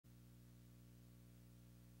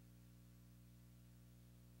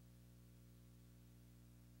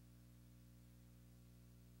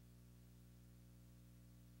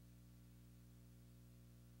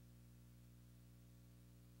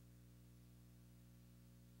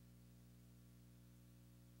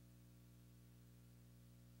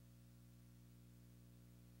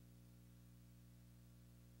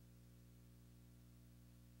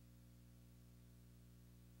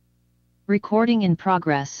Recording in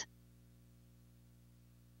progress.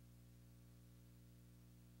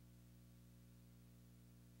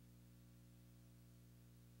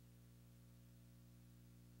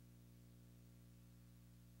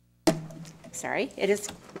 Sorry,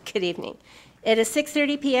 good evening. It is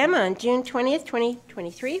 6:30 p.m. on June 20th,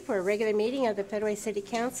 2023 for a regular meeting of the Federal City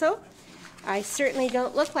Council. I certainly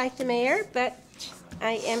don't look like the mayor, but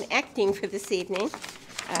I am acting for this evening.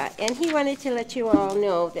 And he wanted to let you all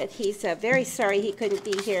know that he's very sorry he couldn't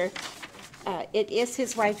be here. It is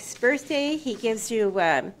his wife's birthday. He gives you,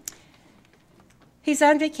 he's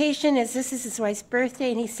on vacation as this is his wife's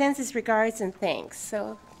birthday, and he sends his regards and thanks.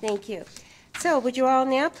 So thank you. So would you all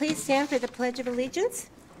now please stand for the Pledge of Allegiance?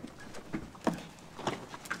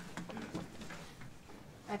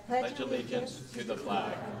 I pledge allegiance to the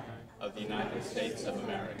flag of the United States of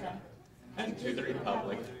America and to the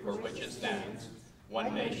republic for which it stands,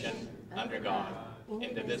 one nation, under God,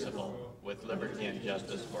 indivisible, with liberty and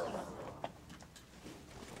justice for all.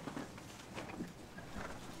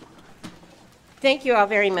 Thank you all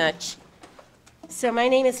very much. So my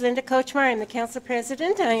name is Linda Kochmar. I'm the council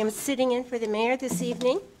president. I am sitting in for the mayor this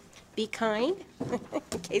evening. Be kind,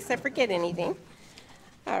 in case I forget anything.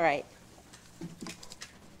 All right.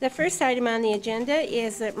 The first item on the agenda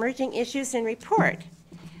is emerging issues and report.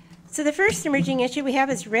 So the first emerging issue we have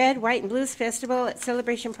is Red, White, and Blues Festival at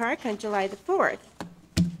Celebration Park on July the 4th.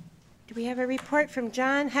 Do we have a report from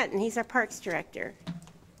John Hutton? He's our Parks Director.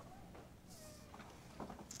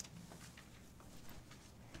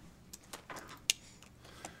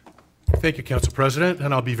 Thank you, Council President,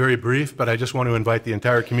 and I'll be very brief, but I just want to invite the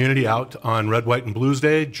entire community out on Red, White, and Blues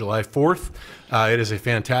Day, July 4th. It is a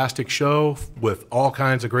fantastic show with all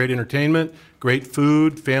kinds of great entertainment, great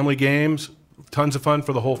food, family games, tons of fun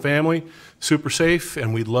for the whole family, super safe,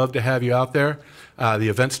 and we'd love to have you out there. The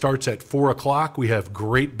event starts at 4 o'clock. We have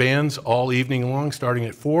great bands all evening long, starting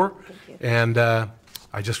at 4. And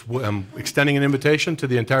I just am extending an invitation to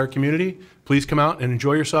the entire community. Please come out and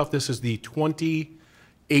enjoy yourself. This is the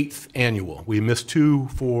 28th annual. We missed 2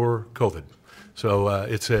 for COVID. So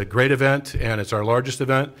it's a great event, and it's our largest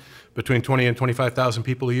event. Between 20 and 25,000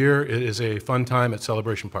 people a year. It is a fun time at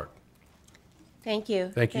Celebration Park. Thank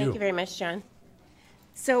you. Thank you. Thank you very much, John.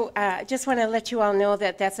 So I just want to let you all know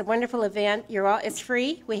that that's a wonderful event. It's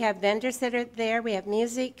free. We have vendors that are there. We have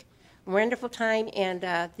music, wonderful time, and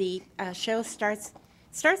the show starts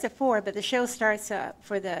at 4, but the show starts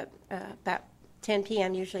for the about 10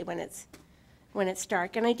 p.m. usually when it's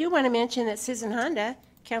dark. And I do want to mention that Susan Honda,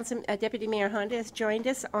 Deputy Mayor Honda, has joined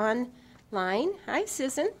us online. Hi,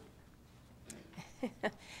 Susan.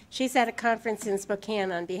 She's at a conference in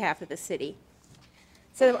Spokane on behalf of the city.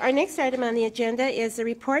 So our next item on the agenda is a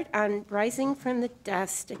report on Rising from the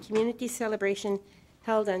Dust, a community celebration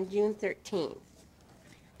held on June 13th.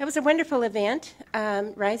 That was a wonderful event.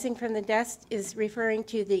 Rising from the Dust is referring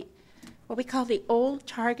to what we call the old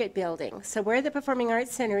Target building. So where the Performing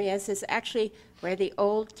Arts Center is actually where the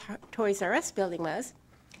old Toys R Us building was.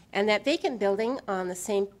 And that vacant building on the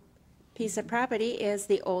same piece of property is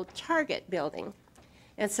the old Target building.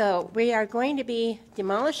 And so we are going to be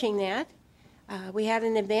demolishing that. We had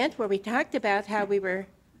an event where we talked about how we were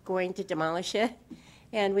going to demolish it,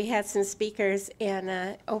 and we had some speakers,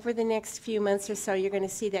 and over the next few months or so, you're going to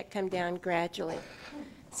see that come down gradually.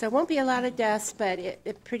 So it won't be a lot of dust, but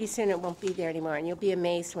pretty soon it won't be there anymore, and you'll be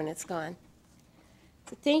amazed when it's gone.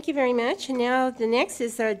 So thank you very much. And now the next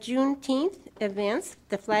is our Juneteenth events,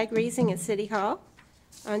 the flag raising at City Hall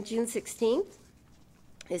on June 16th.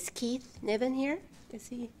 Is Keith Niven here? Is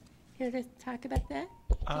he here to talk about that?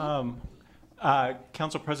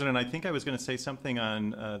 Council President, I think I was going to say something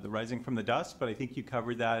on the Rising from the Dust, but I think you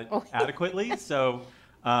covered that adequately. So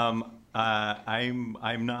I'm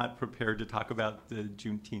not prepared to talk about the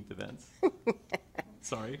Juneteenth events.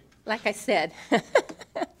 Sorry. Like I said,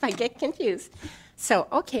 if I get confused. So,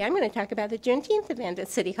 okay, I'm going to talk about the Juneteenth event at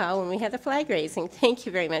City Hall when we had the flag raising. Thank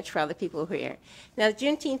you very much for all the people who are here. Now, the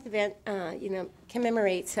Juneteenth event,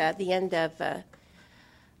 commemorates the end of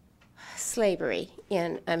slavery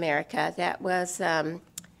in America. That was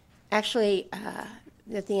actually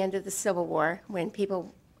at the end of the Civil War when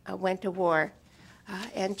people went to war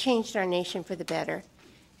and changed our nation for the better.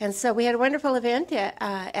 And so we had a wonderful event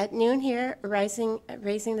at noon here, raising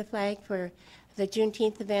the flag for the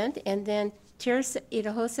Juneteenth event, and then Tiers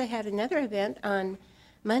Idahosa had another event on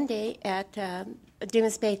Monday at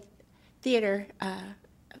Dumas Bay Theater,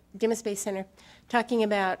 Dumas Bay Center, talking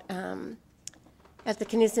about at the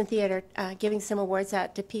Knudsen Theater, giving some awards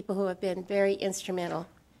out to people who have been very instrumental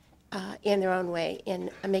in their own way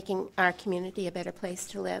in making our community a better place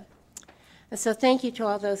to live. And so thank you to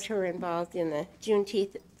all those who are involved in the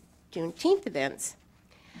Juneteenth Juneteenth events.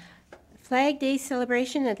 Flag Day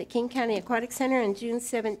celebration at the King County Aquatic Center on June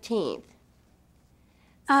 17th.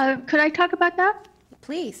 Could I talk about that?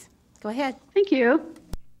 Please, go ahead. Thank you.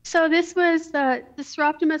 So this was the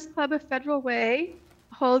Seroptimus Club of Federal Way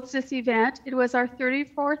holds this event. It was our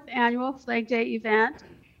 34th annual Flag Day event.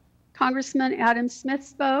 Congressman Adam Smith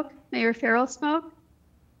spoke, Mayor Farrell spoke.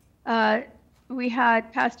 We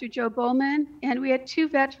had Pastor Joe Bowman, and we had two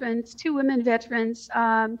women veterans.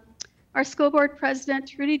 Our school board president,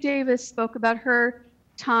 Trudy Davis, spoke about her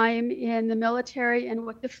time in the military and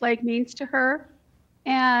what the flag means to her.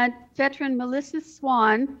 And veteran Melissa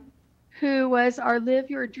Swan, who was our Live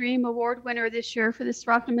Your Dream Award winner this year for the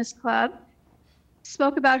Seroptimus Club,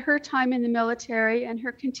 spoke about her time in the military and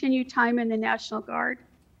her continued time in the National Guard.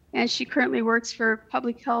 And she currently works for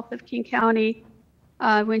Public Health of King County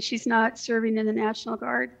when she's not serving in the National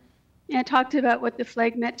Guard, and talked about what the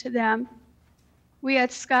flag meant to them. We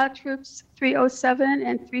had Scout Troops 307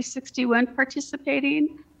 and 361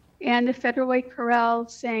 participating, and the Federal Way Chorale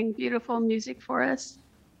sang beautiful music for us.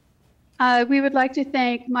 We would like to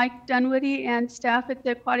thank Mike Dunwoody and staff at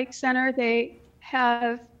the Aquatic Center. They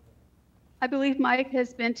have, I believe Mike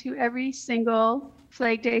has been to every single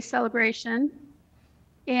Flag Day celebration,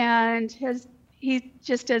 and he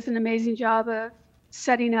just does an amazing job of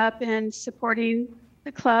setting up and supporting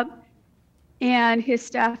the club. And his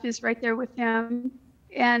staff is right there with him.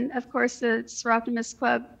 And of course, the Seroptimus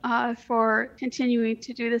Club for continuing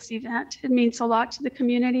to do this event. It means a lot to the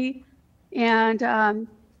community. And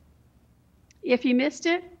if you missed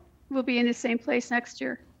it, we'll be in the same place next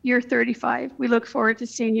year, year 35. We look forward to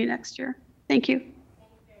seeing you next year. Thank you.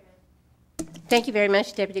 Thank you very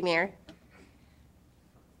much, Deputy Mayor.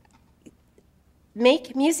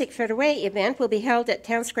 Make Music Federal Way event will be held at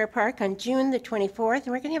Town Square Park on June the 24th, and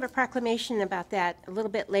we're going to have a proclamation about that a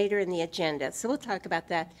little bit later in the agenda. So we'll talk about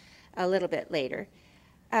that a little bit later.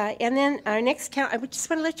 And then our next I just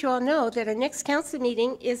want to let you all know that our next council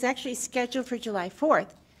meeting is actually scheduled for July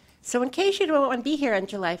 4th. So in case you don't want to be here on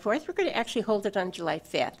July 4th, we're going to actually hold it on July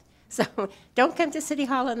 5th. So don't come to City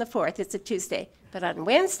Hall on the 4th. It's a Tuesday. But on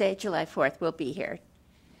Wednesday, July 4th, we'll be here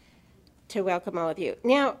to welcome all of you.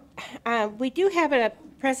 Now, we do have a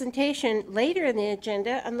presentation later in the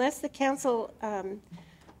agenda. Unless the council,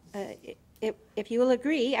 if you will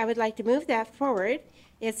agree, I would like to move that forward.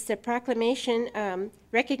 It's the proclamation,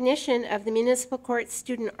 recognition of the Municipal Court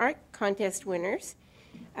Student Art Contest winners.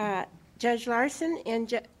 Judge Larson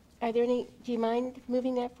and are there any? Do you mind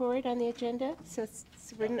moving that forward on the agenda? So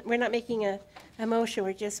we're not making a motion.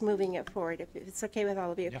 We're just moving it forward. If it's okay with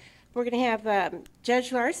all of you. Yeah. We're going to have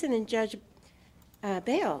Judge Larson and Judge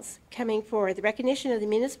Bales coming for the recognition of the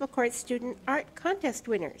Municipal Court Student Art Contest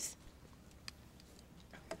winners.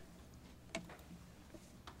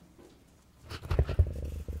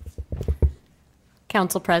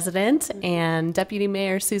 Council President and Deputy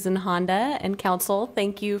Mayor Susan Honda and Council,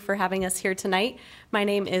 thank you for having us here tonight. My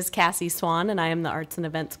name is Cassie Swan, and I am the Arts and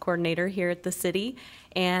Events Coordinator here at the city.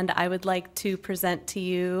 And I would like to present to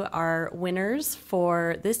you our winners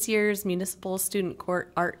for this year's Municipal Student Court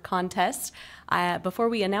Art Contest. Before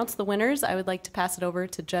we announce the winners, I would like to pass it over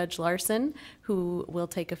to Judge Larson, who will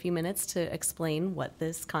take a few minutes to explain what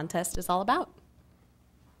this contest is all about.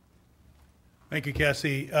 Thank you,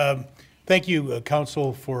 Cassie. Thank you,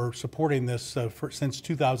 Council, for supporting this since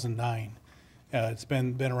 2009. It's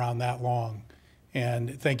been around that long.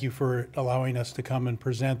 And thank you for allowing us to come and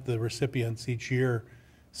present the recipients each year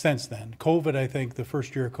since then. COVID, I think, the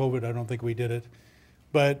first year of COVID, I don't think we did it.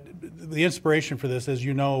 But the inspiration for this, as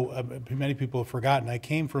you know, many people have forgotten, I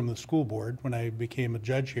came from the school board when I became a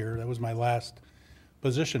judge here. That was my last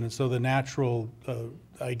position. And so the natural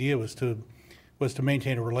idea was to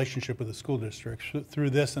maintain a relationship with the school district. Through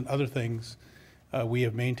this and other things, we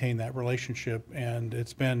have maintained that relationship, and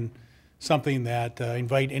it's been something that I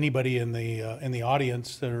invite anybody in the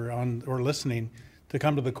audience that are on or listening to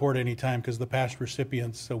come to the court anytime, because the past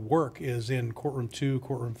recipients' work is in courtroom 2,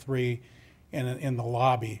 courtroom 3, and in the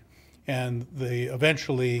lobby. And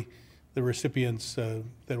eventually the recipients that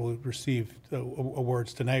will receive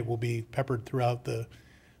awards tonight will be peppered throughout the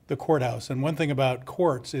courthouse. And one thing about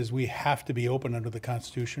courts is we have to be open under the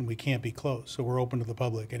Constitution. We can't be closed. So we're open to the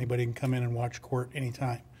public. Anybody can come in and watch court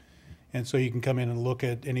anytime. And so you can come in and look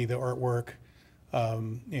at any of the artwork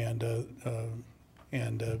and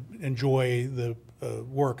enjoy the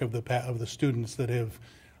work of the students that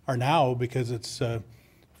are now, because it's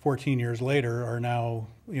 14 years later, are now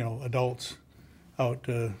adults out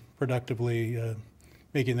productively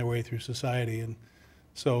making their way through society. And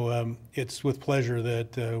so it's with pleasure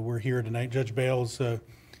that we're here tonight. Judge Bales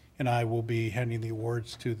and I will be handing the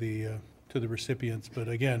awards to the to the recipients. But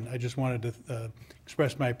again, I just wanted to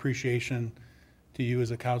express my appreciation to you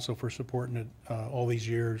as a council for supporting it all these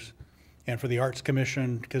years, and for the Arts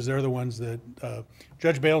Commission, because they're the ones that,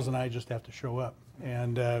 Judge Bales and I just have to show up,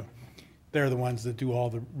 and they're the ones that do all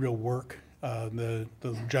the real work, the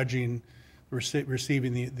judging,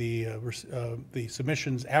 receiving the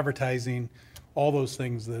submissions, advertising, all those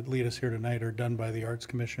things that lead us here tonight are done by the Arts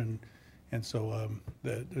Commission, and so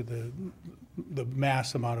the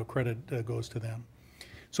mass amount of credit goes to them.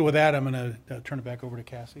 So with that, I'm going to turn it back over to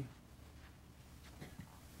Cassie.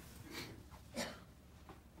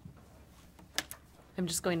 I'm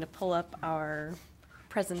just going to pull up our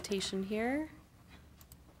presentation here.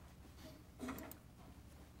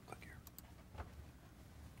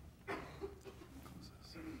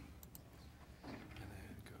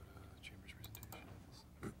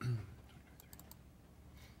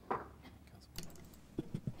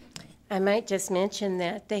 I might just mention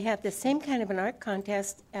that they have the same kind of an art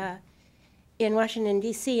contest in Washington,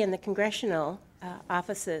 D.C. in the congressional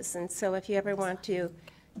offices. And so if you ever want to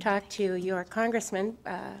talk to your congressman,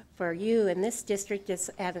 for you in this district is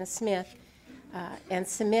Adam Smith, and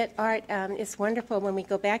submit art. It's wonderful when we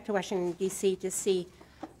go back to Washington, D.C. to see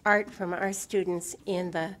art from our students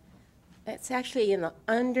in the, it's actually in the,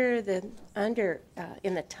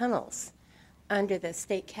 in the tunnels under the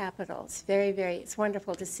state capitol. It's it's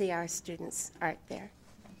wonderful to see our students' art there.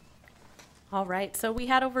 All right, so we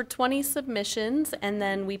had over 20 submissions, and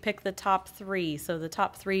then we picked the top 3. So the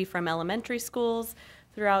top 3 from elementary schools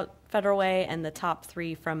throughout Federal Way, and the top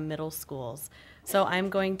 3 from middle schools. So I'm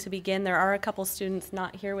going to begin. There are a couple students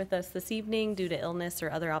not here with us this evening due to illness or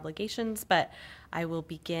other obligations, but I will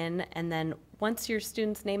begin. And then once your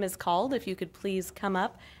student's name is called, if you could please come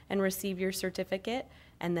up and receive your certificate,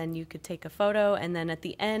 and then you could take a photo, and then at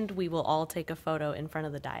the end, we will all take a photo in front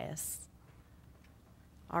of the dais.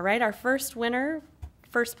 All right, our first winner,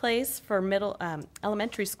 first place for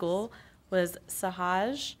elementary school was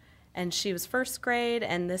Sahaj, and she was first grade,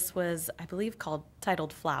 and this was, I believe,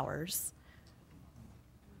 titled Flowers.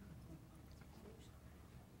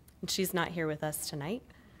 And she's not here with us tonight.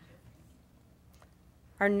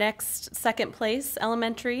 Our next second place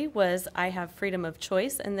elementary was I Have Freedom of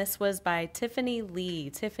Choice, and this was by Tiffany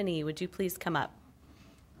Lee. Tiffany, would you please come up?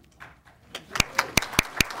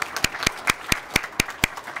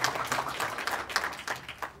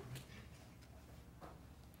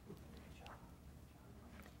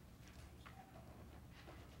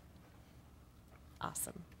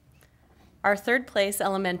 Awesome. Our third place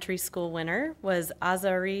elementary school winner was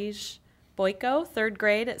Azarij Boyko, third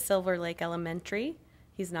grade at Silver Lake Elementary.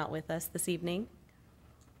 He's not with us this evening.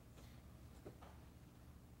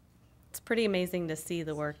 It's pretty amazing to see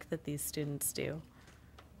the work that these students do.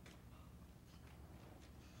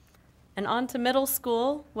 And on to middle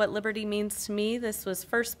school, What Liberty Means to Me. This was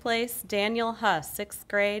first place, Daniel Huss, sixth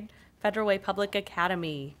grade, Federal Way Public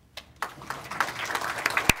Academy.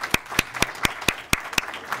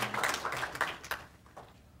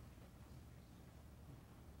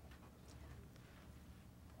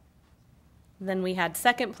 Then we had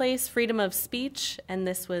second place, Freedom of Speech, and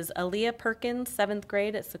this was Aaliyah Perkins, 7th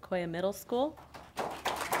grade at Sequoia Middle School.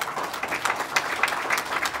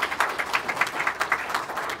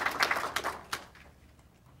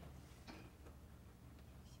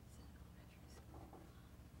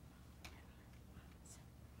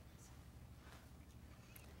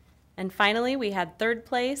 And finally, we had third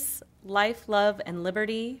place, Life, Love, and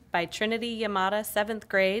Liberty by Trinity Yamada, 7th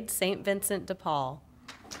grade, St. Vincent de Paul.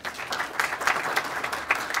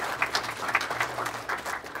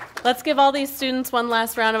 Let's give all these students one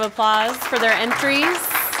last round of applause for their entries.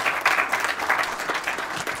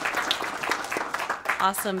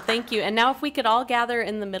 Awesome, thank you. And now if we could all gather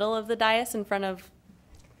in the middle of the dais in front of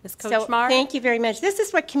Ms. Kochmar. Thank you very much. This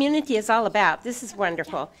is what community is all about. This is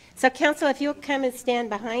wonderful. So council, if you'll come and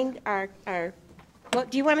stand behind our well,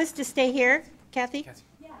 do you want us to stay here, Kathy?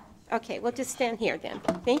 Yeah. Okay, we'll just stand here then.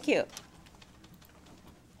 Thank you.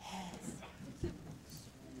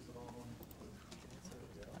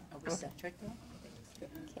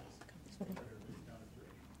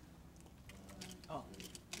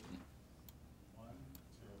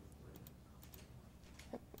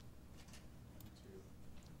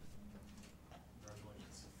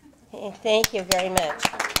 Thank you very much.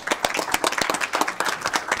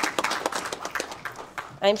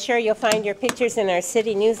 I'm sure you'll find your pictures in our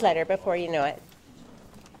city newsletter before you know it.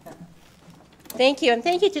 Thank you, and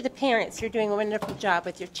thank you to the parents. You're doing a wonderful job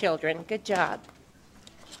with your children. Good job.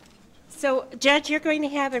 So, Judge, you're going to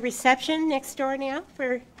have a reception next door now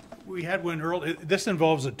for... We had one early. This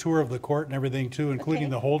involves a tour of the court and everything, too,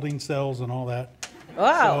 including the holding cells and all that.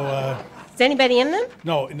 Wow. Is anybody in them?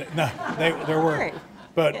 No, there were. Darn.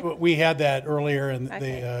 But we had that earlier, and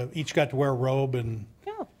they Okay. each got to wear a robe and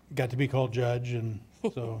No. got to be called judge, and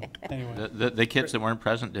so, anyway. The kids that weren't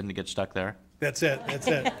present didn't get stuck there. That's it.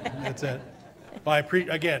 Well,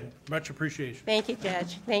 again, much appreciation. Thank you,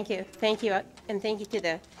 Judge. Thank you. Thank you. And thank you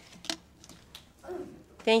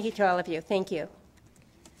to all of you. Thank you.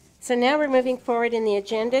 So now we're moving forward in the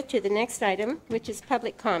agenda to the next item, which is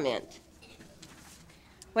public comment.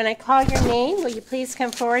 When I call your name, will you please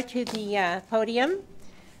come forward to the podium,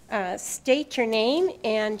 state your name,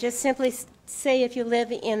 and just simply say if you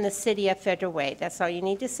live in the city of Federal Way. That's all you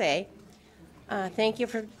need to say. Thank you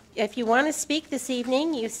for, if you want to speak this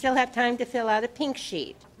evening, you still have time to fill out a pink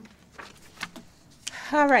sheet.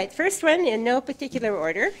 All right, first one in no particular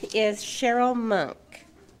order is Cheryl Monk.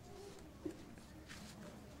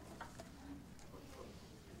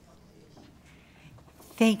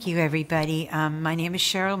 Thank you, everybody. My name is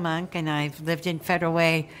Cheryl Monk, and I've lived in Federal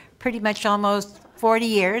Way pretty much almost 40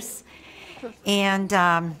 years. And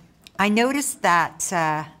I noticed that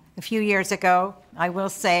a few years ago, I will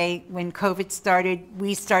say, when COVID started,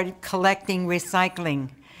 we started collecting recycling.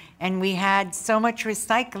 And we had so much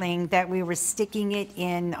recycling that we were sticking it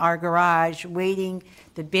in our garage, waiting.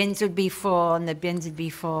 The bins would be full, and the bins would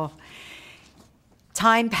be full.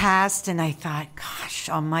 Time passed, and I thought, gosh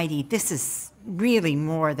almighty, this is really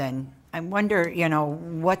more than, I wonder,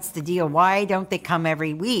 what's the deal? Why don't they come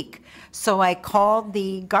every week? So I called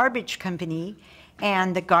the garbage company,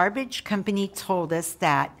 and the garbage company told us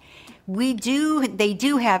that they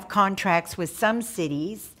do have contracts with some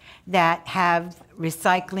cities that have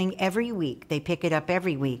recycling every week. They pick it up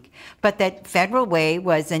every week. But that Federal Way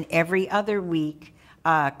was an every other week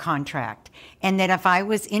contract. And that if I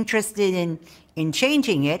was interested in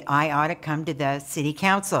changing it, I ought to come to the city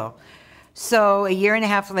council. So a year and a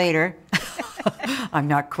half later, I'm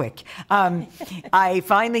not quick, I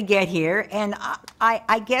finally get here, and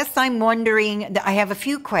I guess I'm wondering, I have a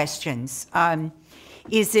few questions. How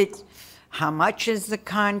much is the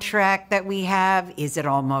contract that we have? Is it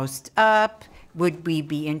almost up? Would we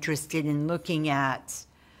be interested in looking at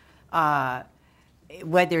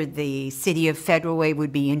whether the city of Federal Way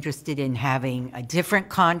would be interested in having a different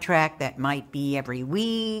contract that might be every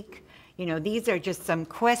week? These are just some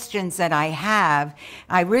questions that I have.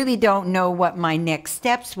 I really don't know what my next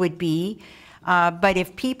steps would be, but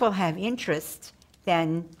if people have interest,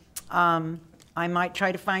 then I might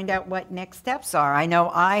try to find out what next steps are. I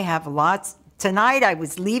know I have lots. Tonight I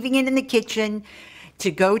was leaving it in the kitchen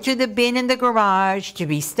to go to the bin in the garage, to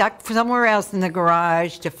be stuck somewhere else in the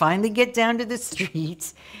garage, to finally get down to the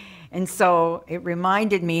streets. And so it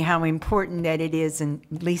reminded me how important that it is,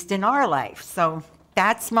 at least in our life. So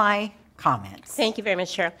that's my comments. Thank you very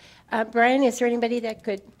much, Cheryl. Brian, is there anybody that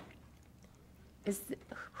could,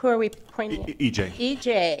 who are we pointing at? EJ.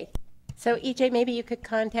 EJ. So EJ, maybe you could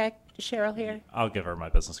contact Cheryl here? I'll give her my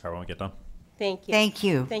business card when we get done. Thank you. Thank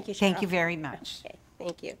you. Thank you, Cheryl. Thank you very much. Okay,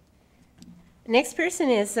 thank you. Next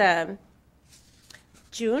person is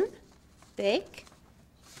June Bake,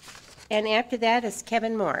 and after that is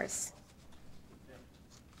Kevin Morris.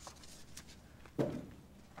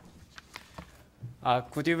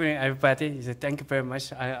 Good evening, everybody. Thank you very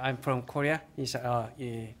much. I'm from Korea. If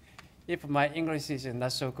my English is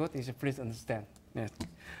not so good, please understand. Yes.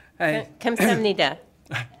 감사합니다.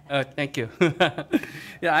 Thank you.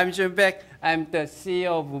 Yeah, I'm Jun Beck. I'm the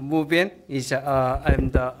CEO of Movin.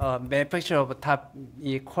 I'm the manufacturer of top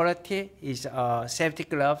quality safety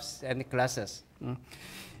gloves and glasses.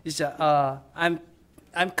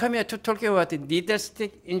 I'm coming here to talk about the needle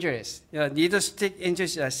stick injuries. Needle stick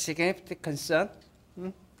injuries are a significant concern.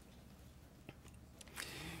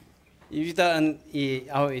 We done,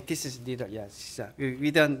 this is needle, yes.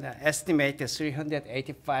 We done estimate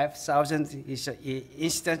 385,000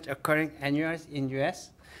 incidents occurring annually in U.S.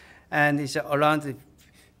 and it's around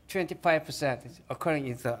 25% occurring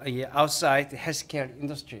in the outside the healthcare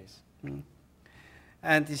industries.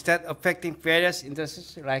 And is that affecting various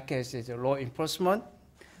industries like law enforcement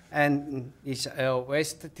and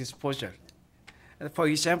waste disposal. And for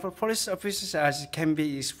example, police officers can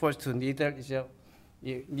be exposed to needle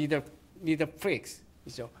pricks,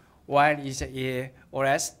 while is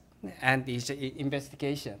arrest and is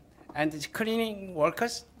investigation. And the cleaning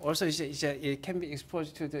workers also it can be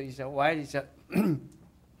exposed to the while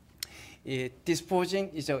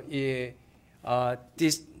disposing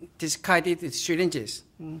discarded syringes.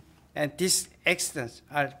 And these accidents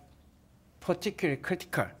are particularly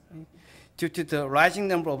critical due to the rising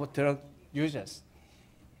number of drug users.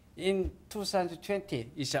 In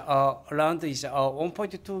 2020, around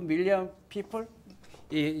 1.2 million people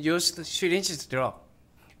used syringes drug.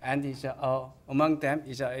 and among them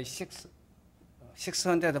is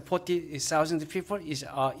 640,000 people is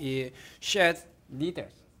shared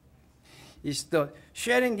leaders. Is the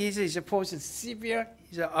sharing disease poses severe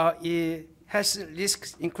health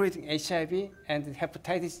risks, including HIV and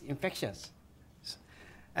hepatitis infections.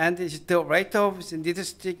 And the rate of needle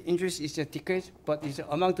stick injuries is decreased, but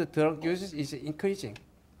among the drug users is increasing.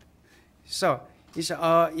 So it's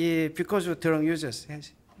because of drug users,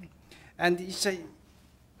 yes. And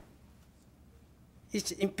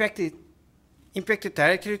it's impacted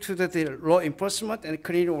directly to the law enforcement and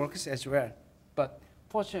cleaning workers as well. But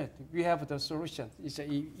fortunately, we have the solution. It's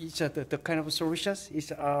the kind of solutions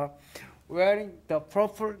is wearing the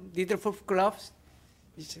proper needle-proof gloves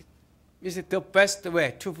is the best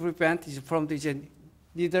way to prevent from the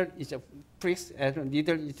needle pricks and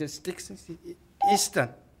needle sticks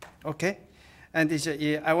instant. Okay, and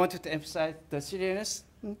I wanted to emphasize the seriousness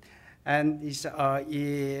and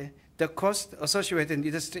the cost associated with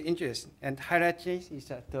needle stick injuries, and highlighting is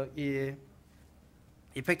the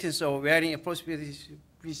effectiveness of wearing appropriate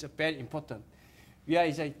is very important. We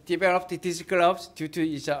are developed these gloves due to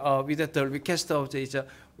with the request of the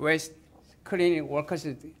waste cleaning workers.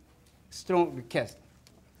 Strong request.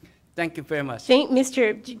 Thank you very much.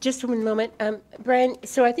 Just 1 moment. Brian,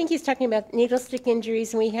 so I think he's talking about needle stick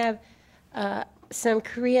injuries, and we have some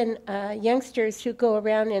Korean youngsters who go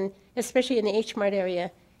around, and especially in the H Mart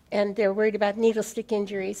area, and they're worried about needle stick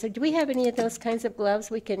injuries. So do we have any of those kinds of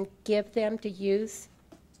gloves we can give them to use?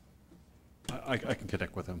 I can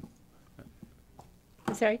connect with him.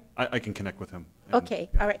 I'm sorry? I can connect with him. Okay,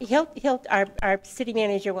 all right. Our city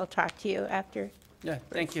manager will talk to you after. Yeah,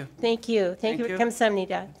 thank you. Thank you. Thank you.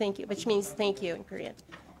 Kamsahamnida. Thank you, which means thank you in Korean.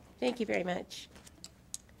 Thank you very much.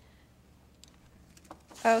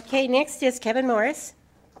 Okay, next is Kevin Morris.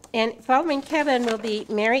 And following Kevin will be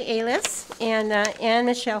Mary Ailes and Ann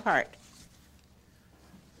Michelle Hart.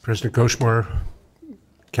 President Koshmar,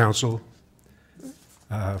 Council,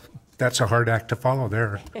 that's a hard act to follow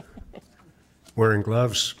there. Wearing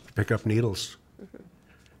gloves to pick up needles.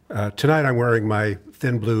 Tonight I'm wearing my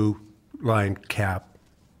thin blue lined cap,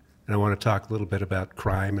 and I want to talk a little bit about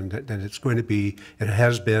crime, and it's going to be, it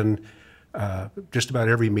has been just about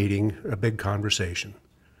every meeting, a big conversation.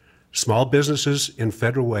 Small businesses in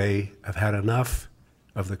Federal Way have had enough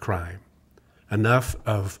of the crime, enough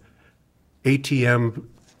of ATM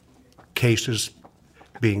cases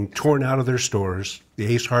being torn out of their stores, the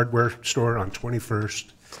Ace Hardware store on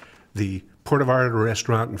 21st, the Port of Art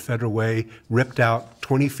restaurant in Federal Way ripped out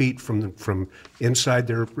 20 feet from inside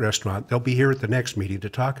their restaurant. They'll be here at the next meeting to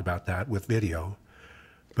talk about that with video.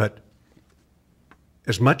 But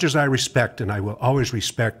as much as I respect, and I will always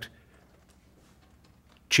respect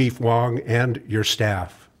Chief Wong and your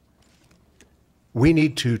staff, we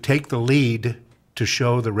need to take the lead to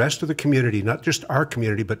show the rest of the community, not just our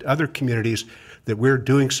community, but other communities, that we're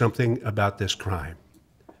doing something about this crime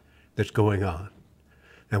that's going on.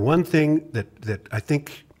 And one thing that I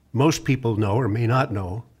think most people know or may not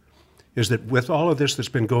know is that with all of this that's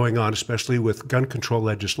been going on, especially with gun control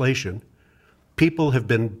legislation,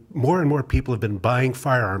 more and more people have been buying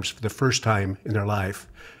firearms for the first time in their life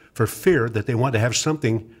for fear that they want to have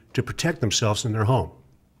something to protect themselves in their home.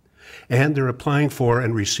 And they're applying for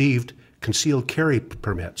and received concealed carry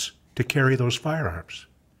permits to carry those firearms.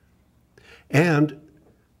 And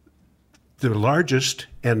the largest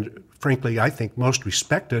and frankly, I think most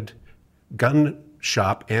respected gun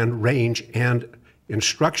shop and range and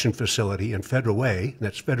instruction facility in Federal Way,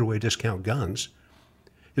 that's Federal Way Discount Guns,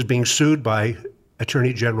 is being sued by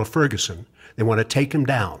Attorney General Ferguson. They want to take him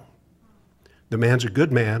down. The man's a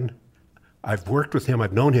good man. I've worked with him,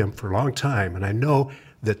 I've known him for a long time, and I know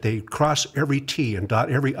that they cross every T and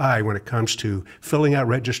dot every I when it comes to filling out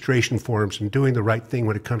registration forms and doing the right thing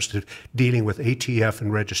when it comes to dealing with ATF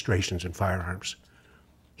and registrations and firearms.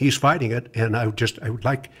 He's fighting it, and I would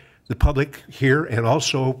like the public here and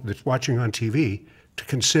also that's watching on TV to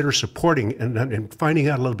consider supporting and finding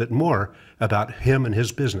out a little bit more about him and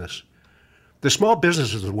his business. The small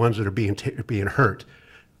businesses are the ones that are being hurt.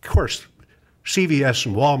 Of course, CVS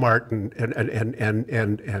and Walmart and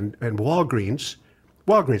Walgreens.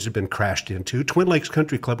 Walgreens have been crashed into. Twin Lakes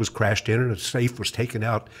Country Club was crashed in, and a safe was taken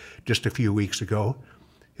out just a few weeks ago.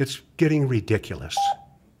 It's getting ridiculous.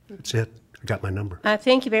 That's it. I got my number.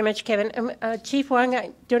 Thank you very much, Kevin. Chief Wong, I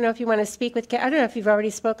don't know if you want to speak with Kevin. I don't know if you've already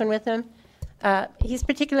spoken with him. He's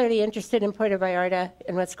particularly interested in Puerto Vallarta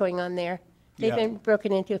and what's going on there. They've been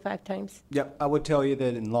broken into 5 times. Yep, I would tell you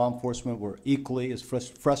that in law enforcement, we're equally as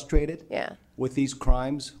frustrated with these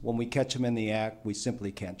crimes. When we catch them in the act, we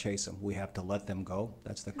simply can't chase them. We have to let them go.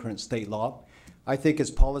 That's the current state law. I think as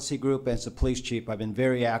policy group, as a police chief, I've been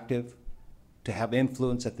very active to have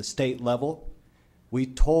influence at the state level. We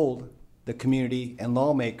told the community and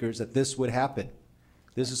lawmakers that this would happen.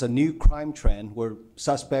 This is a new crime trend where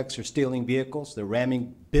suspects are stealing vehicles, they're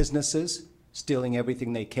ramming businesses, stealing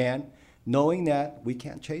everything they can, knowing that we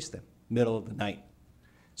can't chase them middle of the night.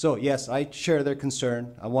 So yes, I share their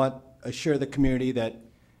concern. I want to assure the community that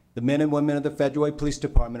the men and women of the Federal Way Police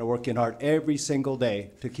Department are working hard every single day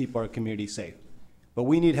to keep our community safe. But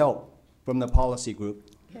we need help from the policy group.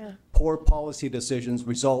 Yeah. Poor policy decisions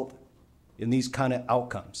result in these kind of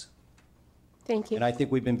outcomes. Thank you. And I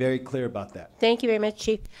think we've been very clear about that. Thank you very much,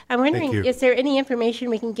 Chief. I'm wondering, you. is there any information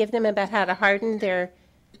we can give them about how to harden their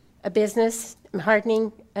business,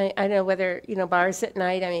 hardening? I don't know whether, bars at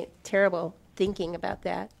night, I mean, terrible thinking about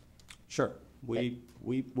that. Sure. We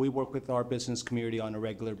work with our business community on a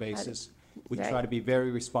regular basis. We Right. try to be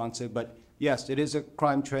very responsive, but yes, it is a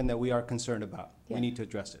crime trend that we are concerned about. Yeah. We need to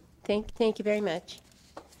address it. Thank you very much.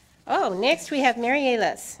 Oh, next we have Mary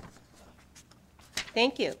Ailes.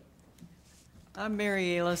 Thank you. I'm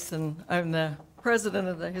Mary Ailes, and I'm the president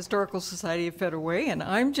of the Historical Society of Federal Way, and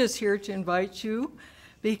I'm just here to invite you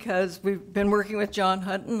because we've been working with John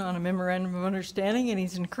Hutton on a memorandum of understanding, and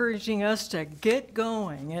he's encouraging us to get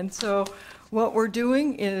going. And so what we're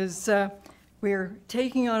doing is we're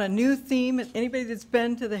taking on a new theme. Anybody that's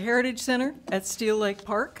been to the Heritage Center at Steel Lake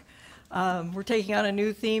Park, we're taking on a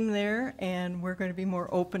new theme there, and we're going to be more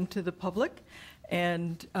open to the public.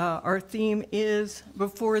 And our theme is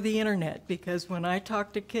before the internet, because when I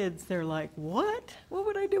talk to kids, they're like, what? What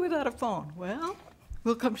would I do without a phone? Well,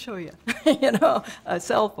 we'll come show you, a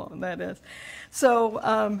cell phone, that is.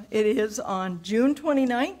 So it is on June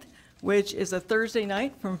 29th, which is a Thursday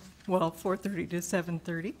night from, 4:30 to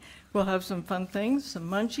 7:30. We'll have some fun things, some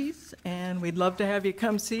munchies, and we'd love to have you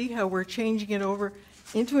come see how we're changing it over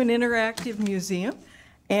into an interactive museum.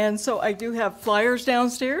 And so I do have flyers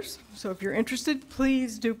downstairs, so if you're interested,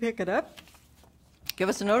 please do pick it up. Give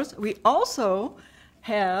us a notice. We also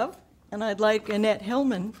have, and I'd like Annette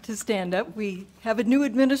Hillman to stand up, we have a new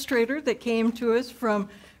administrator that came to us from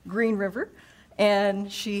Green River, and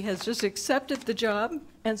she has just accepted the job,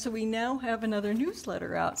 and so we now have another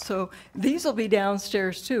newsletter out. So these will be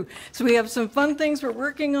downstairs too. So we have some fun things we're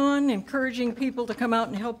working on, encouraging people to come out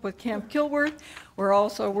and help with Camp Kilworth. We're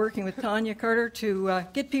also working with Tanya Carter to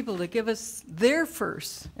get people to give us their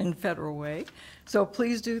first in Federal Way. So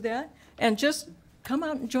please do that, and just come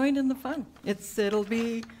out and join in the fun. It'll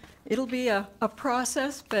be a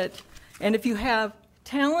process, and if you have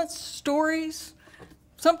talents, stories,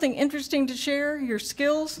 something interesting to share, your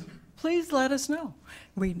skills, please let us know.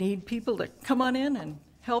 We need people to come on in and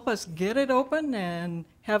help us get it open and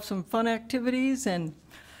have some fun activities and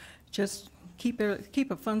just keep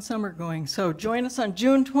a fun summer going. So join us on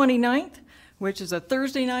June 29th, which is a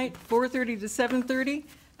Thursday night, 4:30 to 7:30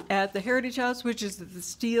 at the Heritage House, which is at the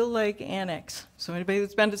Steel Lake Annex. So anybody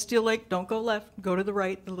that's been to Steel Lake, don't go left, go to the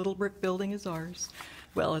right. The little brick building is ours.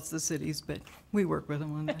 Well, it's the city's, but we work with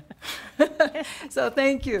them on that. So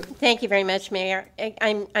thank you. Thank you very much, Mayor.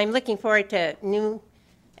 I'm looking forward to new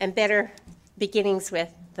and better beginnings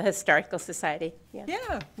with the Historical Society.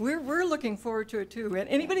 Yeah, we're looking forward to it too. And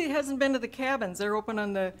anybody that hasn't been to the cabins, they're open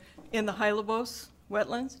in the Hylobos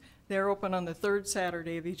wetlands. They're open on the third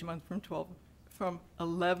Saturday of each month from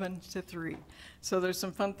 11 to 3. So there's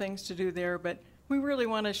some fun things to do there, but we really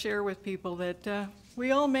want to share with people that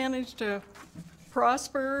we all managed to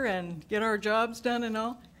prosper and get our jobs done and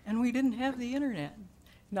all, and we didn't have the internet.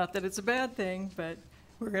 Not that it's a bad thing, but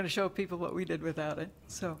we're going to show people what we did without it.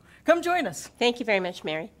 So come join us. Thank you very much,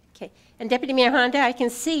 Mary. Okay. And Deputy Mayor Honda, I can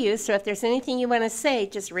see you, so if there's anything you want to say,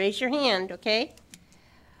 just raise your hand, okay?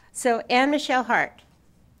 So Ann Michelle Hart.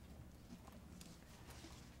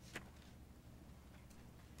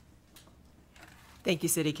 Thank you,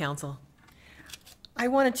 City Council. I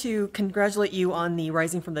wanted to congratulate you on the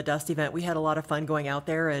Rising from the Dust event. We had a lot of fun going out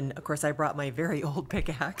there, and of course I brought my very old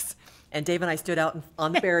pickaxe, and Dave and I stood out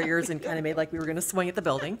on the barriers and kind of made like we were going to swing at the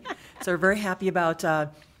building. So we're very happy about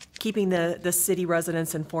keeping the city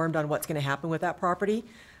residents informed on what's going to happen with that property.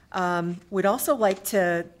 We'd also like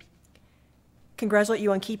to congratulate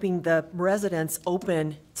you on keeping the residents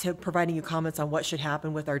open to providing you comments on what should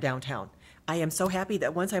happen with our downtown. I am so happy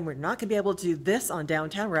that one time we're not going to be able to do this on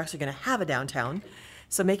downtown. We're actually going to have a downtown.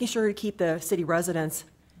 So making sure to keep the city residents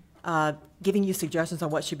giving you suggestions on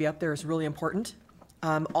what should be up there is really important.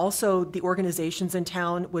 Also, the organizations in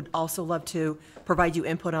town would also love to provide you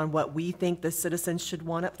input on what we think the citizens should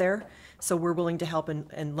want up there. So we're willing to help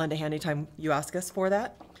and lend a hand anytime you ask us for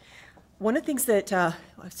that. One of the things that,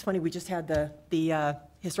 it's funny, we just had the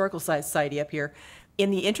Historical Society up here. In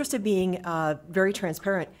the interest of being very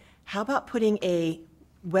transparent, how about putting a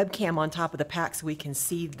webcam on top of the pack so we can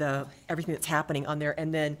see everything that's happening on there,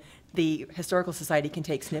 and then the Historical Society can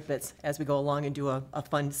take snippets as we go along and do a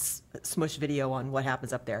fun smush video on what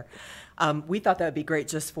happens up there. We thought that would be great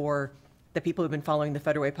just for the people who've been following the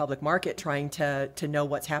Federal Way Public Market, trying to know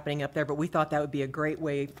what's happening up there, but we thought that would be a great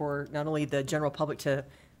way for not only the general public to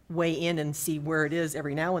weigh in and see where it is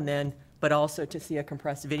every now and then, but also to see a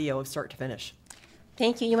compressed video of start to finish.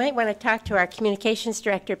 Thank you. You might want to talk to our communications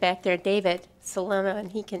director back there, David Solano,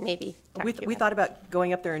 and he can maybe talk to you We thought about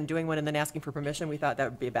going up there and doing one and then asking for permission. We thought that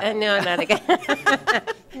would be a bad No, not again.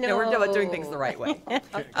 No, we're about doing things the right way.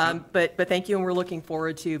 But thank you, and we're looking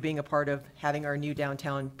forward to being a part of having our new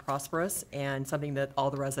downtown prosperous and something that all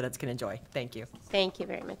the residents can enjoy. Thank you. Thank you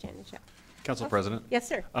very much, Anna Jo. Council President? Yes,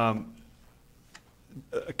 sir. A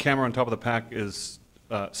camera on top of the pack is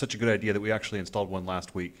such a good idea that we actually installed one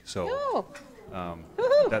last week. So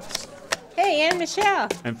that's. Hey, Ann Michelle.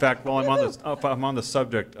 In fact, while I'm on the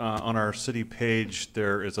subject, on our city page,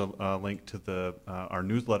 there is a link to our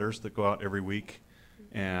newsletters that go out every week,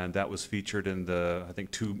 and that was featured in I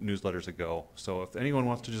think 2 newsletters ago. So if anyone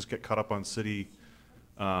wants to just get caught up on city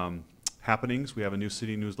happenings, we have a new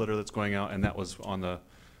city newsletter that's going out, and that was on the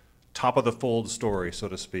top of the fold story, so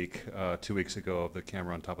to speak, 2 weeks ago of the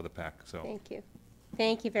camera on top of the pack. So thank you.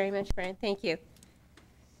 Thank you very much, Brian. Thank you.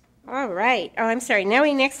 All right. Oh, I'm sorry. Now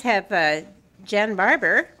we next have Jen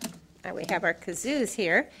Barber. We have our kazoos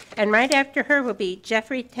here. And right after her will be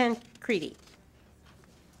Jeffrey Tancredi.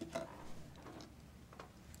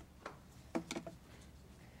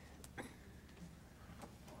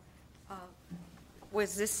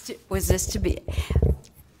 Was this to be?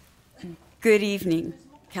 Good evening,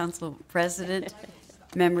 Council President,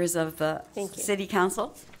 members of the City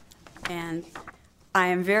Council. And I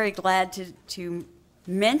am very glad to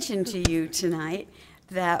mention to you tonight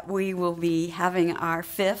that we will be having our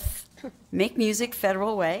 5th Make Music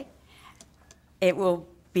Federal Way. It will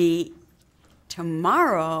be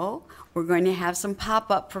tomorrow. We're going to have some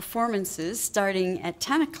pop-up performances starting at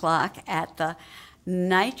 10 o'clock at the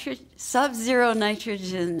Sub-Zero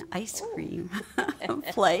Nitrogen ice cream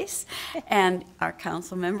place. And our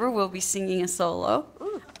council member will be singing a solo.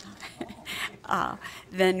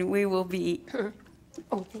 Then we will be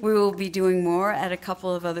doing more at a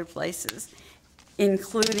couple of other places,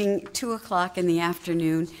 including 2 o'clock in the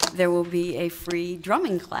afternoon. There will be a free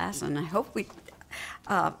drumming class, and I hope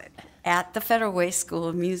at the Federal Way School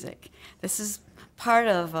of Music. This is part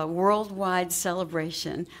of a worldwide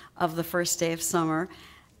celebration of the first day of summer,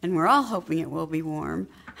 and we're all hoping it will be warm.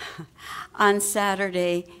 On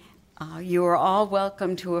Saturday, you are all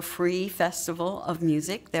welcome to a free festival of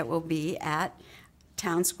music that will be at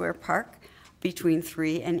Town Square Park between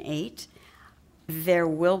 3 and 8. There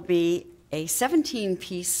will be a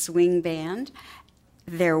 17-piece swing band.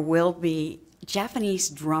 There will be Japanese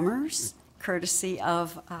drummers, courtesy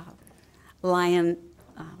of Lion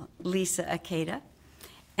Lisa Akeda.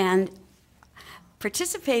 And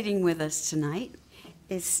participating with us tonight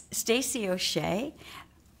is Stacy O'Shea.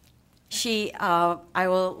 I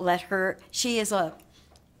will let her, she is a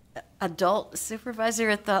adult supervisor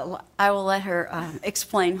at I will let her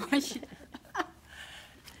explain what she.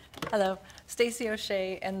 Hello, Stacy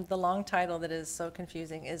O'Shea, and the long title that is so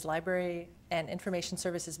confusing is Library and Information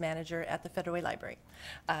Services Manager at the Federal Way Library.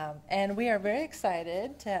 And we are very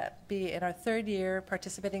excited to be in our 3rd year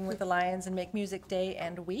participating with the Lions and Make Music Day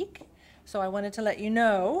and Week. So I wanted to let you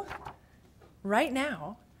know, right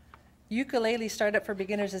now, Ukulele Startup for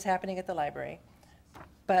Beginners is happening at the library.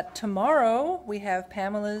 But tomorrow we have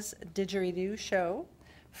Pamela's Didgeridoo show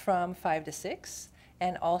from 5 to 6.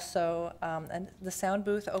 And also the sound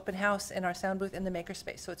booth open house in our sound booth in the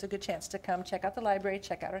makerspace. So it's a good chance to come check out the library,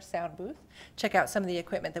 check out our sound booth, check out some of the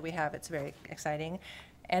equipment that we have. It's very exciting.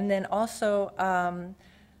 And then also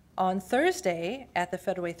on Thursday at the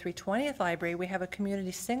Federal Way 320th Library, we have a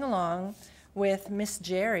community sing-along with Miss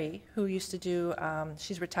Jerry, who used to do,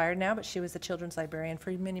 she's retired now, but she was the children's librarian for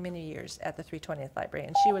many, many years at the 320th Library.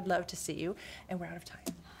 And she would love to see you. And we're out of time.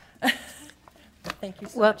 Thank you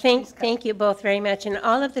so much. Well, thank you both very much. And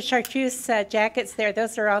all of the chartreuse jackets there,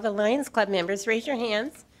 those are all the Lions Club members. Raise your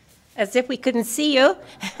hands, as if we couldn't see you.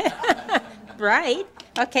 Right.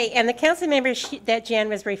 Okay, and the council member that Jan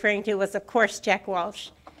was referring to was, of course, Jack Walsh.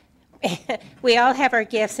 We all have our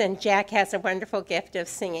gifts, and Jack has a wonderful gift of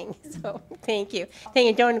singing. So thank you. Thank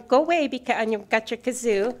you. Don't go away, because and you've got your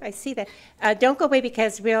kazoo. I see that. Don't go away,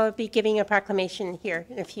 because we'll be giving a proclamation here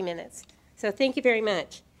in a few minutes. So thank you very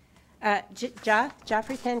much.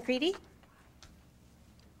 Joffrey Tancredi?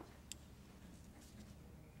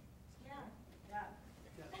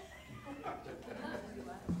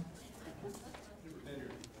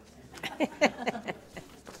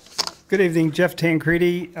 Good evening, Jeff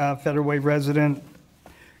Tancredi, Federal Way resident.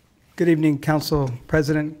 Good evening, Council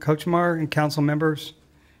President Kochmar and council members,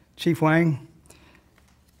 Chief Wang.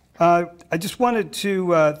 I just wanted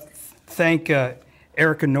to thank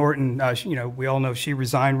Erica Norton. We all know she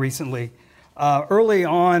resigned recently. Early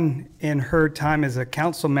on in her time as a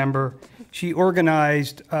council member, she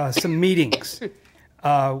organized some meetings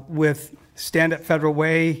with Stand Up Federal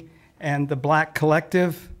Way and the Black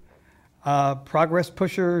Collective, Progress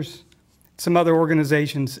Pushers, some other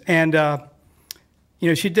organizations. And,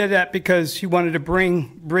 she did that because she wanted to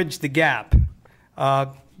bridge the gap,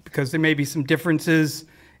 because there may be some differences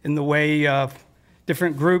in the way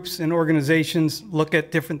different groups and organizations look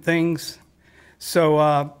at different things. So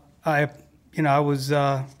I was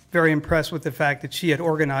very impressed with the fact that she had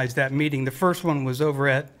organized that meeting. The first one was over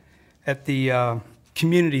at the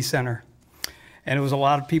community center. And it was a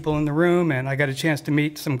lot of people in the room, and I got a chance to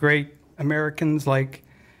meet some great Americans like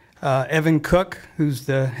Evan Cook, who's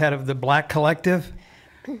the head of the Black Collective,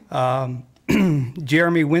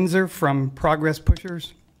 Jeremy Windsor from Progress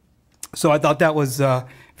Pushers. So I thought that was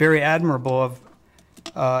very admirable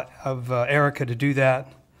of Erica to do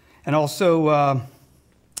that. And also,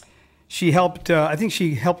 she helped, I think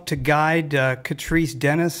she helped to guide Catrice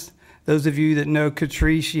Dennis. Those of you that know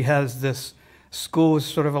Catrice, she has this school,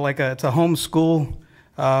 sort of it's a home school,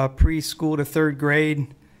 preschool to third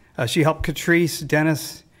grade. She helped Catrice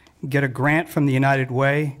Dennis get a grant from the United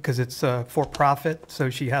Way because it's for profit,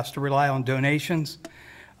 so she has to rely on donations.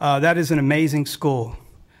 That is an amazing school.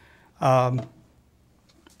 So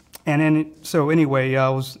anyway,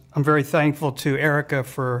 I'm very thankful to Erica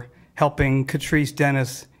for helping Catrice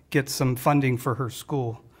Dennis get some funding for her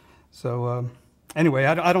school. So anyway,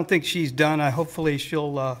 I don't think she's done. Hopefully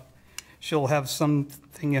she'll have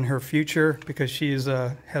something in her future because she has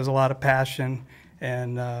a lot of passion,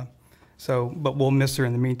 and but we'll miss her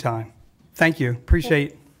in the meantime. Thank you.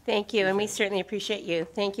 Appreciate. Thank you, and we certainly appreciate you.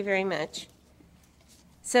 Thank you very much.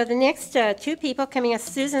 So the next two people coming are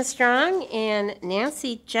Susan Strong and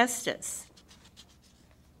Nancy Justice.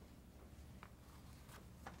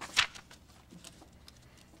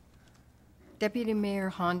 Deputy Mayor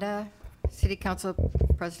Honda, City Council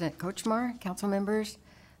President Kochmar, council members,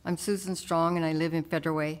 I'm Susan Strong and I live in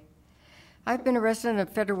Federal Way. I've been a resident of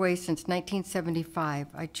Federal Way since 1975.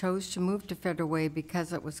 I chose to move to Federal Way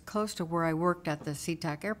because it was close to where I worked at the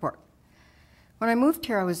SeaTac Airport. When I moved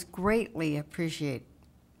here, I was greatly appreciative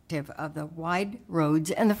of the wide roads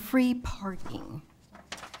and the free parking.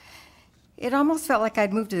 It almost felt like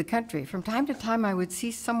I'd moved to the country. From time to time, I would see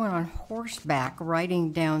someone on horseback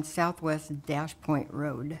riding down Southwest Dash Point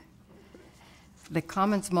Road. The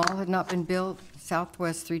Commons Mall had not been built.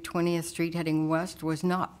 Southwest 320th Street heading west was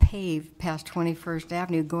not paved past 21st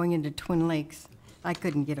Avenue going into Twin Lakes. I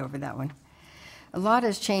couldn't get over that one. A lot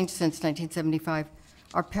has changed since 1975.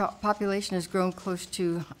 Our population has grown close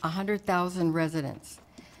to 100,000 residents.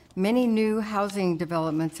 Many new housing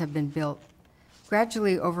developments have been built.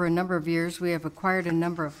 Gradually, over a number of years, we have acquired a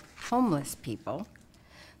number of homeless people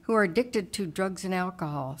who are addicted to drugs and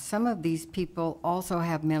alcohol. Some of these people also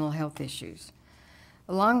have mental health issues.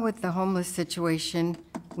 Along with the homeless situation,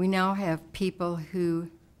 we now have people who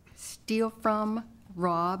steal from,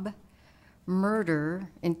 rob, murder,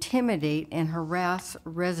 intimidate, and harass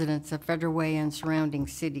residents of Federal Way and surrounding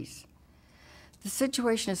cities. The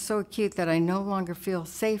situation is so acute that I no longer feel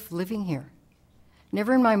safe living here.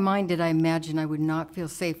 Never in my mind did I imagine I would not feel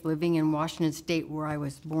safe living in Washington State where I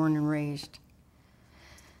was born and raised.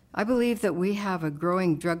 I believe that we have a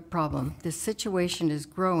growing drug problem. This situation is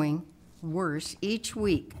growing worse each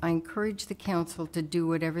week. I encourage the council to do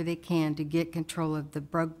whatever they can to get control of the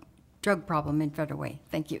drug problem in Federal Way.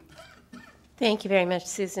 Thank you. Thank you very much,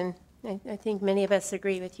 Susan. I think many of us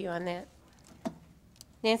agree with you on that.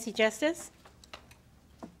 Nancy Justice?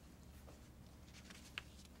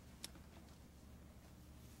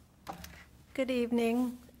 Good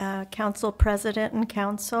evening, Council President and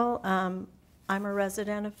Council. I'm a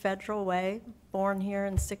resident of Federal Way, born here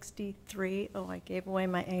in '63. Oh, I gave away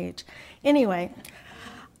my age. Anyway,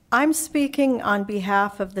 I'm speaking on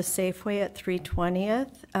behalf of the Safeway at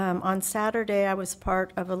 320th. On Saturday, I was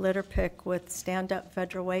part of a litter pick with Stand Up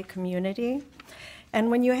Federal Way community.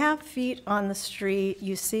 And when you have feet on the street,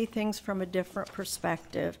 you see things from a different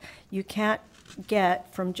perspective. You can't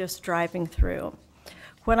get from just driving through.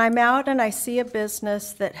 When I'm out and I see a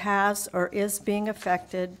business that has or is being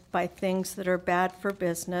affected by things that are bad for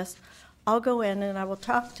business, I'll go in and I will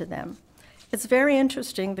talk to them. It's very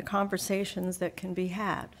interesting, the conversations that can be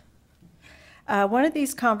had. One of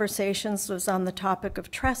these conversations was on the topic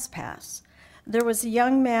of trespass. There was a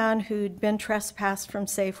young man who'd been trespassed from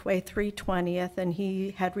Safeway 320th, and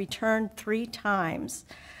he had returned 3 times.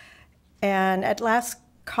 And at last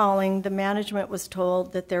calling, the management was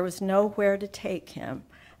told that there was nowhere to take him.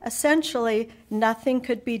 Essentially, nothing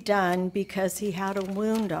could be done because he had a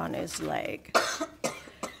wound on his leg.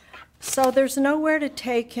 So there's nowhere to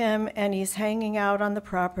take him, and he's hanging out on the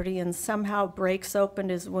property and somehow breaks open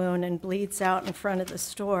his wound and bleeds out in front of the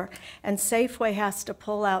store. And Safeway has to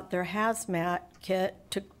pull out their hazmat kit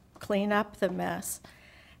to clean up the mess.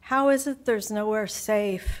 How is it there's nowhere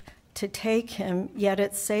safe to take him, yet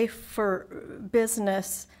it's safe for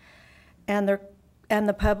business and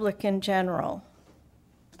the public in general?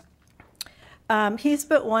 He's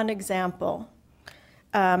but one example.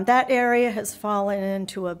 That area has fallen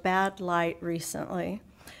into a bad light recently.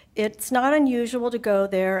 It's not unusual to go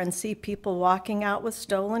there and see people walking out with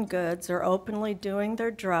stolen goods or openly doing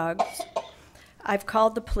their drugs. I've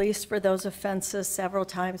called the police for those offenses several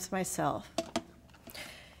times myself.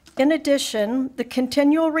 In addition, the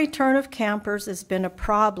continual return of campers has been a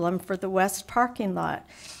problem for the west parking lot.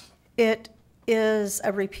 It is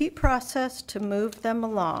a repeat process to move them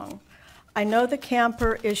along. I know the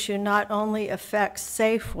camper issue not only affects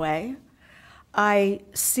Safeway, I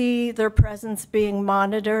see their presence being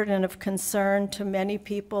monitored and of concern to many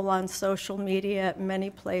people on social media at many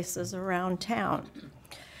places around town.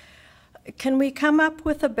 Can we come up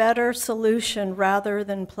with a better solution rather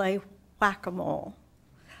than play whack-a-mole?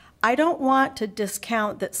 I don't want to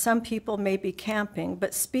discount that some people may be camping,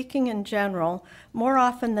 but speaking in general, more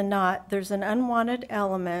often than not, there's an unwanted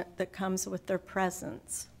element that comes with their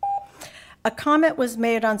presence. A comment was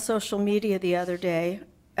made on social media the other day.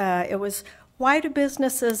 It was, why do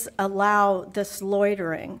businesses allow this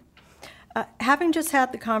loitering? Having just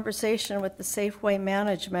had the conversation with the Safeway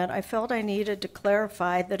management, I felt I needed to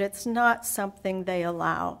clarify that it's not something they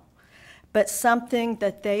allow, but something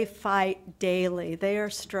that they fight daily. They are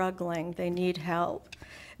struggling. They need help.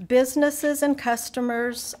 Businesses and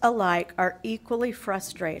customers alike are equally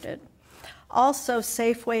frustrated. Also,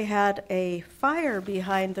 Safeway had a fire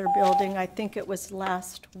behind their building, I think it was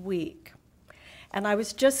last week. And I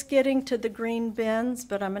was just getting to the green bins,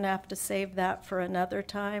 but I'm going to have to save that for another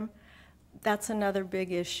time. That's another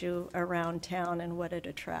big issue around town and what it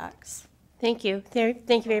attracts. Thank you. Thank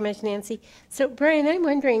you very much, Nancy. So, Brian, I'm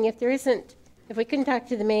wondering if we couldn't talk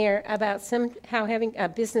to the mayor about somehow having a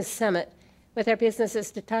business summit with our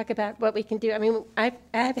businesses to talk about what we can do. I mean,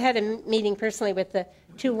 I've had a meeting personally with the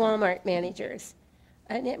 2 Walmart managers,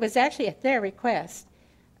 and it was actually at their request.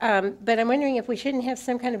 But I'm wondering if we shouldn't have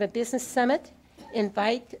some kind of a business summit,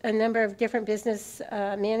 invite a number of different business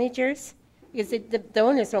managers, because the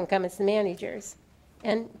owners don't come, it's the managers,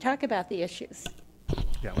 and talk about the issues.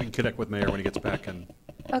 Yeah, we can connect with Mayor when he gets back.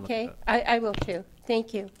 Okay, I will too.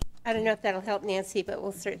 Thank you. I don't know if that'll help Nancy, but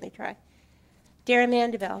we'll certainly try. Dara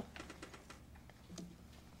Mandeville.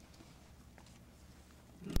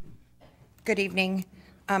 Good evening.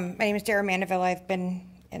 My name is Dara Mandeville. I've been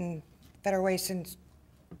in Federal Way since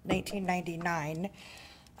 1999.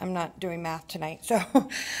 I'm not doing math tonight. So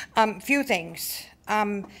few things.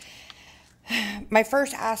 My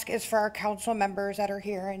first ask is for our council members that are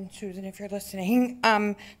here, and Susan, if you're listening,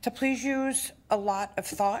 to please use a lot of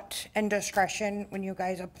thought and discretion when you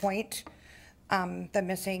guys appoint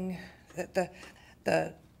the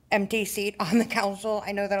empty seat on the council.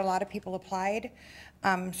 I know that a lot of people applied.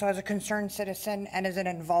 So as a concerned citizen and as an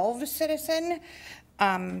involved citizen,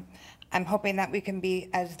 I'm hoping that we can be,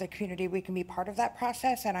 as the community, we can be part of that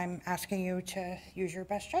process, and I'm asking you to use your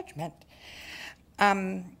best judgment.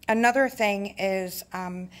 Another thing is,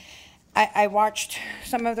 I watched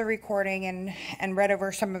some of the recording and read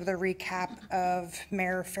over some of the recap of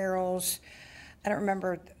Mayor Farrell's, I don't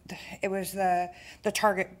remember, it was the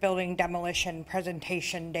Target building demolition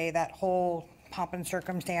presentation day, that whole pomp and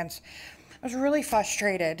circumstance. I was really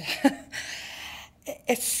frustrated.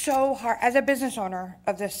 It's so hard, as a business owner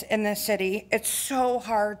in this city, it's so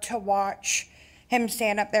hard to watch him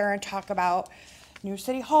stand up there and talk about new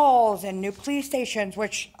city halls and new police stations,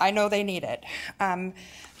 which I know they need it, and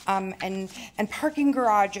parking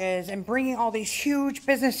garages and bringing all these huge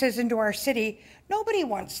businesses into our city. Nobody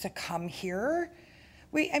wants to come here.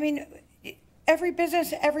 Every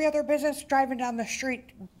other business driving down the street,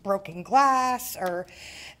 broken glass, or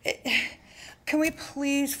can we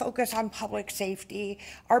please focus on public safety?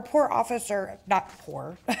 Our poor officer, not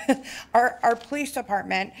poor, our police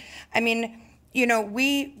department,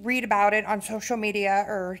 we read about it on social media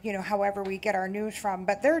or, however we get our news from,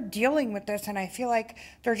 but they're dealing with this, and I feel like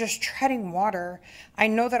they're just treading water. I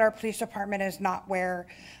know that our police department is not where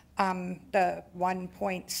the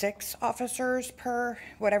 1.6 officers per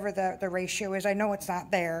whatever the ratio is. I know it's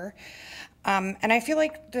not there. And I feel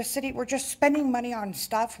like the city, we're just spending money on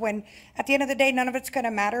stuff when at the end of the day, none of it's going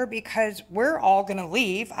to matter because we're all going to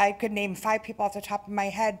leave. I could name 5 people off the top of my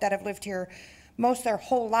head that have lived here most of their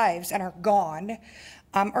whole lives and are gone,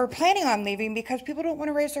 or planning on leaving because people don't want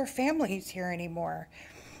to raise their families here anymore.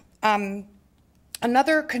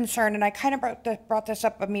 Another concern, and I kind of brought this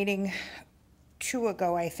up a meeting 2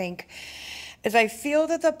 ago, I think, is I feel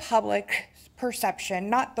that the public perception,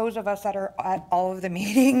 not those of us that are at all of the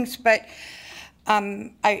meetings, but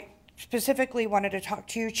I specifically wanted to talk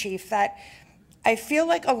to you, Chief, that I feel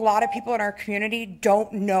like a lot of people in our community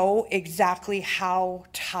don't know exactly how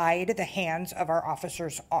tied the hands of our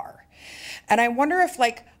officers are. And I wonder if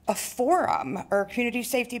like a forum or a community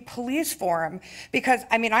safety police forum, because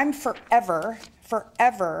I mean, I'm forever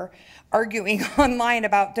arguing online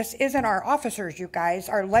about this isn't our officers, you guys.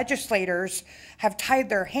 Our legislators have tied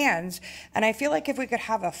their hands. And I feel like if we could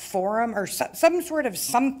have a forum or some sort of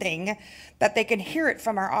something that they can hear it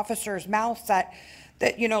from our officers' mouths that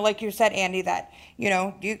you know, like you said, Andy, that, you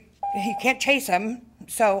know, you can't chase them.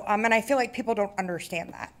 So, and I feel like people don't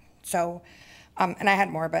understand that. So, and I had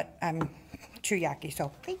more, but I'm too yucky,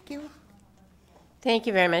 so thank you. Thank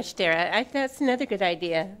you very much, Dara. That's another good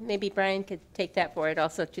idea. Maybe Brian could take that forward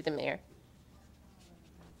also to the mayor.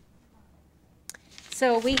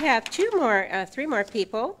 So we have 3 more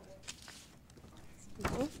people.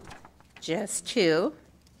 Just 2.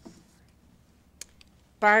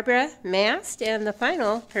 Barbara Mast, and the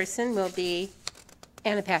final person will be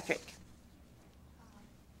Anna Patrick.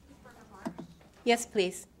 Yes,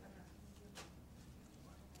 please.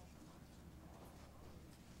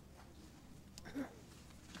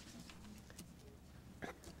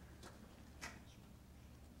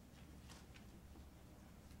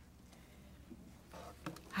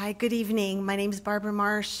 Hi, good evening. My name is Barbara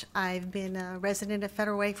Marsh. I've been a resident of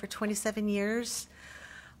Federal Way for 27 years.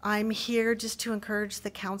 I'm here just to encourage the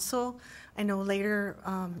council. I know later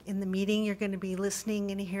in the meeting you're going to be listening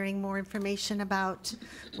and hearing more information about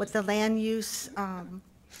what the land use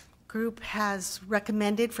group has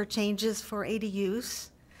recommended for changes for ADUs.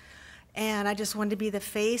 And I just wanted to be the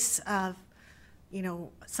face of, you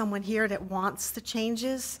know, someone here that wants the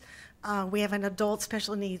changes. We have an adult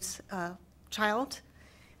special needs child.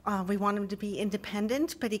 We want him to be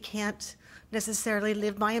independent, but he can't necessarily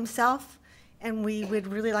live by himself. And we would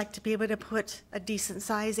really like to be able to put a decent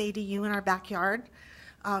size ADU in our backyard.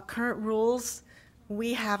 Current rules,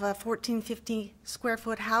 we have a 1450 square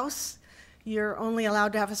foot house. You're only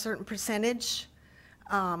allowed to have a certain percentage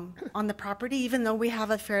on the property, even though we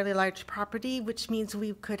have a fairly large property, which means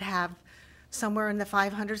we could have somewhere in the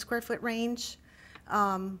 500 square foot range.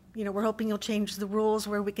 You know, we're hoping you'll change the rules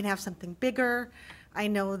where we can have something bigger. I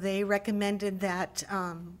know they recommended that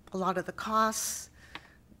a lot of the costs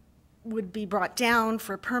would be brought down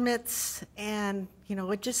for permits, and you know,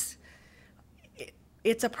 it's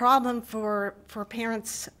a problem for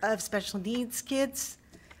parents of special needs kids.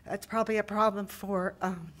 It's probably a problem for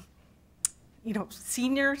you know,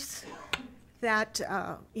 seniors that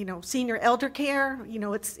you know, senior elder care. You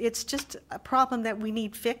know, it's just a problem that we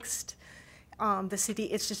need fixed. The city,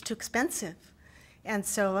 it's just too expensive, and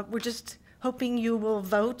so we're just hoping you will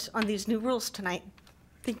vote on these new rules tonight.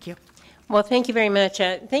 Thank you. Well, thank you very much.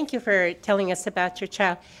 Thank you for telling us about your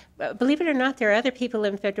child. Believe it or not, there are other people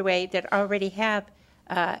in Federal Way that already have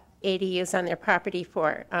ADUs on their property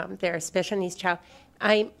for their special needs child.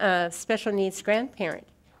 I'm a special needs grandparent,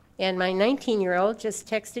 and my 19-year-old just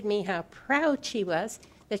texted me how proud she was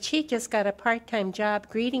that she just got a part-time job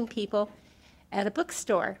greeting people at a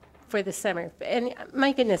bookstore for the summer. And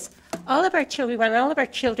my goodness, all of our children, we want all of our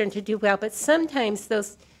children to do well, but sometimes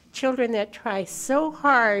those children that try so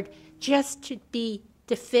hard just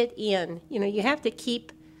to fit in, you know, you have to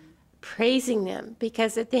keep praising them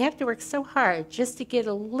because they have to work so hard just to get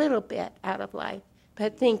a little bit out of life.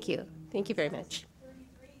 But thank you very much.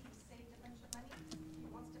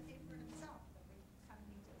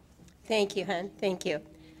 Thank you, hon. Thank you.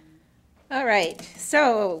 All right,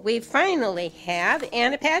 so we finally have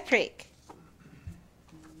Anna Patrick.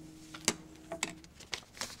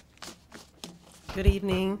 Good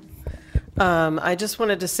evening. I just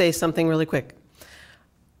wanted to say something really quick.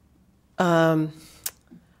 I'm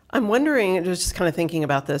wondering, just kind of thinking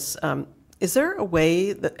about this, is there a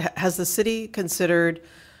way that, has the city considered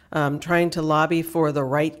trying to lobby for the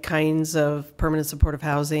right kinds of permanent supportive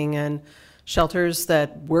housing and shelters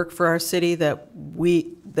that work for our city that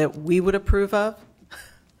we would approve of?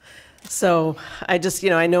 So I just, you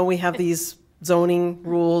know, I know we have these zoning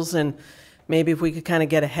rules, and maybe if we could kind of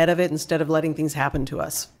get ahead of it instead of letting things happen to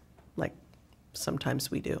us.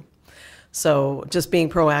 sometimes we do. So just being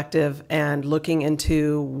proactive and looking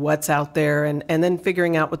into what's out there and then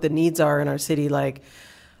figuring out what the needs are in our city. Like,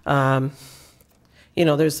 you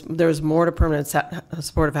know, there's more to permanent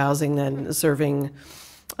supportive housing than serving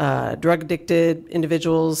drug addicted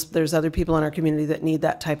individuals. There's other people in our community that need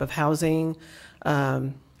that type of housing.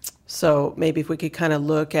 So maybe if we could kind of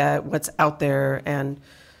look at what's out there and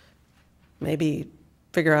maybe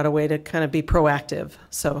figure out a way to kind of be proactive.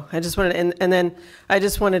 So I just wanted, and then I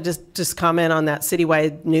just wanted to just comment on that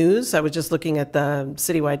citywide news. I was just looking at the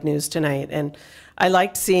citywide news tonight, and I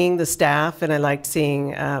liked seeing the staff, and I liked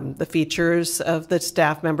seeing the features of the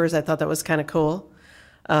staff members. I thought that was kind of cool.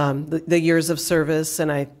 The years of service,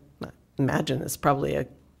 and I imagine it's probably a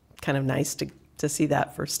kind of nice to see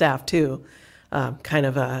that for staff too. Kind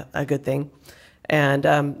of a good thing.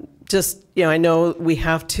 And just, you know, I know we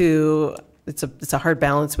have to, it's a hard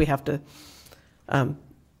balance. We have to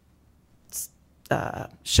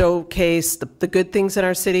showcase the good things in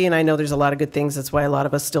our city, and I know there's a lot of good things. That's why a lot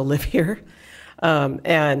of us still live here.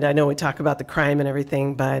 And I know we talk about the crime and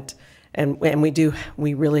everything, but and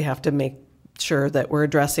we really have to make sure that we're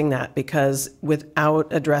addressing that, because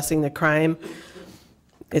without addressing the crime,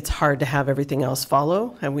 it's hard to have everything else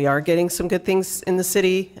follow. And we are getting some good things in the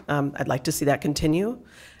city. I'd like to see that continue,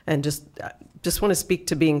 and just want to speak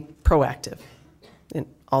to being proactive in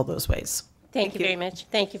all those ways. Thank you very much.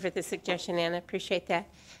 Thank you for the suggestion, Anna. Appreciate that.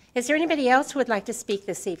 Is there anybody else who would like to speak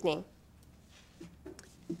this evening?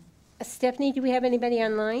 Stephanie, do we have anybody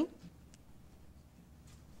online?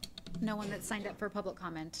 No one that signed up for public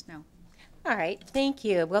comment, no. All right, thank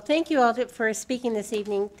you. Well, thank you all for speaking this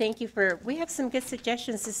evening. Thank you we have some good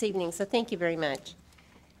suggestions this evening, so thank you very much.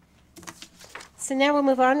 So now we'll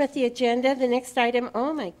move on with the agenda. The next item,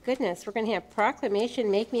 oh my goodness, we're going to have proclamation,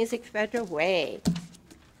 Make Music Federal Way.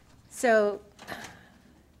 So,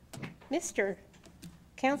 Mr.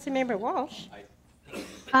 Councilmember Walsh.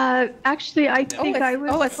 Actually, I think I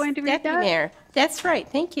was going to read Deputy that. Mayor. That's right,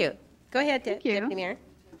 thank you. Go ahead, Thank you. Deputy Mayor.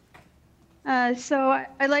 So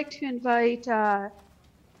I'd like to invite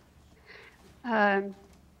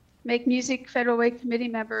Make Music Federal Way Committee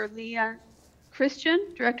member Leah Christian,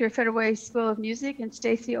 Director of Federal Way School of Music, and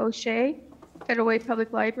Stacy O'Shea, Federal Way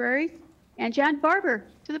Public Library, and Jan Barber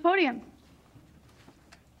to the podium.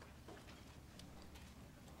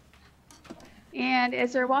 And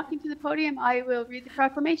as they're walking to the podium, I will read the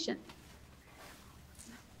proclamation.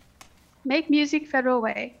 Make Music Federal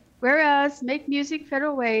Way. Whereas Make Music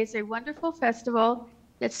Federal Way is a wonderful festival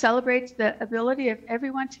that celebrates the ability of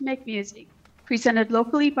everyone to make music, presented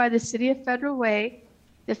locally by the City of Federal Way,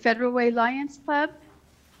 the Federal Way Lions Club,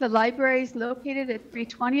 the libraries located at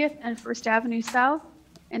 320th and First Avenue South,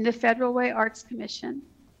 and the Federal Way Arts Commission.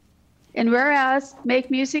 And whereas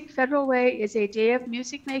Make Music Federal Way is a day of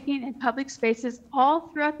music making in public spaces all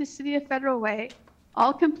throughout the City of Federal Way,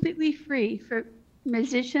 all completely free for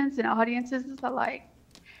musicians and audiences alike.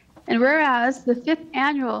 And whereas the 5th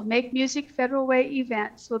annual Make Music Federal Way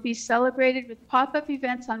events will be celebrated with pop-up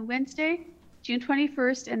events on Wednesday, June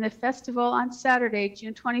 21st, and the festival on Saturday,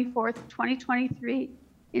 June 24th, 2023,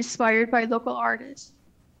 inspired by local artists.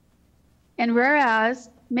 And whereas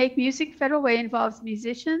Make Music Federal Way involves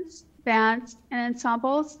musicians, bands, and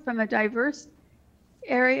ensembles from a diverse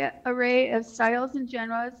array of styles and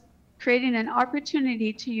genres, creating an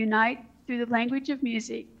opportunity to unite through the language of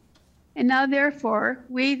music. And now, therefore,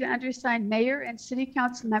 we, the undersigned mayor and city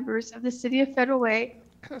council members of the City of Federal Way,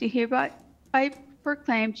 do hereby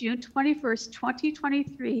proclaim June 21st,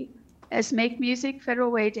 2023 as Make Music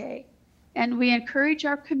Federal Way Day. And we encourage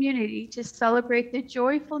our community to celebrate the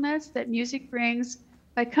joyfulness that music brings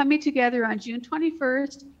by coming together on June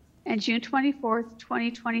 21st and June 24th,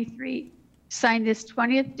 2023. Signed this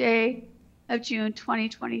 20th day of June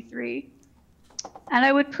 2023. And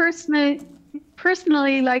I would personally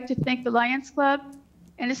like to thank the Lions Club,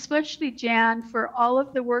 and especially Jan, for all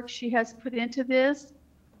of the work she has put into this.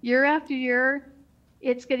 Year after year,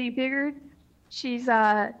 it's getting bigger. She's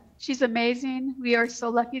amazing. We are so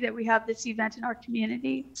lucky that we have this event in our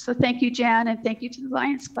community. So thank you, Jan, and thank you to the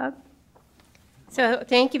Lions Club. So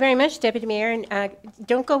thank you very much, Deputy Mayor. And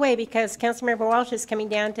don't go away, because Councilmember Walsh is coming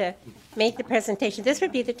down to make the presentation. This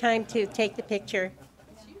would be the time to take the picture.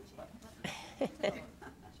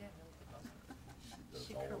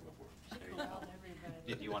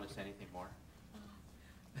 Did you want to say anything more?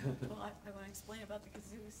 Well, I want to explain about the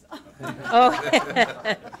kazoos.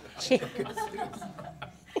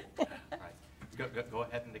 Go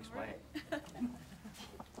ahead and explain.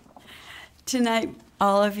 Tonight,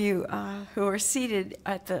 all of you who are seated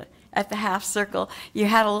at the at the half circle, you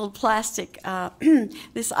had a little plastic.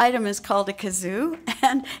 This item is called a kazoo,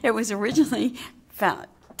 and it was originally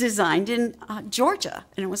designed in Georgia,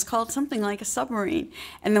 and it was called something like a submarine.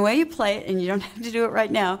 And the way you play it, and you don't have to do it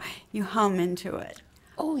right now, you hum into it.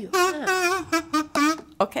 Oh, you hum.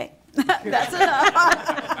 Okay, that's enough.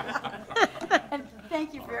 And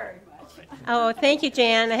thank you very much. Oh, thank you,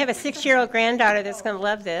 Jan. I have a 6-year-old granddaughter that's going to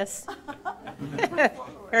love this.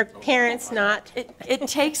 Her parents not. It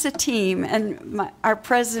takes a team, and our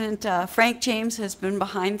president, Frank James, has been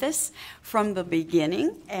behind this from the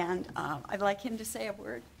beginning, and I'd like him to say a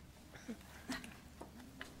word.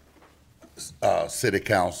 City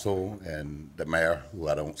Council and the mayor, who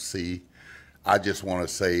I don't see, I just want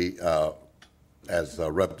to say, as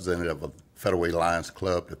a representative of Federal Way Lions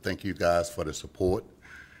Club, to thank you guys for the support,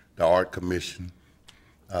 the Art Commission,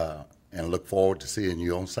 and look forward to seeing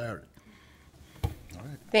you on Saturday.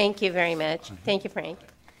 Thank you very much. Thank you, Frank.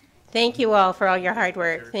 Thank you all for all your hard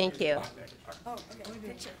work. Thank you. Oh, okay,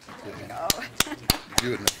 picture. There we go.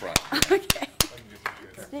 You in the front. Okay.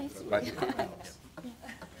 Stacy. Right.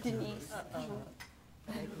 Denise.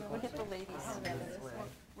 We'll get the ladies.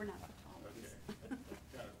 We're not the tallest.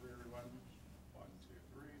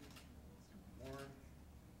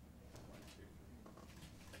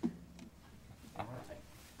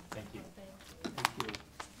 Thank you.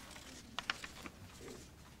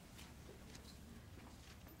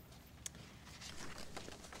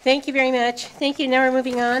 Thank you very much. Thank you. Now we're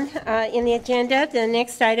moving on in the agenda. The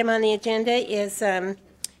next item on the agenda is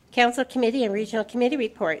Council Committee and Regional Committee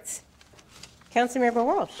reports. Councilmember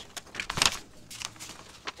Walsh.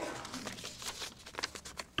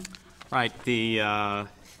 Right. The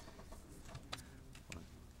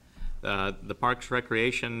Parks,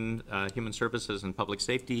 Recreation, Human Services, and Public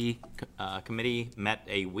Safety Committee met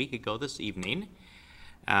a week ago this evening.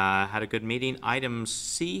 Had a good meeting. Items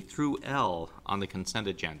C through L on the consent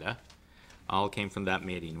agenda all came from that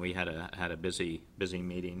meeting. We had a busy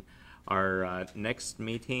meeting. Our next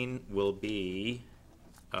meeting will be,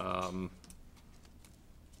 and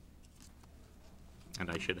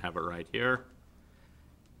I should have it right here.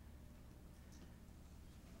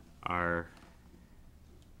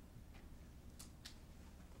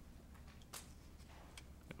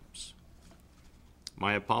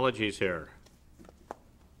 My apologies here.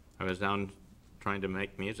 I was down trying to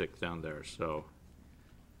make music down there, so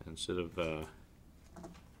instead of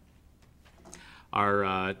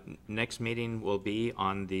our next meeting will be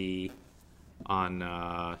on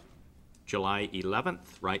July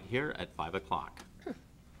 11th, right here at 5 o'clock.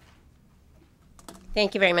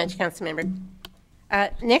 Thank you very much, Councilmember.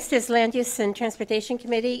 Next is Land Use and Transportation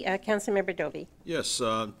Committee, Councilmember Dovey. Yes,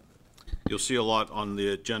 you'll see a lot on the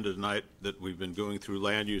agenda tonight that we've been going through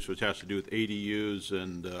land use, which has to do with ADUs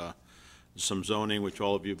and some zoning, which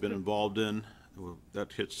all of you have been involved in.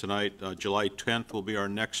 That hits tonight. July 10th will be our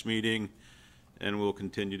next meeting, and we'll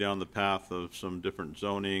continue down the path of some different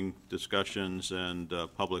zoning discussions and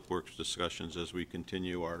public works discussions as we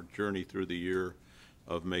continue our journey through the year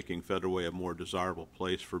of making Federal Way a more desirable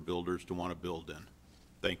place for builders to want to build in.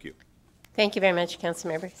 Thank you. Thank you very much,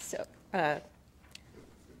 Councilmember. So,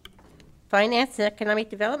 Finance and Economic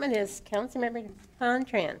Development is Councilmember Han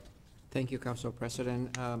Tran. Thank you, Council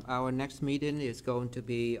President. Our next meeting is going to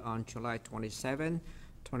be on July 27,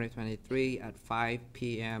 2023 at 5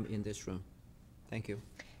 p.m. in this room. Thank you.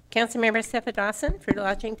 Councilmember Sefa Dawson for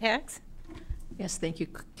lodging tax. Yes, thank you,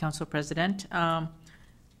 Council President.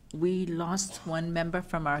 We lost one member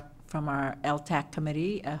from our LTAC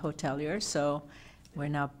committee, a hotelier, so we're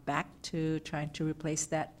now back to trying to replace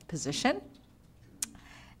that position.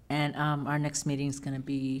 And our next meeting is going to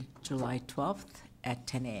be July 12th at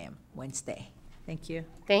 10 a.m. Wednesday. Thank you.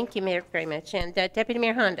 Thank you, Mayor, very much. And Deputy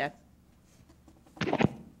Mayor Honda.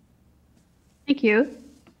 Thank you.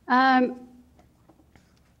 I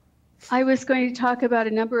was going to talk about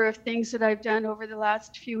a number of things that I've done over the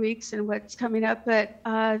last few weeks and what's coming up, but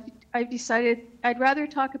I've decided I'd rather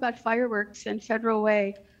talk about fireworks and Federal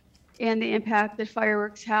Way and the impact that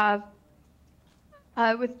fireworks have.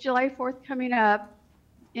 With July 4th coming up,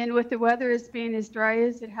 and with the weather as being as dry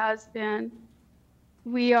as it has been,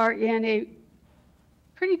 we are in a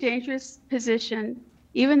pretty dangerous position.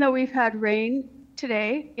 Even though we've had rain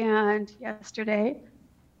today and yesterday,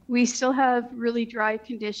 we still have really dry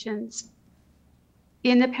conditions.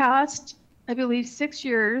 In the past, I believe 6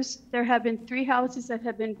 years, there have been 3 houses that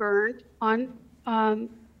have been burned on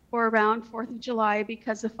or around 4th of July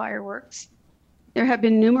because of fireworks. There have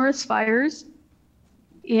been numerous fires,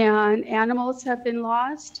 and animals have been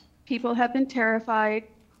lost, people have been terrified,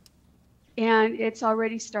 and it's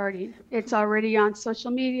already starting. It's already on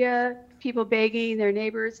social media, people begging their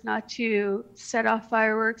neighbors not to set off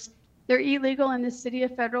fireworks. They're illegal in the city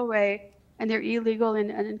of Federal Way, and they're illegal in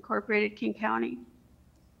unincorporated King County.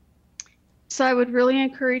 So I would really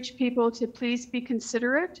encourage people to please be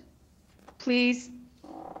considerate. Please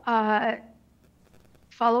follow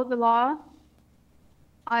the law.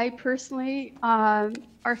 I personally,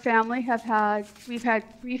 our family we've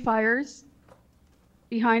had 3 fires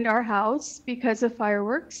behind our house because of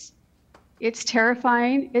fireworks. It's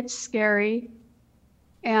terrifying, it's scary,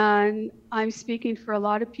 and I'm speaking for a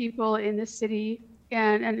lot of people in the city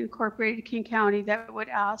and incorporated King County that would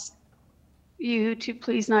ask you to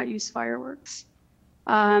please not use fireworks.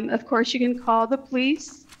 Of course, you can call the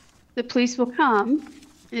police. The police will come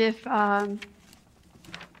if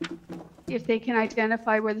they can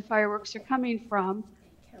identify where the fireworks are coming from.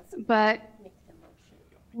 But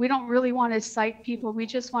we don't really want to cite people. We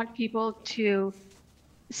just want people to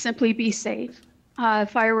simply be safe.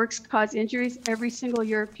 Fireworks cause injuries. Every single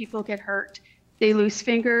year, people get hurt. They lose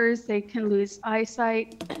fingers. They can lose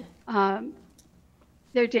eyesight.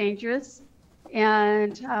 They're dangerous.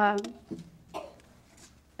 And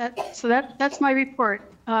that's my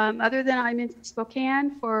report. Other than I'm in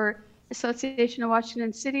Spokane for Association of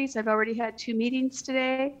Washington Cities, I've already had 2 meetings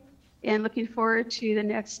today and looking forward to the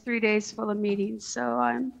next 3 days full of meetings.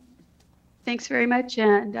 So thanks very much,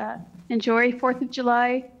 and enjoy 4th of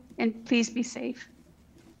July, and please be safe.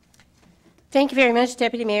 Thank you very much,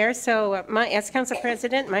 Deputy Mayor. So as Council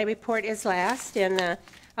President, my report is last, and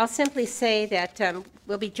I'll simply say that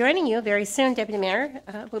we'll be joining you very soon, Deputy Mayor.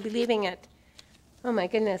 We'll be leaving at, oh my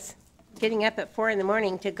goodness, getting up at 4 in the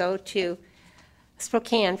morning to go to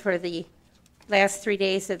Spokane for the last 3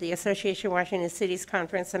 days of the Association of Washington Cities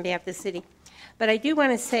Conference on behalf of the city. But I do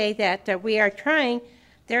want to say that we are trying,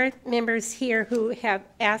 there are members here who have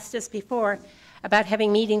asked us before about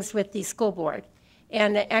having meetings with the school board.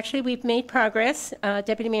 And actually, we've made progress.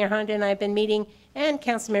 Deputy Mayor Honda and I have been meeting, and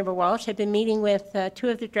Councilmember Walsh have been meeting with 2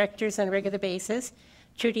 of the directors on a regular basis,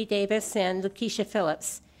 Trudy Davis and Lakeisha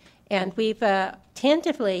Phillips. And we've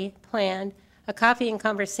tentatively planned a coffee and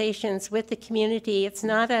conversations with the community. It's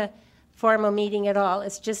not a formal meeting at all.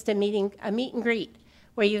 It's just a meet and greet,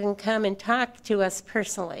 where you can come and talk to us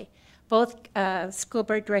personally, both school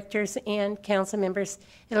board directors and council members.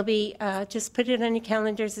 It'll be, just put it on your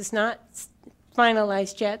calendars. It's not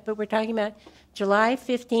finalized yet, but we're talking about July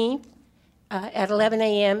 15th at 11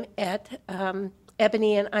 a.m. at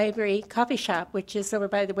Ebony and Ivory Coffee Shop, which is over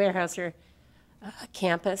by the Weyerhaeuser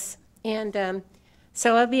campus. And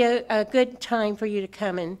so it'll be a good time for you to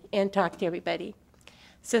come and talk to everybody.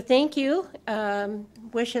 So thank you.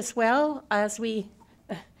 Wish us well as we,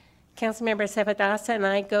 Councilmember Sevadasa and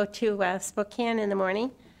I, go to Spokane in the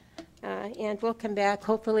morning. And we'll come back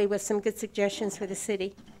hopefully with some good suggestions for the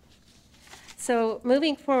city. So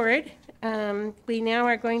moving forward, we now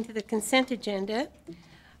are going to the consent agenda.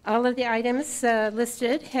 All of the items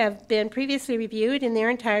listed have been previously reviewed in their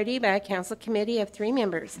entirety by a council committee of 3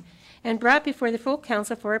 members and brought before the full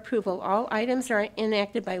council for approval. All items are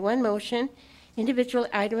enacted by one motion. Individual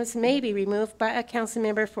items may be removed by a council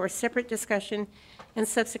member for separate discussion and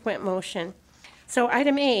subsequent motion. So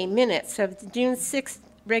item A, minutes of the June 6th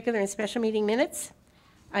regular and special meeting minutes.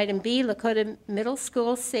 Item B, Lakota Middle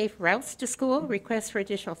School Safe Routes to School, request for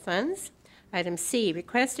additional funds. Item C,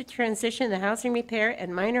 request to transition the housing repair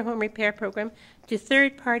and minor home repair program to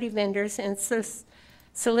third-party vendors and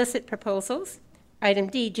solicit proposals. Item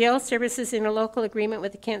D, jail services interlocal agreement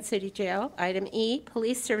with the Kent City Jail. Item E,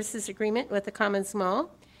 police services agreement with the Commons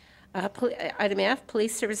Mall. Item F,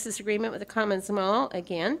 police services agreement with the Commons Mall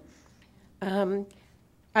again.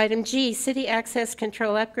 Item G, city access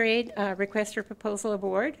control upgrade, request for proposal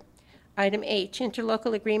award. Item H,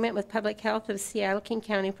 interlocal agreement with Public Health of Seattle King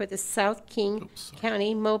County for the South King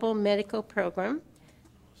County Mobile Medical Program.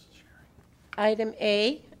 Item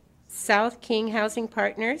A, South King Housing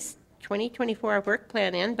Partners 2024 work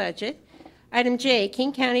plan and budget. Item J,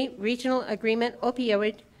 King County Regional Agreement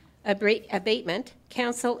Opioid Abatement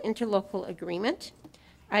Council Interlocal Agreement.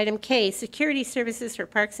 Item K, Security Services for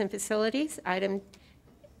Parks and Facilities. Item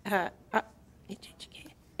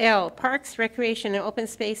L, Parks, Recreation, and Open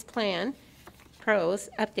Space Plan, PROS,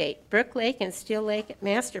 update, Brook Lake and Steel Lake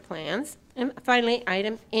master plans. And finally,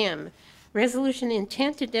 item M, resolution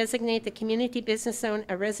intent to designate the community business zone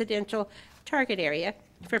a residential target area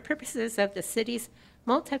for purposes of the city's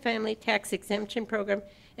multifamily tax exemption program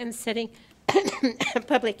and setting a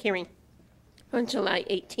public hearing on July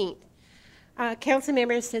 18th. Council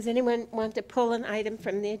members, does anyone want to pull an item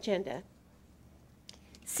from the agenda?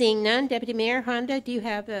 Seeing none, Deputy Mayor Honda, do you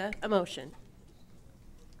have a motion?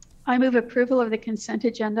 I move approval of the consent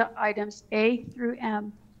agenda items A through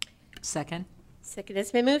M. Second. Second.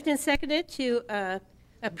 It's been moved and seconded to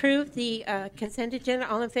approve the consent agenda.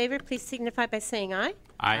 All in favor, please signify by saying aye.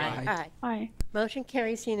 Aye. Aye. Aye. Motion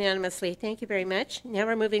carries unanimously. Thank you very much. Now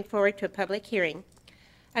we're moving forward to a public hearing.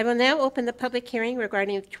 I will now open the public hearing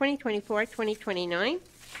regarding the 2024-2029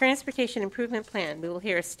 Transportation Improvement Plan. We will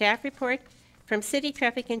hear a staff report from City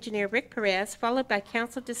Traffic Engineer Rick Perez, followed by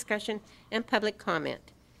council discussion and public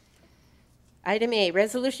comment. Item A,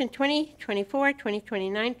 Resolution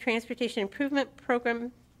 2024-2029 Transportation Improvement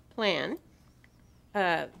Program Plan.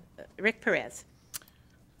 Rick Perez.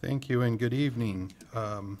 Thank you and good evening.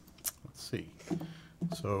 Let's see.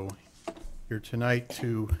 So here tonight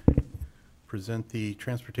to present the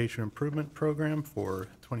Transportation Improvement Program for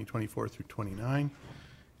 2024 through 29.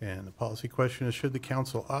 And the policy question is, should the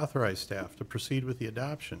council authorize staff to proceed with the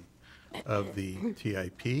adoption of the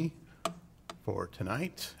TIP for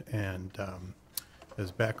tonight? And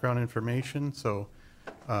as background information, so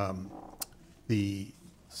the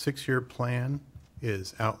 6-year plan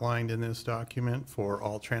is outlined in this document for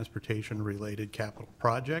all transportation-related capital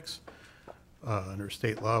projects. Under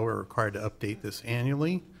state law, we're required to update this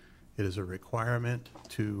annually. It is a requirement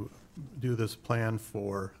to do this plan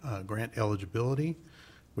for grant eligibility,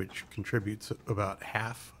 which contributes about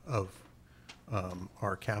half of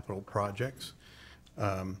our capital projects.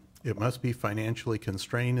 It must be financially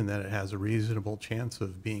constrained in that it has a reasonable chance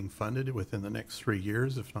of being funded within the next 3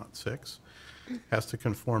 years, if not 6. Has to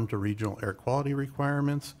conform to regional air quality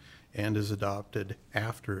requirements and is adopted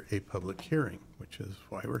after a public hearing, which is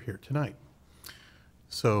why we're here tonight.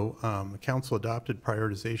 So the council adopted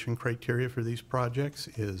prioritization criteria for these projects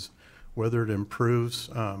is whether it improves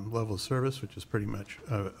level of service, which is pretty much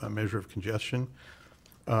a measure of congestion.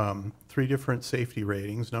 3 different safety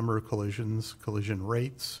ratings, number of collisions, collision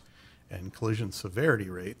rates, and collision severity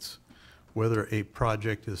rates, whether a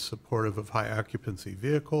project is supportive of high occupancy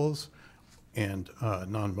vehicles and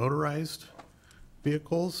non-motorized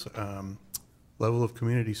vehicles, level of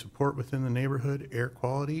community support within the neighborhood, air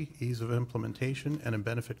quality, ease of implementation, and a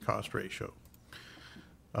benefit cost ratio.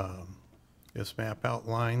 This map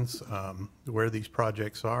outlines where these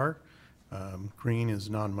projects are. Green is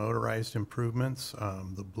non-motorized improvements.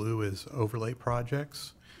 The blue is overlay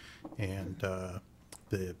projects. And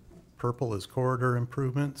the purple is corridor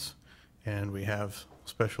improvements. And we have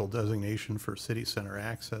special designation for city center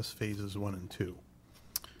access phases 1 and 2.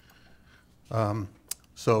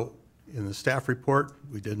 So in the staff report,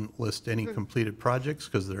 we didn't list any completed projects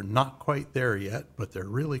because they're not quite there yet, but they're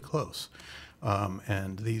really close.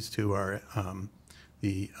 And these two are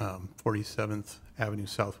the 47th Avenue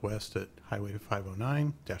Southwest at Highway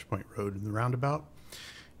 509, Dash Point Road and the roundabout,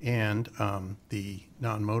 and the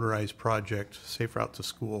non-motorized project, Safe Route to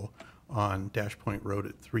School, on Dash Point Road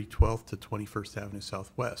at 312th to 21st Avenue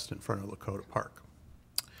Southwest in front of Lakota Park.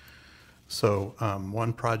 So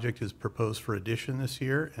one project is proposed for addition this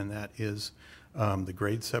year, and that is the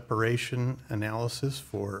grade separation analysis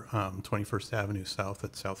for 21st Avenue South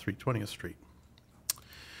at South 320th Street.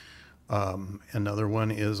 Another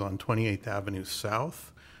one is on 28th Avenue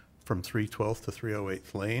South from 312th to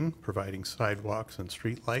 308th Lane, providing sidewalks and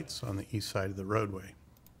street lights on the east side of the roadway.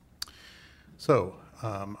 So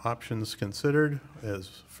options considered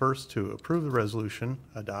is first to approve the resolution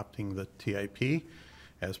adopting the TIP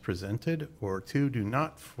as presented, or 2, do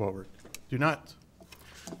not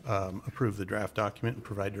approve the draft document and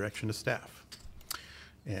provide direction to staff.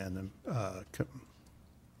 And the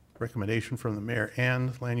recommendation from the mayor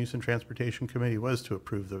and Land Use and Transportation Committee was to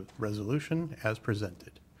approve the resolution as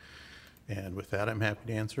presented. And with that, I'm happy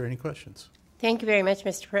to answer any questions. Thank you very much,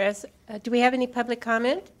 Mr. Perez. Do we have any public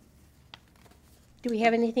comment? Do we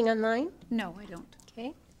have anything online? No, I don't.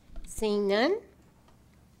 Okay. Seeing none,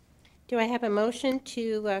 do I have a motion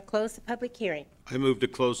to close the public hearing? I move to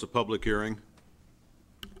close the public hearing.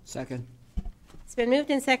 Second. It's been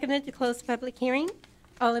moved and seconded to close the public hearing.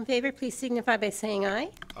 All in favor, please signify by saying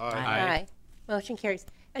aye. Aye. Aye. Motion carries.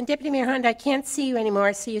 And Deputy Mayor Honda, I can't see you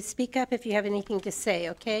anymore, so you speak up if you have anything to say,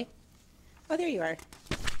 okay? Oh, there you are.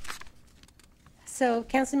 So,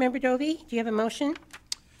 Councilmember Dovey, do you have a motion?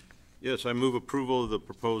 Yes, I move approval of the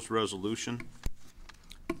proposed resolution.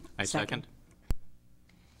 I second.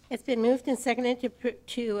 It's been moved and seconded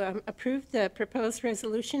to approve the proposed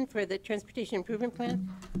resolution for the Transportation Improvement Plan.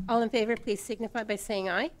 All in favor, please signify by saying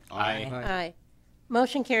aye. Aye. Aye.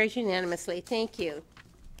 Motion carries unanimously. Thank you.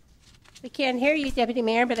 We can't hear you, Deputy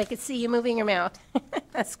Mayor, but I could see you moving your mouth.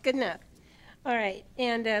 That's good enough. All right,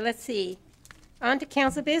 and let's see. On to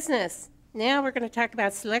council business. Now we're going to talk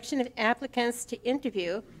about selection of applicants to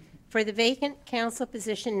interview for the vacant council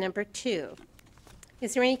position number 2.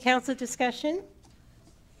 Is there any council discussion?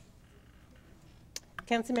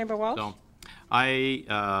 Councilmember Walsh? So,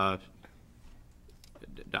 I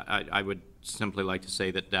would simply like to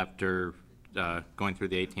say that after going through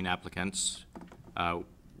the 18 applicants,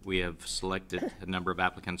 we have selected a number of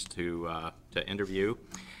applicants to interview,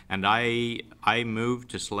 and I move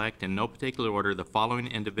to select in no particular order the following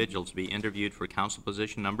individuals to be interviewed for council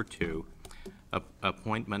position number 2,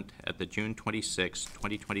 appointment at the June 26,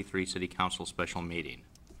 2023 City Council special meeting.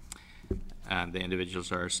 And the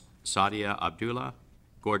individuals are Sadia Abdullah,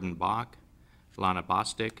 Gordon Bach, Lana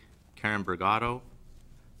Bostic, Karen Brigado,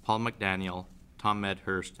 Paul McDaniel, Tom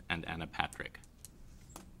Medhurst, and Anna Patrick.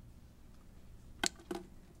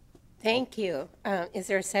 Thank you. Is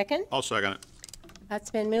there a second? I'll second it. It's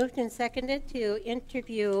been moved and seconded to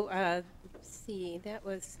interview, let's see, that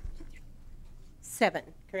was 7,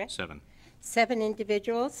 correct? 7. 7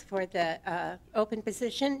 individuals for the open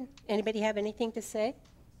position. Anybody have anything to say?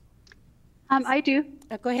 I do.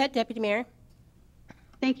 Go ahead, Deputy Mayor.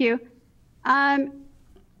 Thank you.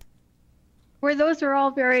 Where those are all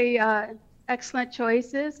very excellent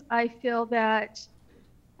choices, I feel that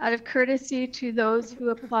out of courtesy to those who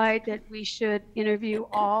applied, that we should interview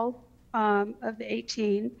all of the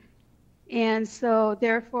 18. And so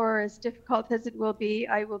therefore, as difficult as it will be,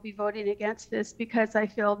 I will be voting against this because I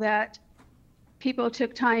feel that people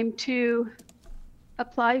took time to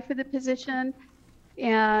apply for the position,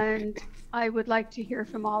 and I would like to hear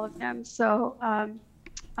from all of them. So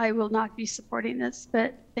I will not be supporting this,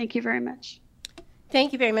 but thank you very much.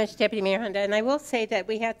 Thank you very much, Deputy Mayor Honda. And I will say that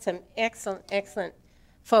we had some excellent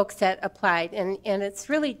folks that applied, and it's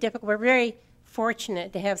really difficult. We're very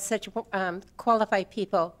fortunate to have such qualified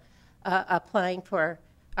people applying for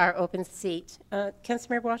our open seat.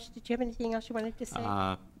 Councilmember Walsh, did you have anything else you wanted to say?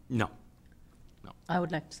 No. I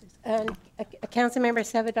would like to say something. Councilmember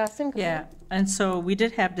Savidasan? Yeah, and so we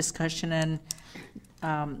did have discussion, and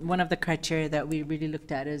one of the criteria that we really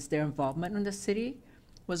looked at is their involvement in the city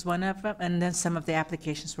was one of them, and then some of the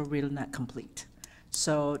applications were really not complete.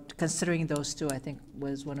 So considering those two, I think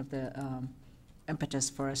was one of the impetus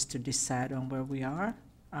for us to decide on where we are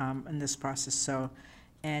in this process. So,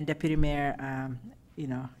 and Deputy Mayor, you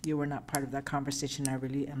know, you were not part of that conversation. I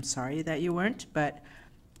really am sorry that you weren't, but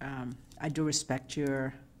I do respect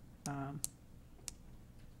your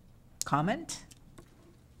comment.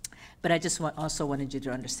 But I just also wanted you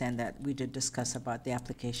to understand that we did discuss about the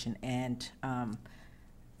application and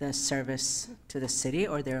the service to the city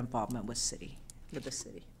or their involvement with the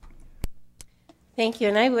city. Thank you.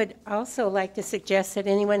 And I would also like to suggest that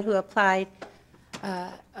anyone who applied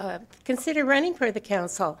consider running for the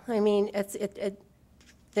council. I mean,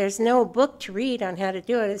 there's no book to read on how to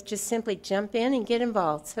do it. It's just simply jump in and get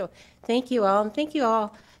involved. So thank you all, and thank you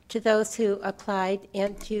all to those who applied.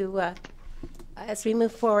 And to, as we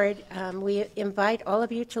move forward, we invite all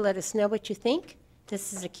of you to let us know what you think.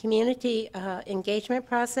 This is a community engagement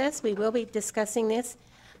process. We will be discussing this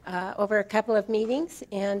over a couple of meetings,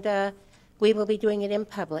 and we will be doing it in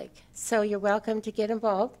public. So you're welcome to get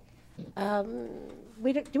involved.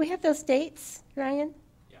 Do we have those dates, Ryan?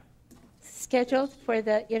 Yeah. Scheduled for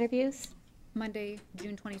the interviews? Monday,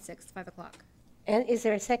 June 26th, 5 o'clock. And is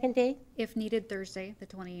there a second date? If needed, Thursday, the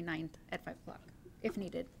 29th at 5 o'clock, if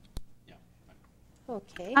needed.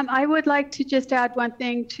 Okay. I would like to just add one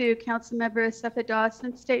thing to Councilmember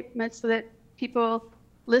Safidasan's statement so that people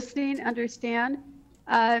listening understand.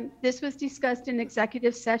 This was discussed in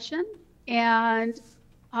executive session, and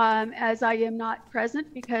as I am not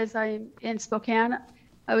present because I'm in Spokane,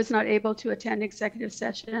 I was not able to attend executive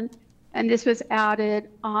session, and this was added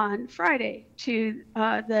on Friday to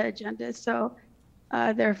the agenda. So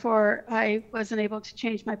therefore, I wasn't able to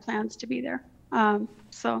change my plans to be there.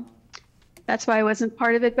 So that's why I wasn't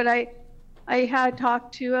part of it. But I had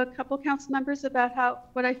talked to a couple council members about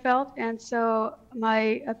what I felt, and so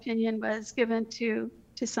my opinion was given to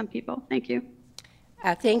some people. Thank you.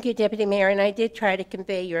 Thank you, Deputy Mayor, and I did try to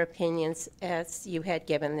convey your opinions as you had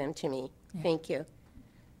given them to me. Yeah. Thank you.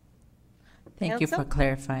 Thank you for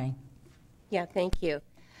clarifying. Yeah, thank you.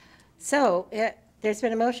 So there's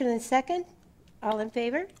been a motion and second. All in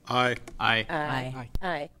favor? Aye. Aye. Aye.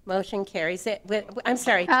 Aye. Motion carries. I'm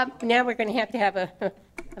sorry. Now we're going to have a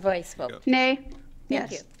voice vote. Nay.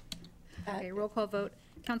 Thank you. Okay, roll call vote.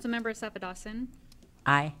 Councilmember Safidasan.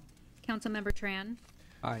 Aye. Councilmember Tran.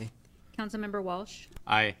 Aye. Councilmember Walsh.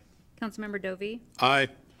 Aye. Councilmember Dovey. Aye.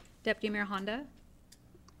 Deputy Mayor Honda.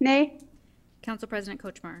 Nay. Council President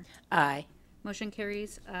Kochmar. Aye. Motion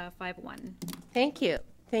carries 5-1. Thank you.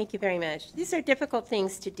 Thank you very much. These are difficult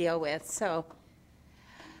things to deal with, so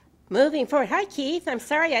Moving forward. Hi, Keith. I'm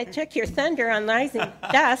sorry I took your thunder on rising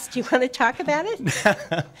dust. You want to talk about it?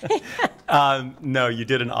 No, you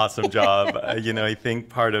did an awesome job. I think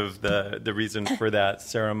part of the reason for that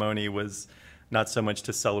ceremony was not so much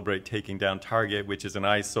to celebrate taking down Target, which is an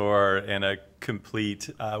eyesore, and a complete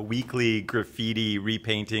weekly graffiti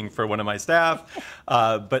repainting for one of my staff,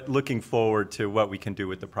 but looking forward to what we can do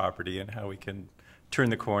with the property and how we can turn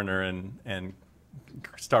the corner and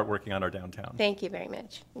start working on our downtown. Thank you very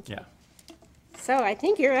much. Yeah. So I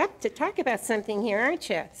think you're up to talk about something here, aren't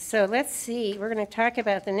you? So let's see. We're going to talk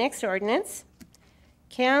about the next ordinance.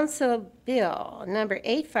 Council Bill number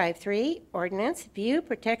 853, Ordinance View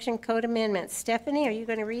Protection Code Amendment. Stephanie, are you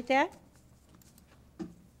going to read that?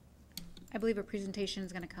 I believe a presentation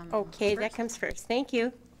is going to come. Okay, first. that comes first. Thank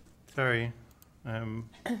you. Sorry, I'm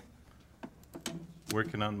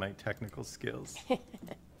working on my technical skills.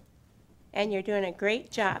 And you're doing a great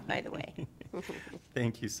job, by the way.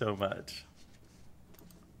 Thank you so much.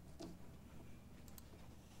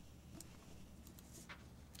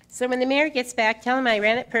 So when the mayor gets back, tell him I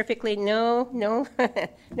ran it perfectly. No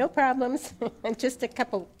problems. Just a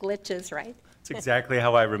couple glitches, right? It's exactly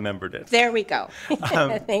how I remembered it. There we go.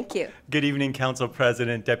 Thank you. Good evening, Council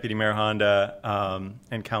President, Deputy Mayor Honda,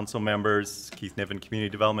 and council members, Keith Niven, Community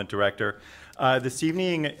Development Director. This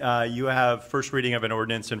evening, you have first reading of an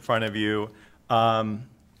ordinance in front of you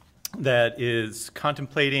that is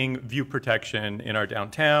contemplating view protection in our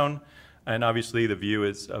downtown, and obviously the view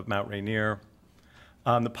is of Mount Rainier.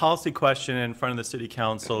 The policy question in front of the City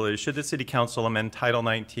Council is, should the City Council amend Title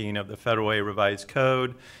 19 of the Federal Way Revised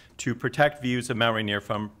Code to protect views of Mount Rainier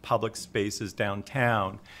from public spaces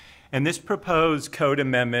downtown? And this proposed code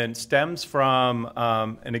amendment stems from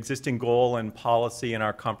an existing goal and policy in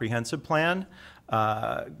our comprehensive plan.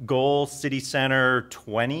 Goal City Center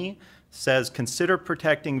 20 says, consider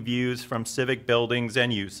protecting views from civic buildings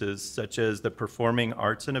and uses, such as the Performing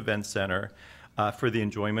Arts and Events Center, for the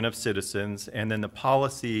enjoyment of citizens. And then the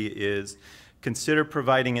policy is, consider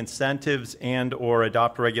providing incentives and or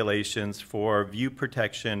adopt regulations for view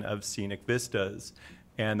protection of scenic vistas.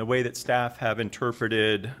 And the way that staff have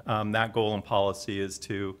interpreted that goal and policy is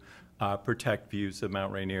to protect views of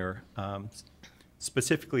Mount Rainier,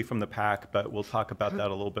 specifically from the PAC, but we'll talk about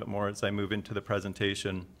that a little bit more as I move into the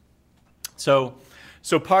presentation. So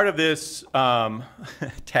part of this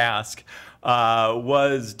task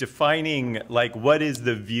was defining, like, what is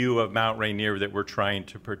the view of Mount Rainier that we're trying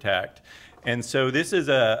to protect. And so this is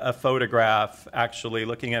a photograph, actually,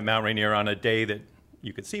 looking at Mount Rainier on a day that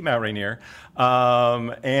you could see Mount Rainier,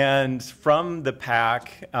 and from the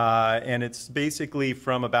PAC, and it's basically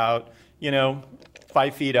from about,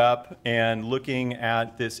 5 feet up and looking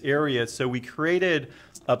at this area. So we created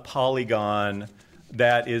a polygon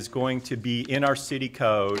that is going to be in our city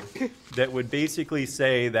code that would basically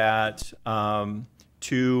say that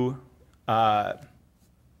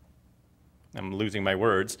I'm losing my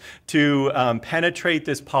words, to penetrate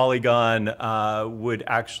this polygon would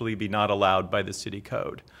actually be not allowed by the city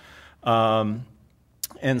code. And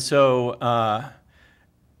so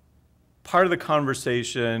part of the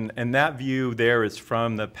conversation, and that view there is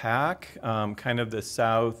from the PAC, kind of the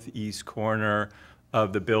southeast corner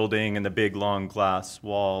of the building and the big long glass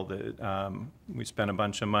wall that we spent a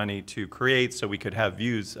bunch of money to create so we could have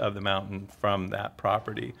views of the mountain from that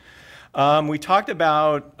property. We talked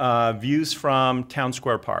about views from Town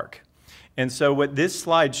Square Park. And so what this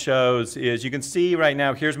slide shows is, you can see right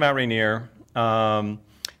now, here's Mount Rainier, and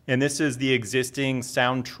this is the existing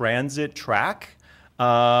Sound Transit track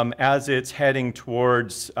as it's heading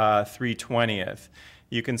towards 320th.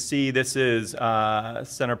 You can see this is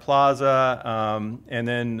Center Plaza, and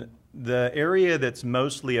then the area that's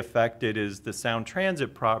mostly affected is the Sound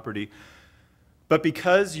Transit property. But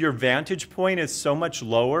because your vantage point is so much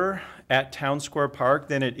lower at Town Square Park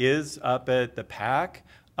than it is up at the PAC,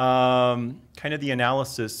 kind of the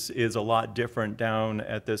analysis is a lot different down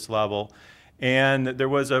at this level. And there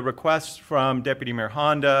was a request from Deputy Mayor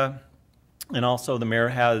Honda, and also the mayor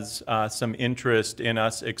has some interest in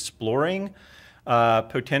us exploring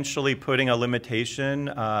potentially putting a limitation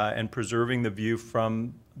and preserving the view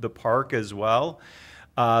from the park as well.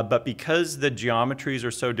 But because the geometries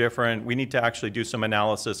are so different, we need to actually do some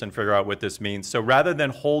analysis and figure out what this means. So rather than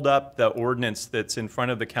hold up the ordinance that's in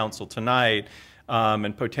front of the council tonight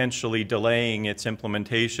and potentially delaying its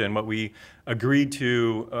implementation, what we agreed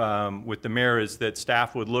to with the mayor is that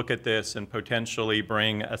staff would look at this and potentially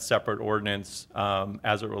bring a separate ordinance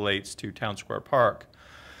as it relates to Town Square Park.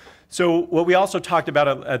 So what we also talked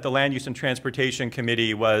about at the Land Use and Transportation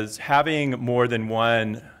Committee was having more than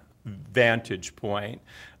one vantage point.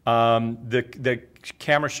 The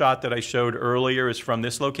camera shot that I showed earlier is from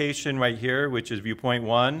this location right here, which is viewpoint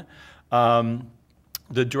 1.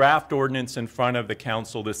 The draft ordinance in front of the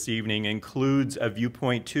council this evening includes a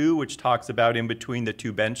viewpoint 2, which talks about in between the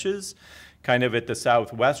two benches, kind of at the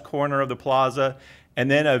southwest corner of the plaza,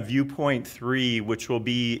 and then a viewpoint 3, which will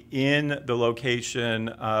be in the location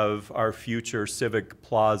of our future civic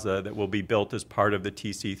plaza that will be built as part of the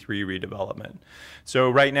TC3 redevelopment. So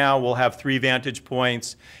right now we'll have 3 vantage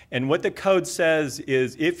points, and what the code says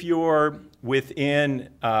is if you're within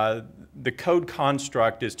the code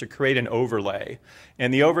construct is to create an overlay,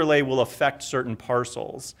 and the overlay will affect certain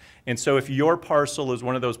parcels. And so if your parcel is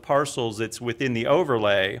one of those parcels that's within the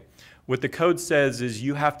overlay, what the code says is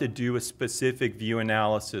you have to do a specific view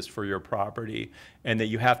analysis for your property, and that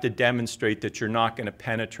you have to demonstrate that you're not going to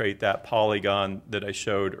penetrate that polygon that I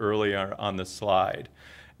showed earlier on the slide.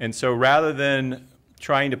 And so rather than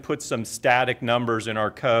trying to put some static numbers in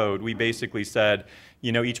our code, we basically said,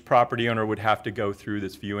 you know, each property owner would have to go through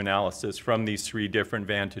this view analysis from these 3 different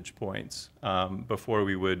vantage points before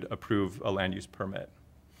we would approve a land use permit.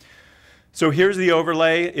 So here's the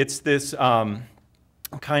overlay. It's this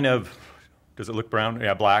kind of, does it look brown?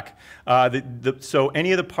 Yeah, black. So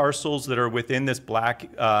any of the parcels that are within this black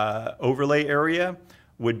overlay area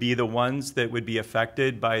would be the ones that would be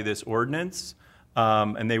affected by this ordinance,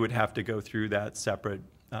 and they would have to go through that separate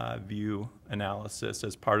view analysis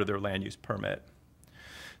as part of their land use permit.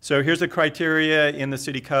 So here's the criteria in the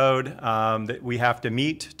city code that we have to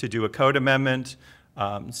meet to do a code amendment.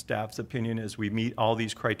 Staff's opinion is we meet all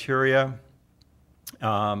these criteria.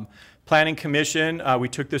 Planning Commission, we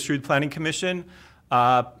took this through the Planning Commission.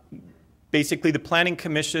 Basically, the Planning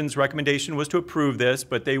Commission's recommendation was to approve this,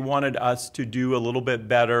 but they wanted us to do a little bit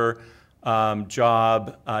better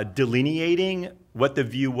job delineating what the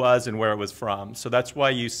view was and where it was from. So that's why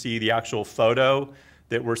you see the actual photo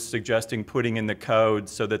that we're suggesting putting in the code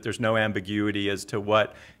so that there's no ambiguity as to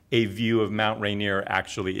what a view of Mount Rainier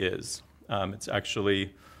actually is. It's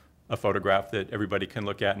actually a photograph that everybody can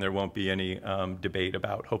look at and there won't be any debate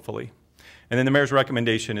about, hopefully. And then the mayor's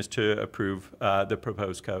recommendation is to approve the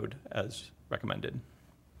proposed code as recommended.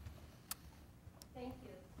 Thank you.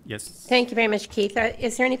 Yes. Thank you very much, Keith.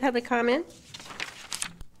 Is there any public comment?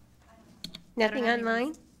 Nothing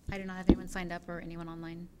online? I do not have anyone signed up or anyone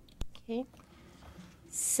online. Okay.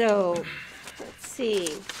 So, let's see.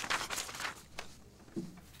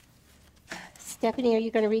 Stephanie, are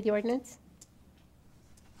you going to read the ordinance?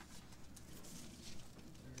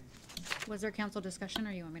 Was there council discussion,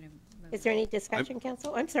 or you want me to move? Is there any discussion,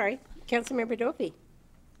 council? I'm sorry, Councilmember Dopey.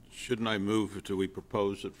 Shouldn't I move until we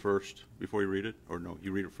propose it first before you read it? Or no,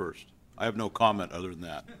 you read it first? I have no comment other than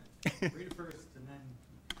that. Read it first and then.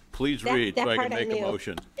 Please read so I can make a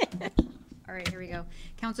motion. All right, here we go.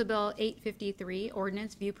 Council Bill 853,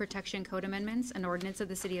 Ordinance View Protection Code Amendments, an ordinance of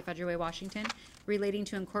the City of Federal Way, Washington, relating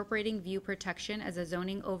to incorporating view protection as a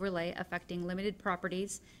zoning overlay affecting limited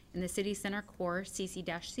properties in the City Center Core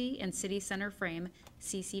CC-C and City Center Frame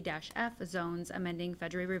CC-F zones, amending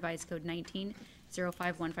Federal Revised Code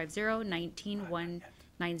 19-05150,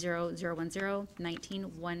 19-190-010,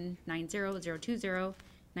 19-190-020,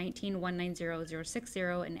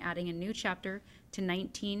 19-190-060, and adding a new chapter to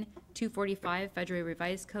 19-245 Federal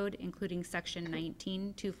Revised Code, including section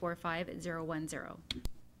 19-245-010.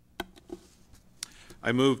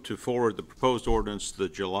 I move to forward the proposed ordinance to the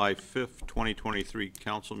July 5th, 2023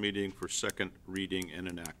 council meeting for second reading and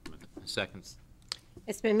enactment. Second.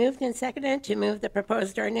 It's been moved and seconded to move the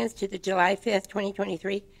proposed ordinance to the July 5th,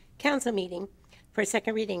 2023 council meeting for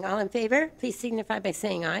second reading. All in favor, please signify by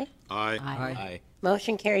saying aye. Aye. Aye.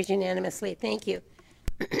 Motion carries unanimously. Thank you.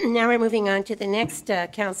 Now we're moving on to the next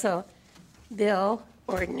council bill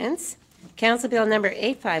ordinance. Council Bill number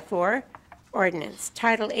 854, ordinance,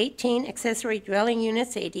 Title 18, Accessory Dwelling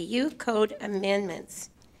Units, ADU Code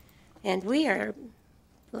Amendments. And we are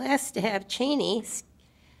blessed to have Cheney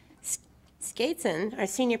Skateson, our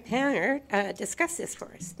senior planner, discuss this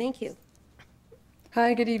for us. Thank you.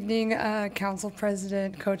 Hi, good evening, Council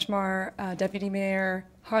President Kochmar, Deputy Mayor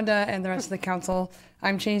Honda, and the rest of the council.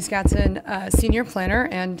 I'm Cheney Skatson, Senior Planner,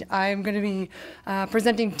 and I'm going to be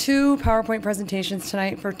presenting 2 PowerPoint presentations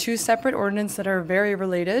tonight for 2 separate ordinances that are very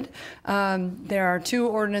related. There are 2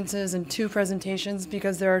 ordinances and 2 presentations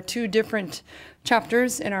because there are 2 different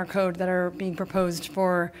chapters in our code that are being proposed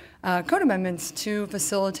for code amendments to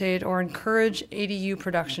facilitate or encourage ADU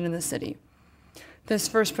production in the city. This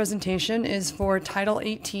first presentation is for Title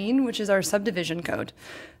 18, which is our subdivision code.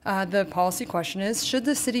 The policy question is, should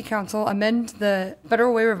the City Council amend the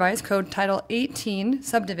Federal Way Revised Code Title 18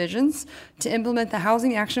 subdivisions to implement the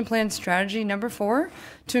Housing Action Plan Strategy number 4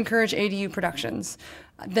 to encourage ADU productions?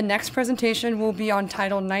 The next presentation will be on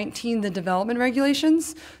Title 19, the development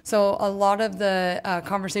regulations. So a lot of the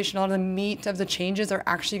conversation, a lot of the meat of the changes are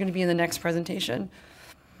actually going to be in the next presentation.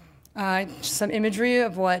 Some imagery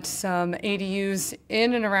of what some ADUs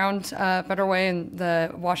in and around Federal Way and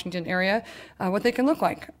the Washington area, what they can look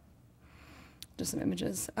like. Just some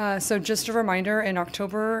images. So just a reminder, in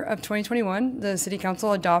October of 2021, the City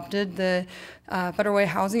Council adopted the Federal Way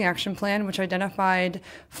Housing Action Plan, which identified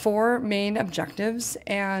 4 main objectives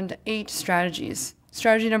and 8 strategies.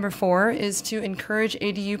 Strategy number 4 is to encourage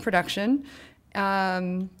ADU production.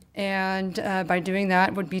 And by doing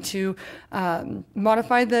that would be to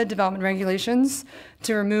modify the development regulations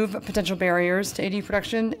to remove potential barriers to ADU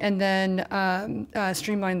production and then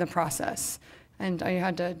streamline the process. And I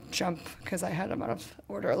had to jump because I had them out of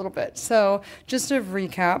order a little bit. So just to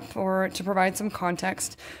recap or to provide some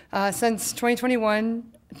context, since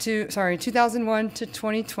 2001 to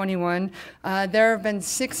 2021, there have been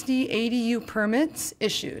 60 ADU permits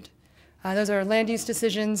issued. Those are land use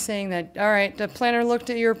decisions saying that, all right, the planner looked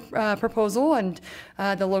at your proposal and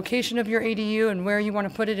the location of your ADU and where you want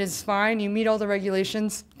to put it is fine. You meet all the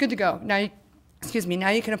regulations, good to go. Now you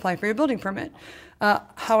can apply for your building permit.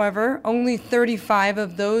 However, only 35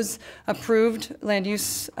 of those approved land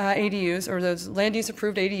use ADUs or those land use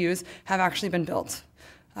approved ADUs have actually been built,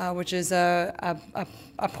 which is a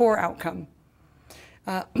poor outcome.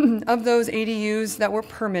 Of those ADUs that were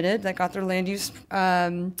permitted, that got their land use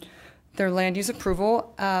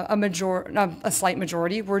approval, a slight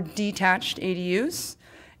majority were detached ADUs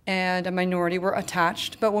and a minority were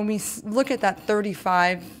attached. But when we look at that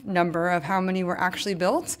 35 number of how many were actually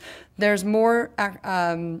built, there's more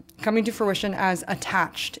coming to fruition as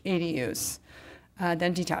attached ADUs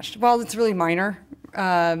than detached. Well, it's really minor.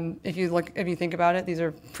 If you think about it, these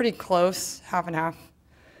are pretty close, half and half.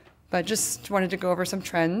 But just wanted to go over some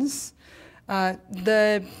trends.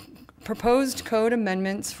 The proposed code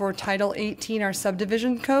amendments for Title 18, our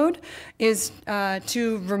subdivision code, is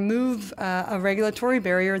to remove a regulatory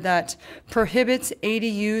barrier that prohibits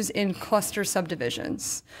ADUs in cluster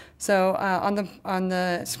subdivisions. So on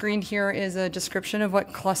the screen here is a description of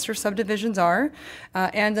what cluster subdivisions are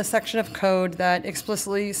and the section of code that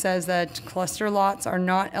explicitly says that cluster lots are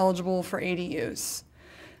not eligible for ADUs.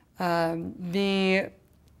 The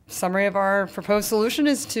summary of our proposed solution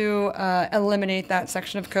is to eliminate that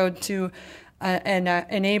section of code to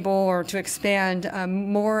enable or to expand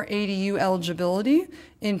more ADU eligibility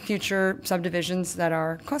in future subdivisions that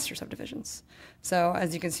are cluster subdivisions. So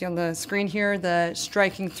as you can see on the screen here, the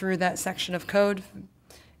striking through that section of code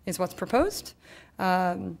is what's proposed.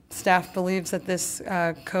 Staff believes that this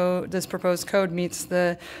proposed code meets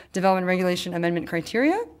the development regulation amendment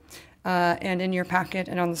criteria. And in your packet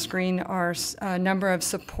and on the screen are a number of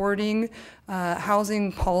supporting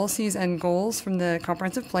housing policies and goals from the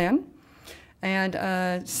comprehensive plan and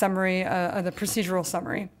a summary, the procedural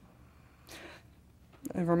summary.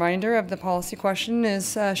 A reminder of the policy question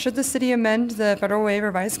is, should the city amend the Federal Way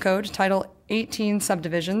Revised Code, Title 18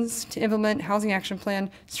 subdivisions, to implement Housing Action Plan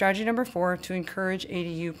Strategy Number 4 to encourage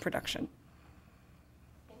ADU production?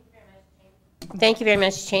 Thank you very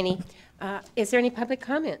much, Cheney. Is there any public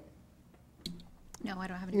comment? No, I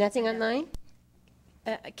don't have any. Nothing online?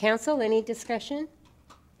 Council, any discussion?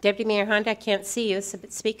 Deputy Mayor Honda, I can't see you, so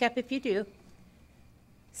speak up if you do.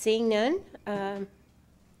 Seeing none.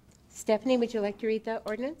 Stephanie, would you like to read the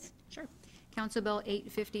ordinance? Sure. Council Bill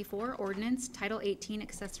 854, ordinance, Title 18,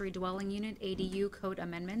 accessory dwelling unit, ADU code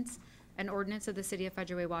amendments, an ordinance of the City of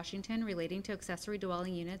Federal Way, Washington relating to accessory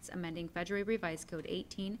dwelling units, amending Federal Way Revised Code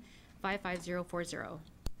 18-55040.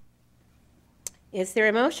 Is there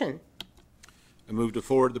a motion? I move to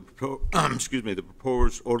forward the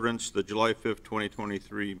proposed ordinance to the July 5th,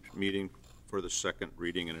 2023 meeting for the second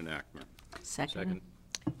reading and enactment. Second.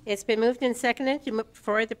 It's been moved and seconded to move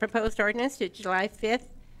forward the proposed ordinance to July 5th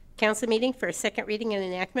council meeting for a second reading and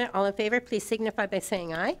enactment. All in favor, please signify by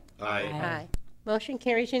saying aye. Aye. Aye. Motion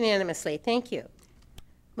carries unanimously. Thank you.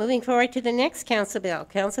 Moving forward to the next council bill,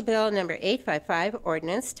 Council Bill number 855,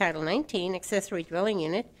 ordinance, Title 19, accessory dwelling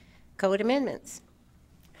unit, code amendments.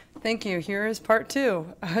 Thank you. Here is part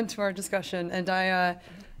 2 to our discussion. And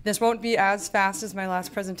this won't be as fast as my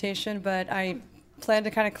last presentation, but I plan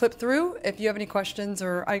to kind of clip through if you have any questions,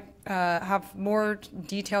 or I have more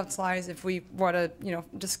detailed slides if we want to,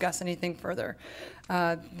 discuss anything further.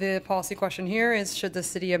 The policy question here is, should the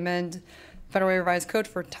city amend Federal Way Revised Code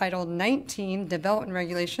for Title 19 development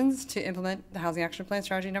regulations to implement the Housing Action Plan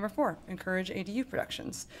Strategy Number 4, encourage ADU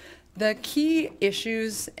productions? The key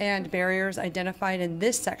issues and barriers identified in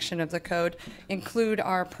this section of the code include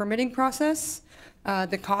our permitting process,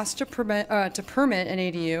 the cost to permit an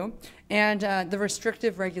ADU, and the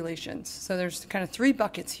restrictive regulations. So there's kind of 3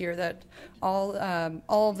 buckets here that all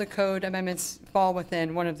of the code amendments fall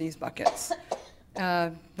within one of these buckets.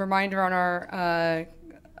 Reminder on our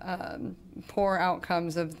poor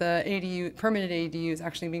outcomes of the ADU, permitted ADUs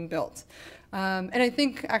actually being built. And I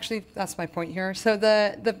think actually that's my point here. So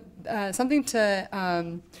something to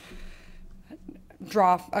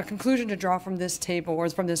a conclusion to draw from this table or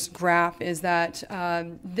from this graph is that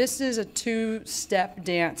this is a 2-step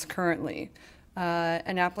dance currently.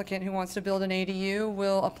 An applicant who wants to build an ADU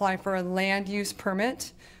will apply for a land use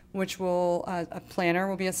permit, which will a planner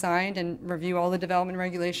will be assigned and review all the development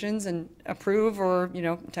regulations and approve or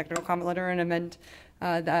technical comment letter and amend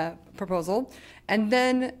the proposal. And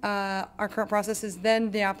then our current process is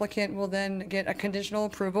then the applicant will then get a conditional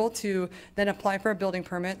approval to then apply for a building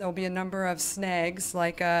permit. There will be a number of snags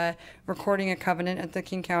like recording a covenant at the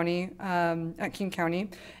King County,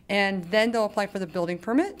 and then they'll apply for the building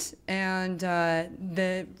permit. And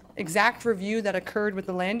the exact review that occurred with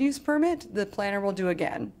the land use permit, the planner will do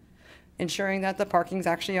again, ensuring that the parking is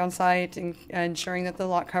actually on site and ensuring that the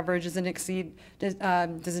lot coverage doesn't exceed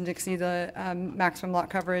the maximum lot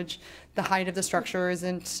coverage. The height of the structure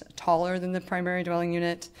isn't taller than the primary dwelling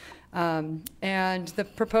unit. And the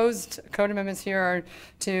proposed code amendments here are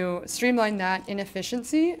to streamline that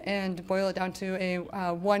inefficiency and boil it down to a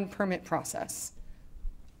one permit process.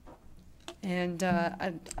 And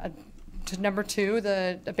to number 2,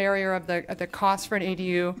 the barrier of the cost for an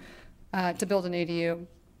ADU, to build an ADU.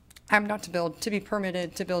 To be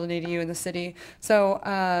permitted to build an ADU in the city. So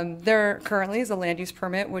there currently is a land use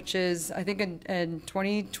permit, which is, I think in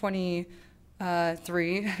 2023,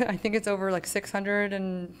 I think it's over like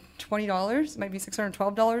 $620, it might be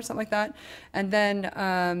 $612, something like that. And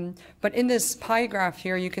then, but in this pie graph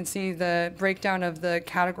here, you can see the breakdown of the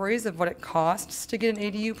categories of what it costs to get an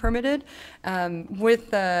ADU permitted, with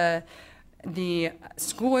the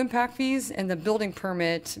school impact fees and the building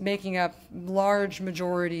permit making up large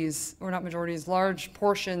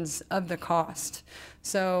portions of the cost.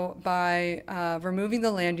 So by removing the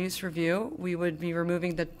land use review, we would be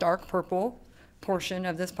removing the dark purple portion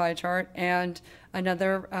of this pie chart. And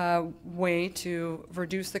another way to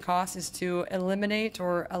reduce the cost is to eliminate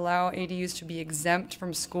or allow ADUs to be exempt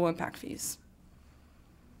from school impact fees.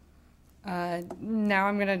 Now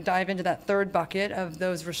I'm going to dive into that 3rd bucket of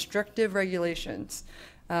those restrictive regulations.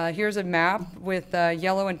 Here's a map with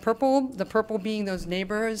yellow and purple, the purple being those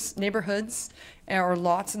neighborhoods or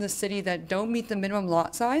lots in the city that don't meet the minimum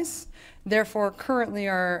lot size, therefore currently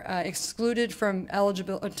are excluded from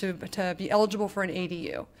to be eligible for an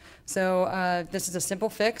ADU. So this is a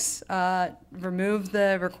simple fix, remove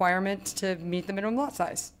the requirement to meet the minimum lot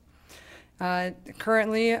size.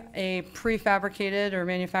 Currently, a prefabricated or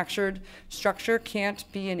manufactured structure can't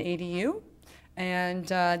be an ADU, and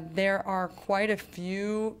there are quite a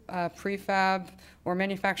few prefab or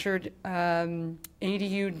manufactured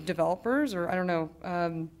ADU developers, or I don't know,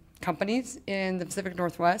 companies in the Pacific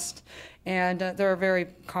Northwest, and they're a very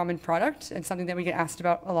common product and something that we get asked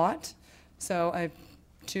about a lot. So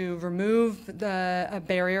to remove a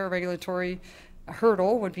barrier or regulatory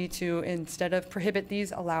hurdle would be to, instead of prohibit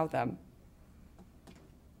these, allow them.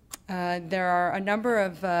 There are a number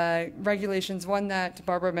of regulations. One that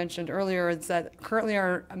Barbara mentioned earlier is that currently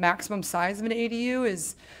our maximum size of an ADU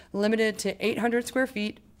is limited to 800 square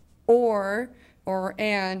feet and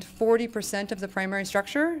 40% of the primary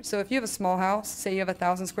structure. So if you have a small house, say you have a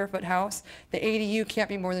 1,000 square foot house, the ADU can't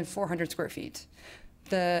be more than 400 square feet.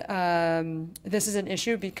 This is an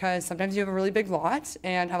issue because sometimes you have a really big lot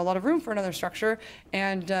and have a lot of room for another structure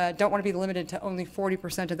and don't want to be limited to only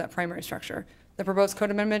 40% of that primary structure. The proposed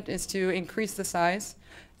code amendment is to increase the size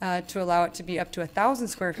to allow it to be up to 1,000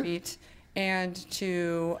 square feet and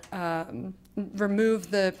to remove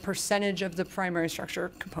the percentage of the primary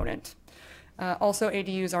structure component. Also,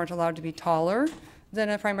 ADUs aren't allowed to be taller than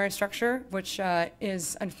a primary structure, which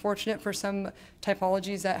is unfortunate for some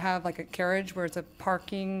typologies that have like a carriage where it's a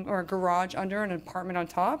parking or a garage under an apartment on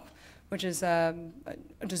top, which is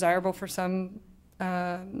desirable for some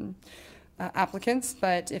applicants,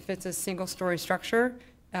 but if it's a single-story structure,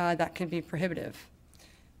 that can be prohibitive.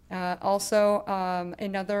 Also, I'm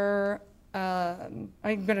going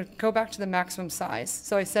to go back to the maximum size.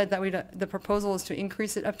 So I said that the proposal is to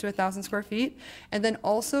increase it up to 1,000 square feet, and then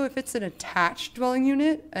also if it's an attached dwelling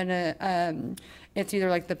unit and it's either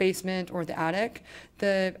like the basement or the attic.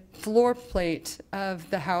 The floor plate of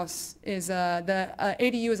the house is, the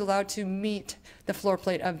ADU is allowed to meet the floor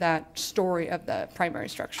plate of that story of the primary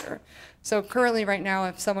structure. So currently, right now,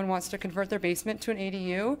 if someone wants to convert their basement to an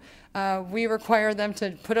ADU, we require them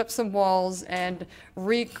to put up some walls and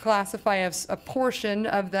reclassify a portion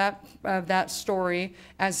of that story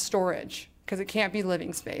as storage, because it can't be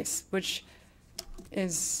living space, which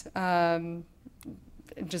is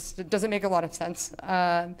just, it doesn't make a lot of sense.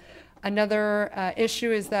 Another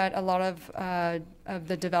issue is that a lot of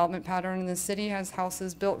the development pattern in the city has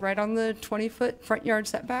houses built right on the 20-foot front yard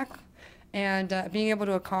setback. And being able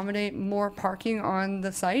to accommodate more parking on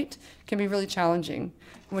the site can be really challenging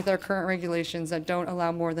with our current regulations that don't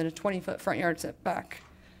allow more than a 20-foot front yard setback.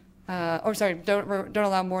 Don't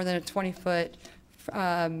allow more than a 20-foot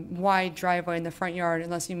wide driveway in the front yard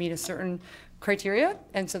unless you meet a certain criteria.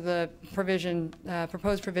 And so the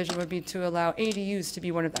proposed provision would be to allow ADUs to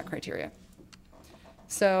be one of that criteria.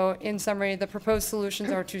 So in summary, the proposed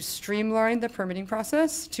solutions are to streamline the permitting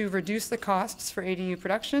process, to reduce the costs for ADU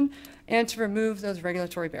production, and to remove those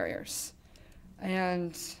regulatory barriers.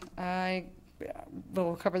 And I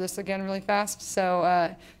will cover this again really fast.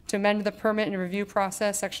 So to amend the permit and review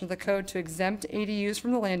process section of the code to exempt ADUs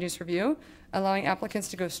from the land use review, allowing applicants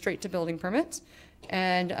to go straight to building permits,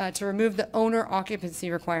 and to remove the owner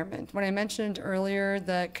occupancy requirement. When I mentioned earlier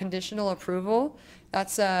the conditional approval,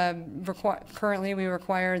 that's currently we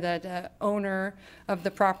require that owner of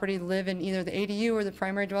the property live in either the ADU or the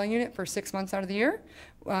primary dwelling unit for 6 months out of the year,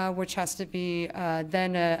 which has to be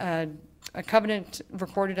then a covenant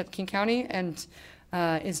recorded at King County, and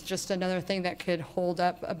is just another thing that could hold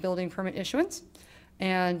up a building permit issuance.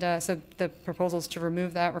 And so the proposal is to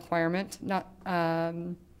remove that requirement, not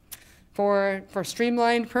for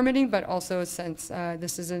streamlined permitting, but also since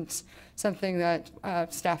this isn't something that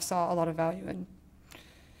staff saw a lot of value in.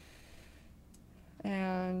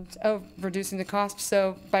 And reducing the cost.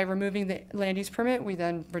 So by removing the land use permit, we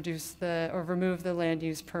then remove the land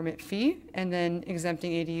use permit fee, and then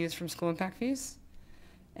exempting ADUs from school impact fees.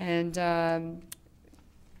 And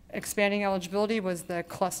expanding eligibility was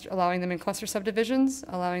allowing them in cluster subdivisions,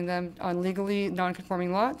 allowing them on legally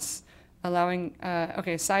non-conforming lots, allowing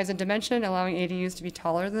size and dimension, allowing ADUs to be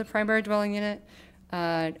taller than the primary dwelling unit.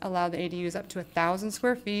 Allow the ADUs up to 1,000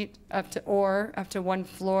 square feet, up to one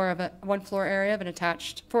floor area of an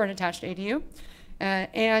attached ADU,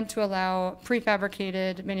 and to allow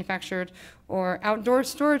prefabricated, manufactured, or outdoor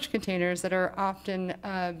storage containers that are often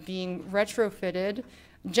being retrofitted,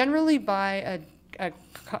 generally by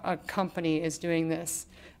a company is doing this,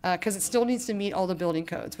 because it still needs to meet all the building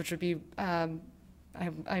codes, which would be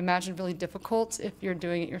I imagine really difficult if you're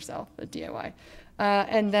doing it yourself, a DIY.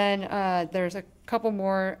 And then there's a couple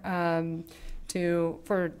more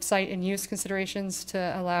for site and use considerations to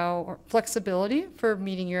allow flexibility for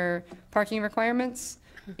meeting your parking requirements,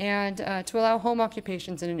 and to allow home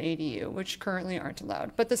occupations in an ADU, which currently aren't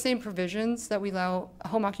allowed. But the same provisions that we allow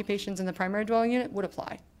home occupations in the primary dwelling unit would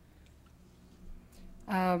apply.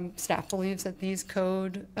 Staff believes that these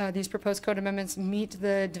proposed code amendments meet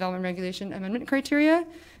the development regulation amendment criteria.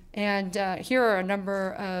 And here are a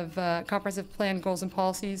number of comprehensive plan goals and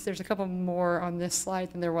policies. There's a couple more on this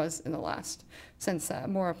slide than there was in the last, since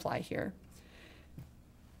more apply here.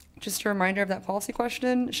 Just a reminder of that policy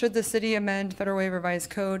question: should the city amend Federal Way Revised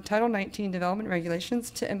Code Title 19 Development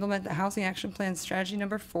Regulations to implement the Housing Action Plan Strategy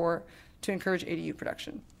Number 4 to encourage ADU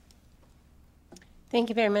production? Thank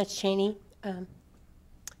you very much, Cheney.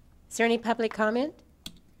 Is there any public comment?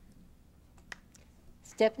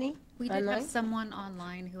 Stephanie? We did have someone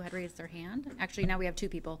online who had raised their hand. Actually, now we have two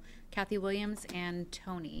people, Kathy Williams and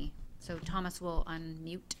Tony. So Thomas will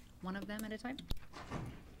unmute one of them at a time.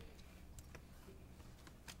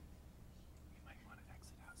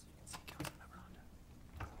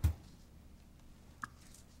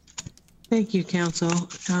 Thank you, Council.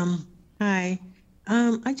 Hi.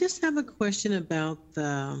 I just have a question about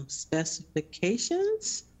the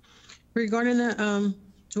specifications regarding the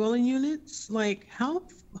dwelling units. Like how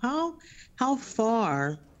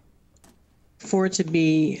far for it to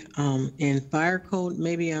be in fire code?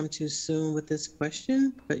 Maybe I'm too soon with this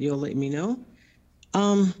question, but you'll let me know.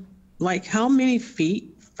 Like how many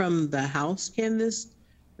feet from the house can this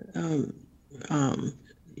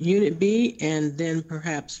unit be, and then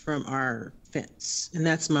perhaps from our fence? And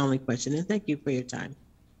that's my only question. And thank you for your time.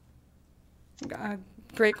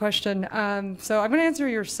 Great question. So I'm going to answer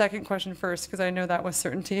your second question first, because I know that was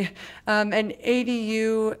certainty. An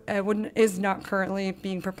ADU is not currently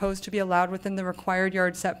being proposed to be allowed within the required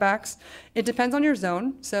yard setbacks. It depends on your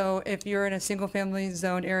zone. So if you're in a single family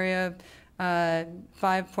zone area, 5.0,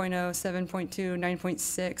 7.2,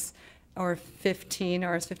 9.6, or 15,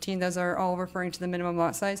 RS15, those are all referring to the minimum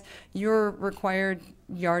lot size. Your required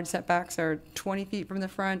yard setbacks are 20 feet from the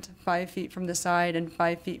front, 5 feet from the side, and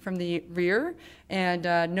 5 feet from the rear, and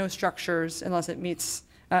no structures, unless it meets,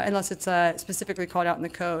 unless it's specifically called out in the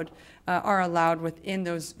code, are allowed within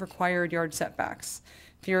those required yard setbacks.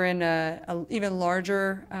 If you're in a even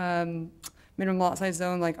larger minimum lot size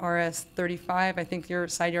zone like RS 35, I think your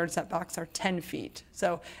side yard setbacks are 10 feet.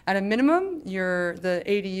 So at a minimum, the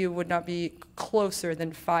ADU would not be closer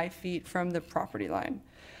than 5 feet from the property line.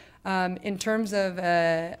 In terms of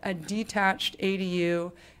a detached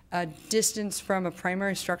ADU, distance from a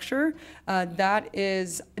primary structure, there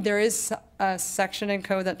is a section in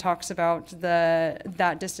code that talks about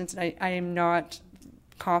that distance, and I am not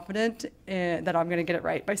confident that I'm going to get it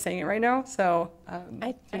right by saying it right now. So,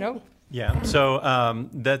 you know. Yeah, so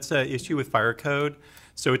that's an issue with fire code.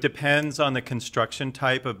 So it depends on the construction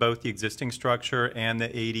type of both the existing structure and the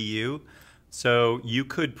ADU. So you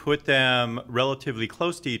could put them relatively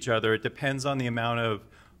close to each other. It depends on the amount of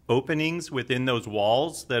openings within those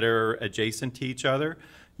walls that are adjacent to each other.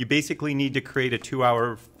 You basically need to create a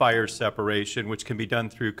 2-hour fire separation, which can be done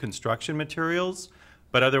through construction materials,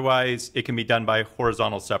 but otherwise it can be done by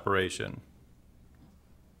horizontal separation.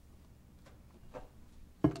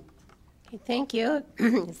 Okay, thank you.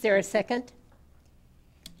 Is there a second?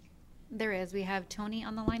 There is. We have Tony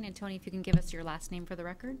on the line, and Tony, if you can give us your last name for the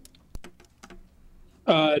record.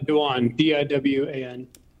 Diwan, D-I-W-A-N.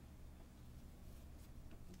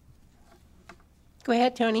 Go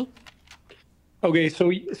ahead, Tony. Okay, so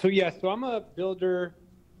I'm a builder.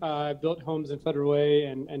 I built homes in Federal Way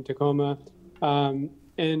and Tacoma, and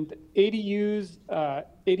ADUs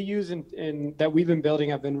in that we've been building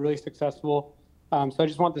have been really successful. So I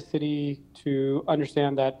just want the city to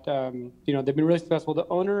understand that they've been really successful. The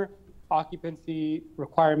owner occupancy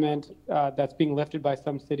requirement that's being lifted by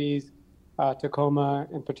some cities, Tacoma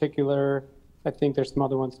in particular. I think there's some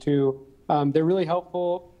other ones too. They're really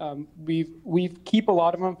helpful. We keep a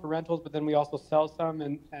lot of them for rentals, but then we also sell some,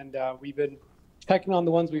 and we've been checking on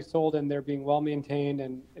the ones we've sold, and they're being well maintained.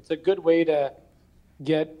 And it's a good way to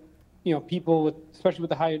get people, especially with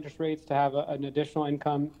the high interest rates, to have an additional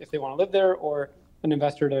income if they want to live there, or an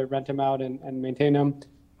investor to rent them out and maintain them.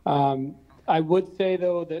 I would say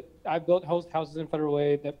though that I built houses in Federal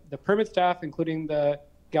Way. That the permit staff, including the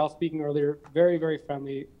gal speaking earlier, very, very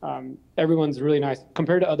friendly. Everyone's really nice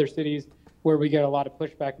compared to other cities where we get a lot of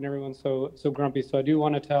pushback and everyone's so grumpy. So I do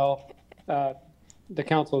want to tell the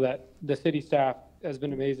council that the city staff has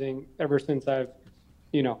been amazing ever since I've,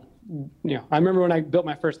 I remember when I built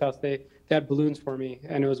my first house, they had balloons for me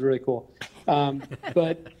and it was really cool.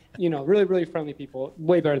 But really, really friendly people,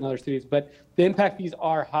 way better than other cities. But the impact fees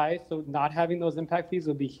are high, so not having those impact fees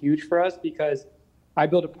would be huge for us, because I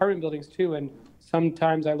build apartment buildings too, and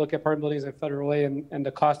sometimes I look at apartment buildings in Federal Way, and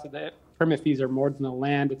the cost of the permit fees are more than the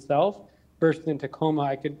land itself. Versus in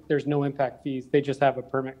Tacoma, there's no impact fees; they just have a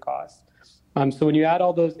permit cost. So when you add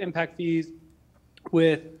all those impact fees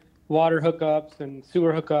with water hookups and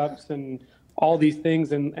sewer hookups and all these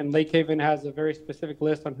things, and Lake Haven has a very specific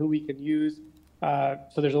list on who we can use.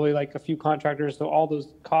 So there's only like a few contractors, so all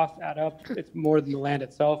those costs add up. It's more than the land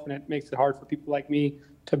itself, and it makes it hard for people like me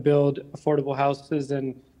to build affordable houses.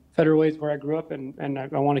 And Federal Way is where I grew up, and I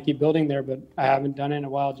want to keep building there, but I haven't done it in a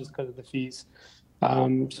while just because of the fees.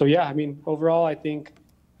 So yeah, I mean, overall, I think,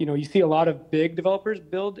 you see a lot of big developers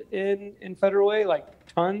build in Federal Way, like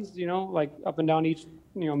tons, like up and down each,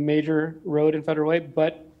 major road in Federal Way,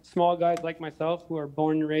 but small guys like myself who are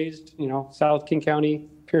born and raised, South King County,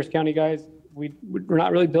 Pierce County guys, we're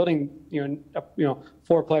not really building,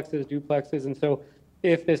 fourplexes, duplexes. And so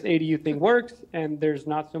if this ADU thing works and there's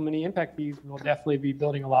not so many impact fees, we'll definitely be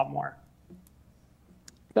building a lot more.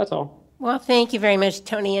 That's all. Well, thank you very much,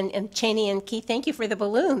 Tony and Cheney and Keith. Thank you for the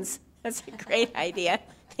balloons. That's a great idea.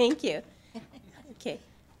 Thank you. Okay.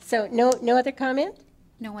 So no other comment?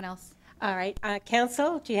 No one else. All right.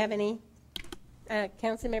 Council, do you have any?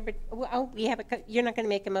 Council member, you're not going to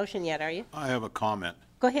make a motion yet, are you? I have a comment.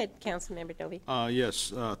 Go ahead, Councilmember Dovey.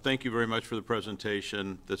 Yes, thank you very much for the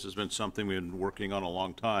presentation. This has been something we've been working on a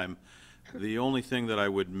long time. The only thing that I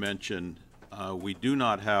would mention, we do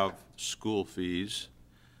not have school fees.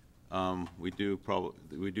 We do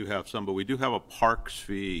have some, but we do have a parks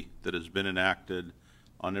fee that has been enacted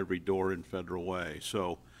on every door in Federal Way.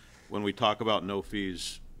 So when we talk about no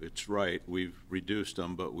fees, it's right, we've reduced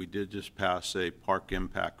them, but we did just pass a park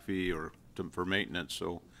impact fee for maintenance.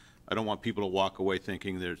 So I don't want people to walk away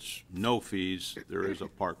thinking there's no fees. There is a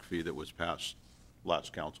park fee that was passed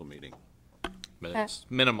last council meeting. But it's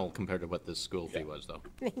minimal compared to what the school fee was, though.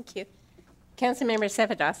 Thank you. Councilmember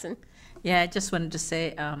Cephas-Dawson. Yeah, I just wanted to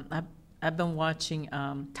say, I've been watching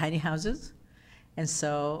tiny houses, and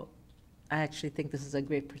so I actually think this is a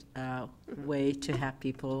great way to have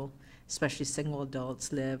people, especially single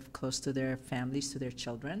adults, live close to their families, to their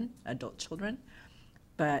children, adult children.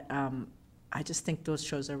 But I just think those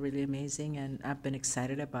shows are really amazing, and I've been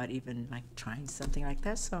excited about even like trying something like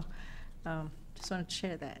that. So just wanted to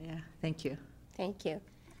share that. Yeah, thank you. Thank you.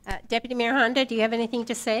 Deputy Mayor Honda, do you have anything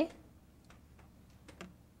to say?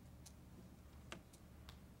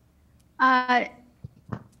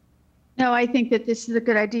 No, I think that this is a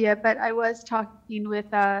good idea, but I was talking with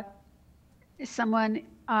someone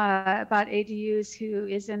about ADUs who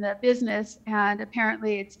is in the business, and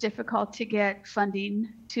apparently it's difficult to get funding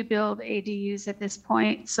to build ADUs at this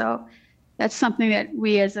point. So that's something that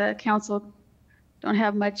we as a council don't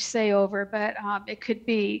have much say over, but it could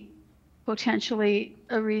be potentially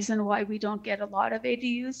a reason why we don't get a lot of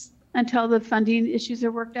ADUs until the funding issues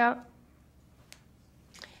are worked out.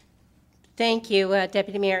 Thank you,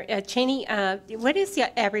 Deputy Mayor. Cheney, what is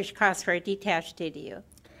the average cost for a detached ADU?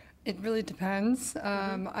 It really depends.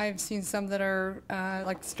 I've seen some that are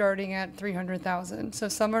like starting at 300,000. So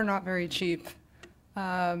some are not very cheap.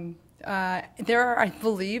 There are, I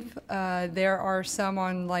believe, there are some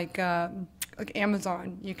on like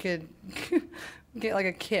Amazon. You could get like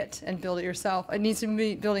a kit and build it yourself. It needs to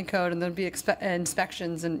meet building code, and there'll be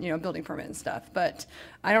inspections and building permit and stuff. But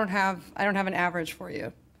I don't have an average for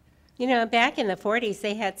you. You know, back in the 40s,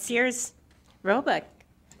 they had Sears Roebuck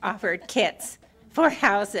offered kits for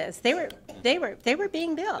houses. They were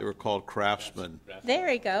being built. They were called craftsmen.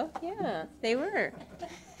 There you go. Yeah, they were.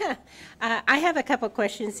 I have a couple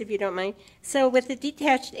questions, if you don't mind. So with the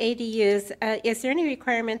detached ADUs, is there any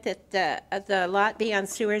requirement that the lot be on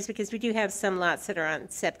sewers? Because we do have some lots that are on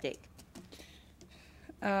septic.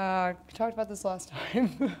 We talked about this last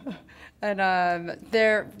time. And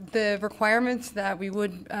the requirements that we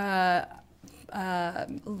would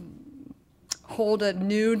hold a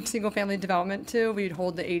new single-family development to, we'd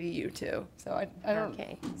hold the ADU to. So I don't.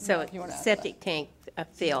 Okay. So septic tank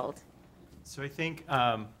filled. So I think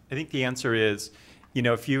the answer is,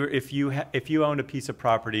 if you owned a piece of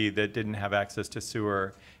property that didn't have access to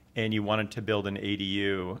sewer, and you wanted to build an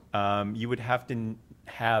ADU, you would have to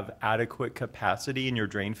have adequate capacity in your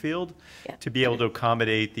drain field to be able to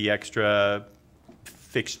accommodate the extra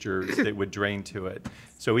fixtures that would drain to it.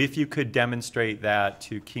 So if you could demonstrate that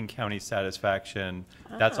to King County satisfaction,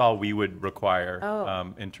 that's all we would require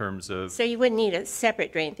in terms of... So you wouldn't need a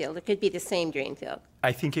separate drain field. It could be the same drain field.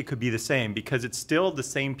 I think it could be the same because it's still the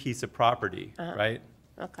same piece of property, right?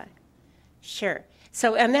 Okay. Sure.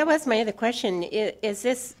 So, and that was my other question. Is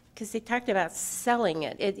this... Because they talked about selling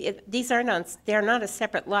it. These are not, they're not a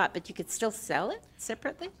separate lot, but you could still sell it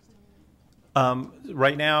separately?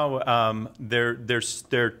 Right now, there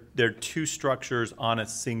are two structures on a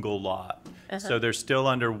single lot. So they're still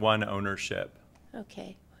under one ownership.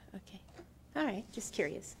 Okay. All right, just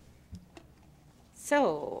curious.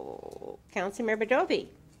 So, Councilmember Dovey.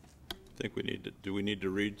 I think do we need to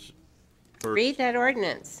read first? Read that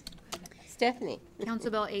ordinance. Stephanie. Council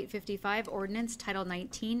Bill 855, Ordinance Title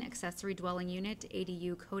 19, Accessory Dwelling Unit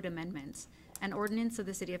ADU Code Amendments. An ordinance of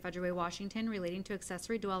the City of Federal Way, Washington relating to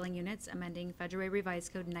accessory dwelling units, amending Federal Way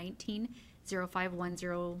Revised Code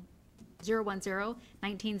 19-0510-010,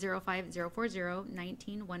 19-05-040,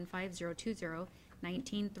 19-15020,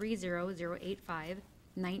 19-30085,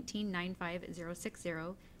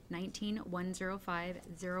 19-95060,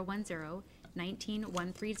 19-105-010,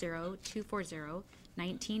 19-130-240,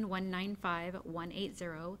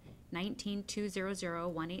 19-195-180,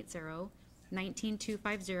 19-200-180,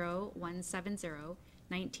 19-250-170,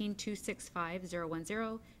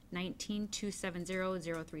 19-265-010,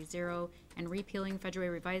 19-270-030, and repealing Federal Way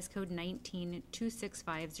Revised Code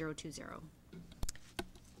 19-265-020.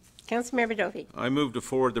 Councilmember Dovey. I move to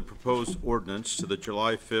forward the proposed ordinance to the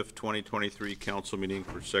July 5th, 2023 council meeting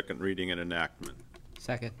for second reading and enactment.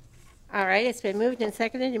 Second. All right, it's been moved and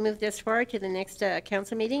seconded to move this forward to the next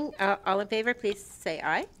council meeting. All in favor, please say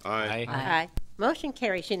aye. Aye. Aye. Motion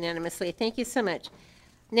carries unanimously. Thank you so much.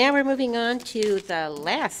 Now we're moving on to the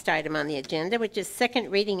last item on the agenda, which is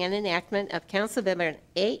second reading and enactment of Council Bill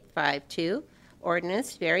 852,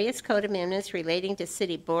 ordinance, various code amendments relating to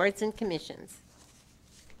city boards and commissions.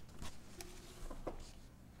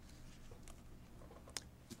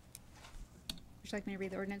 Would you like me to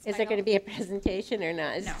read the ordinance Is there going to be a presentation or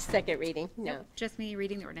not? Is it second reading? No. Nope, just me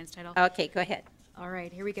reading the ordinance title. Okay, go ahead. All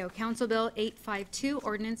right, here we go. Council Bill 852,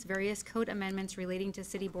 ordinance, various code amendments relating to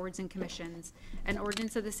city boards and commissions. An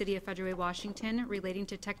ordinance of the City of Federal Way, Washington relating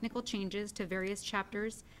to technical changes to various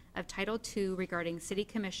chapters of Title II regarding city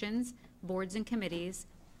commissions, boards and committees,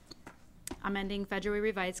 amending Federal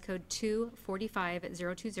Revised Code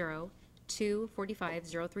 245020,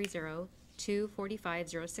 245030,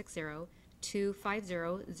 245060,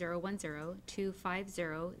 250010,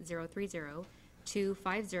 250030, 250040,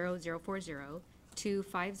 250050,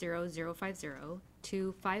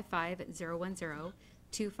 255010,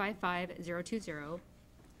 255020,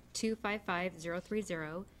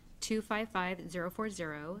 255030,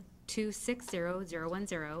 255040,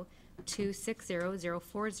 260010,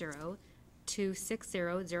 260040,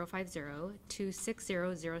 260050,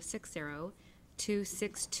 260060,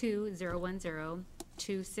 262010,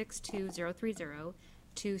 262030,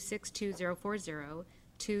 262040,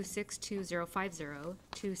 262050,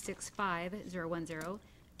 265010,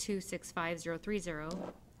 26530,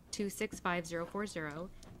 26540,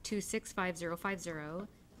 26550,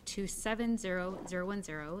 27010,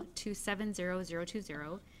 27020,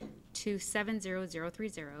 270030,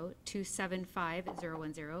 27510,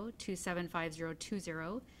 27520,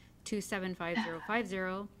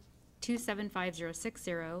 27550,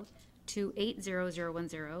 27560,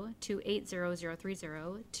 28010,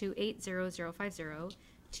 28030, 28050,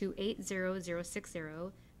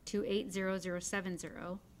 28060,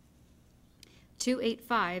 28070,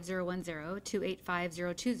 285010,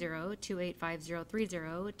 285020,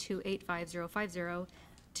 285030, 285050,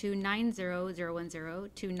 290010, 290020,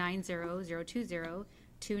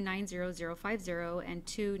 290050, and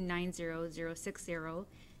 290060,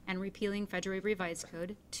 and repealing Federal Revised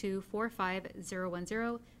Code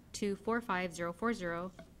 245010,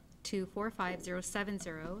 245040,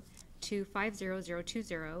 245070,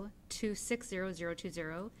 250020, 260020,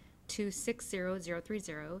 260030,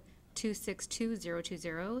 262020,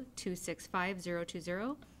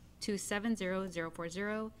 265020,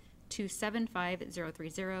 27040,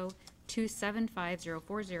 27530,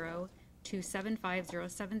 27540,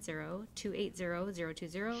 27570,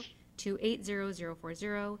 28020,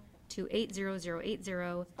 28040,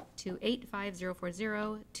 28080,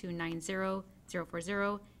 28540,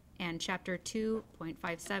 29040, and Chapter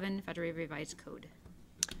 2.57 Federal Revised Code.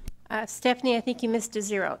 Stephanie, I think you missed a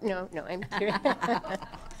zero. No, I'm kidding.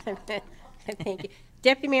 Thank you.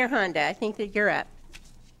 Deputy Mayor Honda, I think that you're up.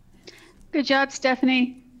 Good job,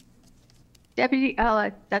 Stephanie. Deputy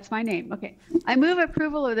Ella, that's my name. Okay. I move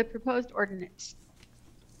approval of the proposed ordinance.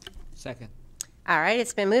 Second. All right,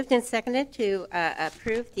 it's been moved and seconded to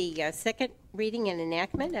approve the second reading and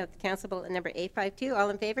enactment of Council Bill number 852. All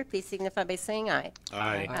in favor, please signify by saying aye.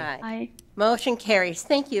 Aye. Aye. Motion carries.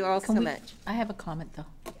 Thank you all so much. I have a comment, though.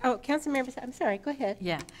 Oh, council members, I'm sorry, go ahead.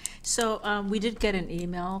 Yeah. So we did get an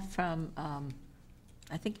email from, I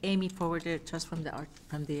think Amy forwarded it to us from the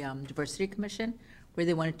Diversity Commission, where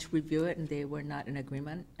they wanted to review it and they were not in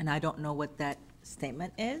agreement. And I don't know what that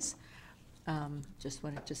statement is. Just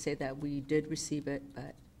wanted to say that we did receive it,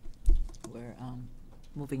 but we're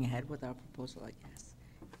moving ahead with our proposal, I guess,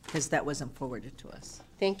 because that wasn't forwarded to us.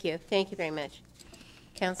 Thank you. Thank you very much.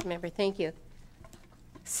 Council member, thank you.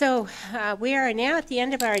 So we are now at the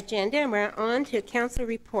end of our agenda, and we're on to council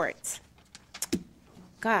reports.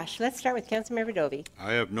 Gosh, let's start with Councilmember Dovey.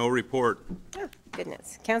 I have no report. Oh,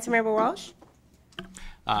 goodness. Councilmember Walsh?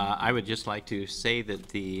 I would just like to say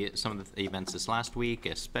that some of the events this last week,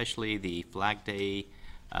 especially the Flag Day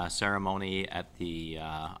ceremony at the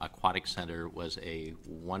Aquatic Center, was a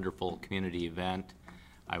wonderful community event.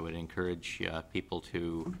 I would encourage people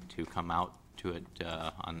to come out to it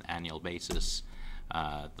on an annual basis.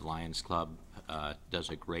 The Lions Club does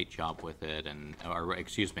a great job with it, or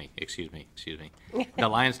excuse me. The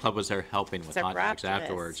Lions Club was there helping with hot dogs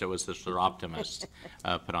afterwards. It was the Seroptimists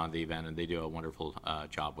put on the event, and they do a wonderful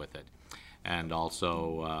job with it. And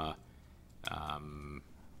also, if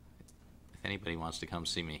anybody wants to come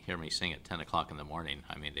hear me sing at 10 o'clock in the morning,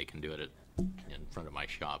 I mean, they can do it in front of my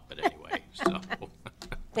shop, but anyway, so.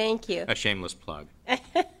 Thank you. A shameless plug.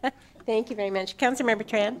 Thank you very much. Councilmember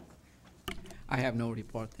Tran? I have no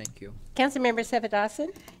report, thank you. Councilmember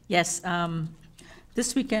Sevadasan? Yes,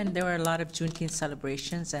 this weekend there were a lot of Juneteenth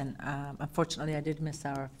celebrations, and unfortunately I did miss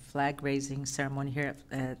our flag raising ceremony here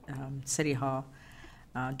at City Hall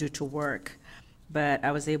due to work. But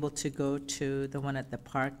I was able to go to the one at the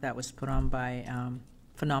park that was put on by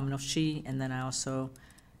Phenomenal She, and then I also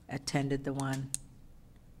attended the one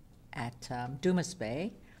at Dumas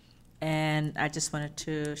Bay. And I just wanted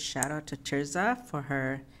to shout out to Tirza for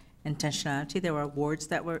her intentionality. There were awards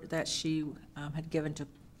that she had given to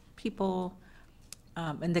people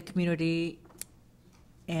in the community,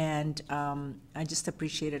 and I just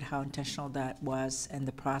appreciated how intentional that was, and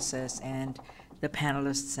the process, and the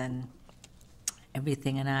panelists, and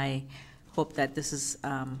everything. And I hope that this is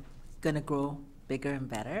going to grow bigger and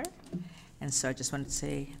better. And so I just wanted to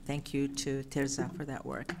say thank you to Tirza for that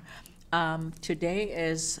work. Today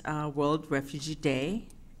is World Refugee Day,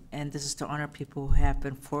 and this is to honor people who have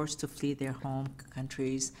been forced to flee their home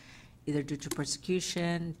countries, either due to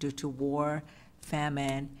persecution, due to war,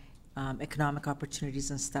 famine, economic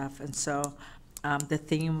opportunities and stuff. And so the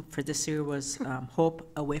theme for this year was Hope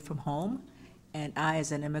Away from Home. And I,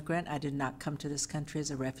 as an immigrant, I did not come to this country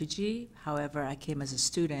as a refugee. However, I came as a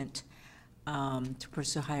student to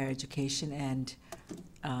pursue higher education and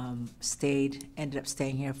ended up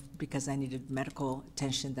staying here because I needed medical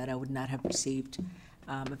attention that I would not have received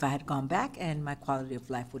if I had gone back, and my quality of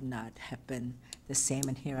life would not have been the same.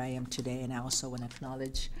 And here I am today, and I also want to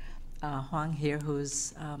acknowledge Huang here,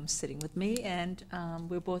 who's sitting with me, and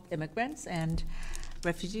we're both immigrants and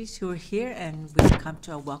refugees who are here, and we've come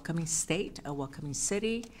to a welcoming state, a welcoming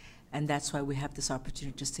city, and that's why we have this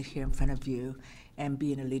opportunity just to hear in front of you and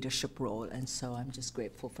be in a leadership role, and so I'm just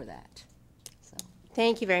grateful for that.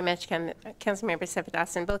 Thank you very much, Councilmember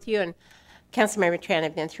Sevadasan. Both you and Councilmember Tran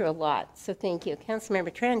have been through a lot, so thank you.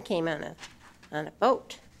 Councilmember Tran came on a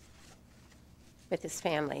boat with his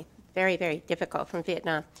family. Very, very difficult from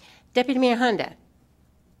Vietnam. Deputy Mayor Honda.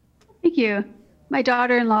 Thank you. My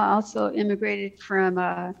daughter-in-law also immigrated from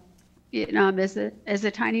Vietnam as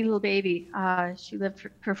a tiny little baby. She lived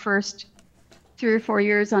her first 3 or 4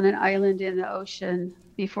 years on an island in the ocean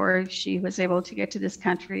before she was able to get to this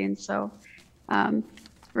country. And so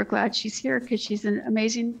we're glad she's here because she's an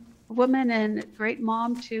amazing woman and a great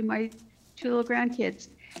mom to my 2 little grandkids.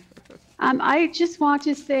 I just want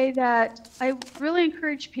to say that I really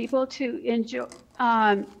encourage people to enjoy,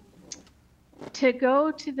 to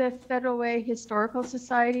go to the Federal Way Historical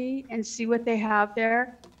Society and see what they have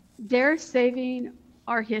there. They're saving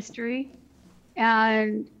our history,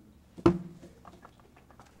 and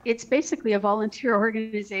it's basically a volunteer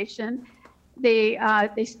organization. They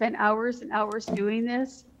spend hours and hours doing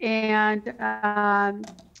this, and I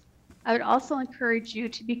would also encourage you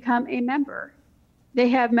to become a member. They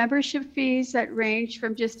have membership fees that range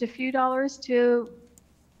from just a few dollars to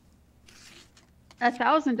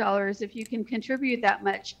 $1,000 if you can contribute that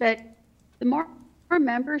much. But the more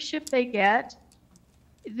membership they get,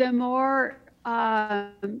 the more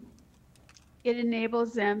it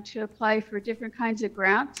enables them to apply for different kinds of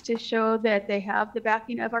grants to show that they have the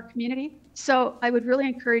backing of our community. So I would really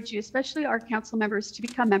encourage you, especially our council members, to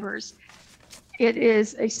become members. It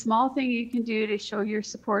is a small thing you can do to show your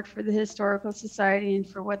support for the Historical Society and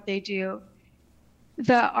for what they do.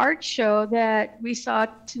 The art show that we saw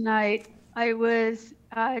tonight, I was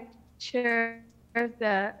chair of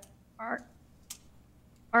the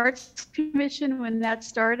Arts Commission when that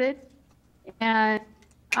started, and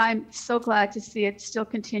I'm so glad to see it still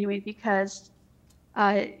continuing because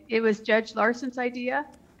it was Judge Larson's idea,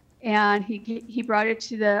 and he brought it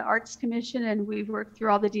to the Arts Commission, and we worked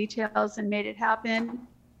through all the details and made it happen.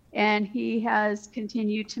 And he has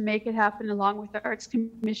continued to make it happen along with the Arts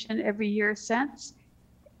Commission every year since.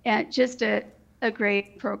 And just a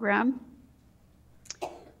great program.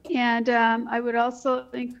 And I would also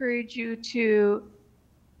encourage you to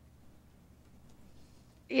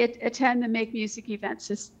attend the Make Music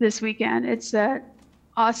events this weekend. It's an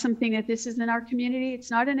awesome thing that this is in our community.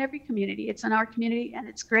 It's not in every community. It's in our community, and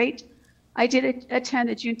it's great. I did attend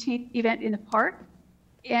a Juneteenth event in the park,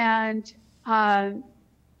 and I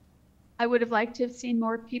would have liked to have seen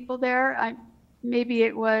more people there. Maybe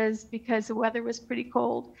it was because the weather was pretty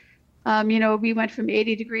cold. We went from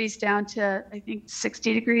 80 degrees down to, I think,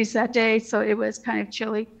 60 degrees that day, so it was kind of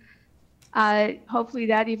chilly. Hopefully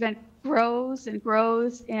that event grows and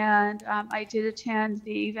grows, and I did attend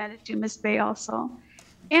the event at Dumas Bay also.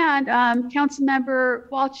 And Councilmember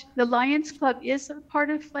Walsh, the Lions Club is a part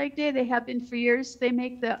of Flag Day. They have been for years. They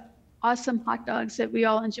make the awesome hot dogs that we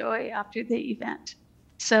all enjoy after the event.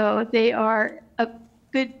 So they are a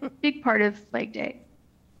big part of Flag Day.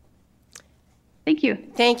 Thank you.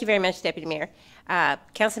 Thank you very much, Deputy Mayor.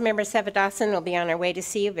 Councilmember Sevadasan will be on our way to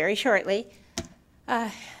see you very shortly.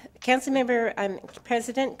 Councilmember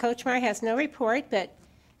President Kochmar has no report, but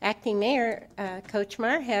Acting Mayor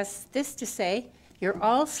Kochmar has this to say. You're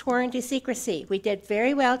all sworn to secrecy. We did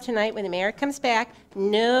very well tonight. When the mayor comes back,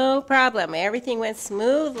 no problem. Everything went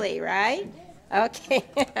smoothly, right? Okay,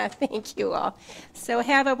 thank you all. So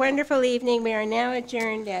have a wonderful evening. We are now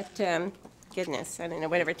adjourned at, goodness, I don't know,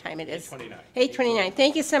 whatever time it is. 8:29. 8:29.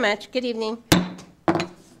 Thank you so much. Good evening.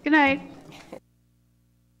 Good night.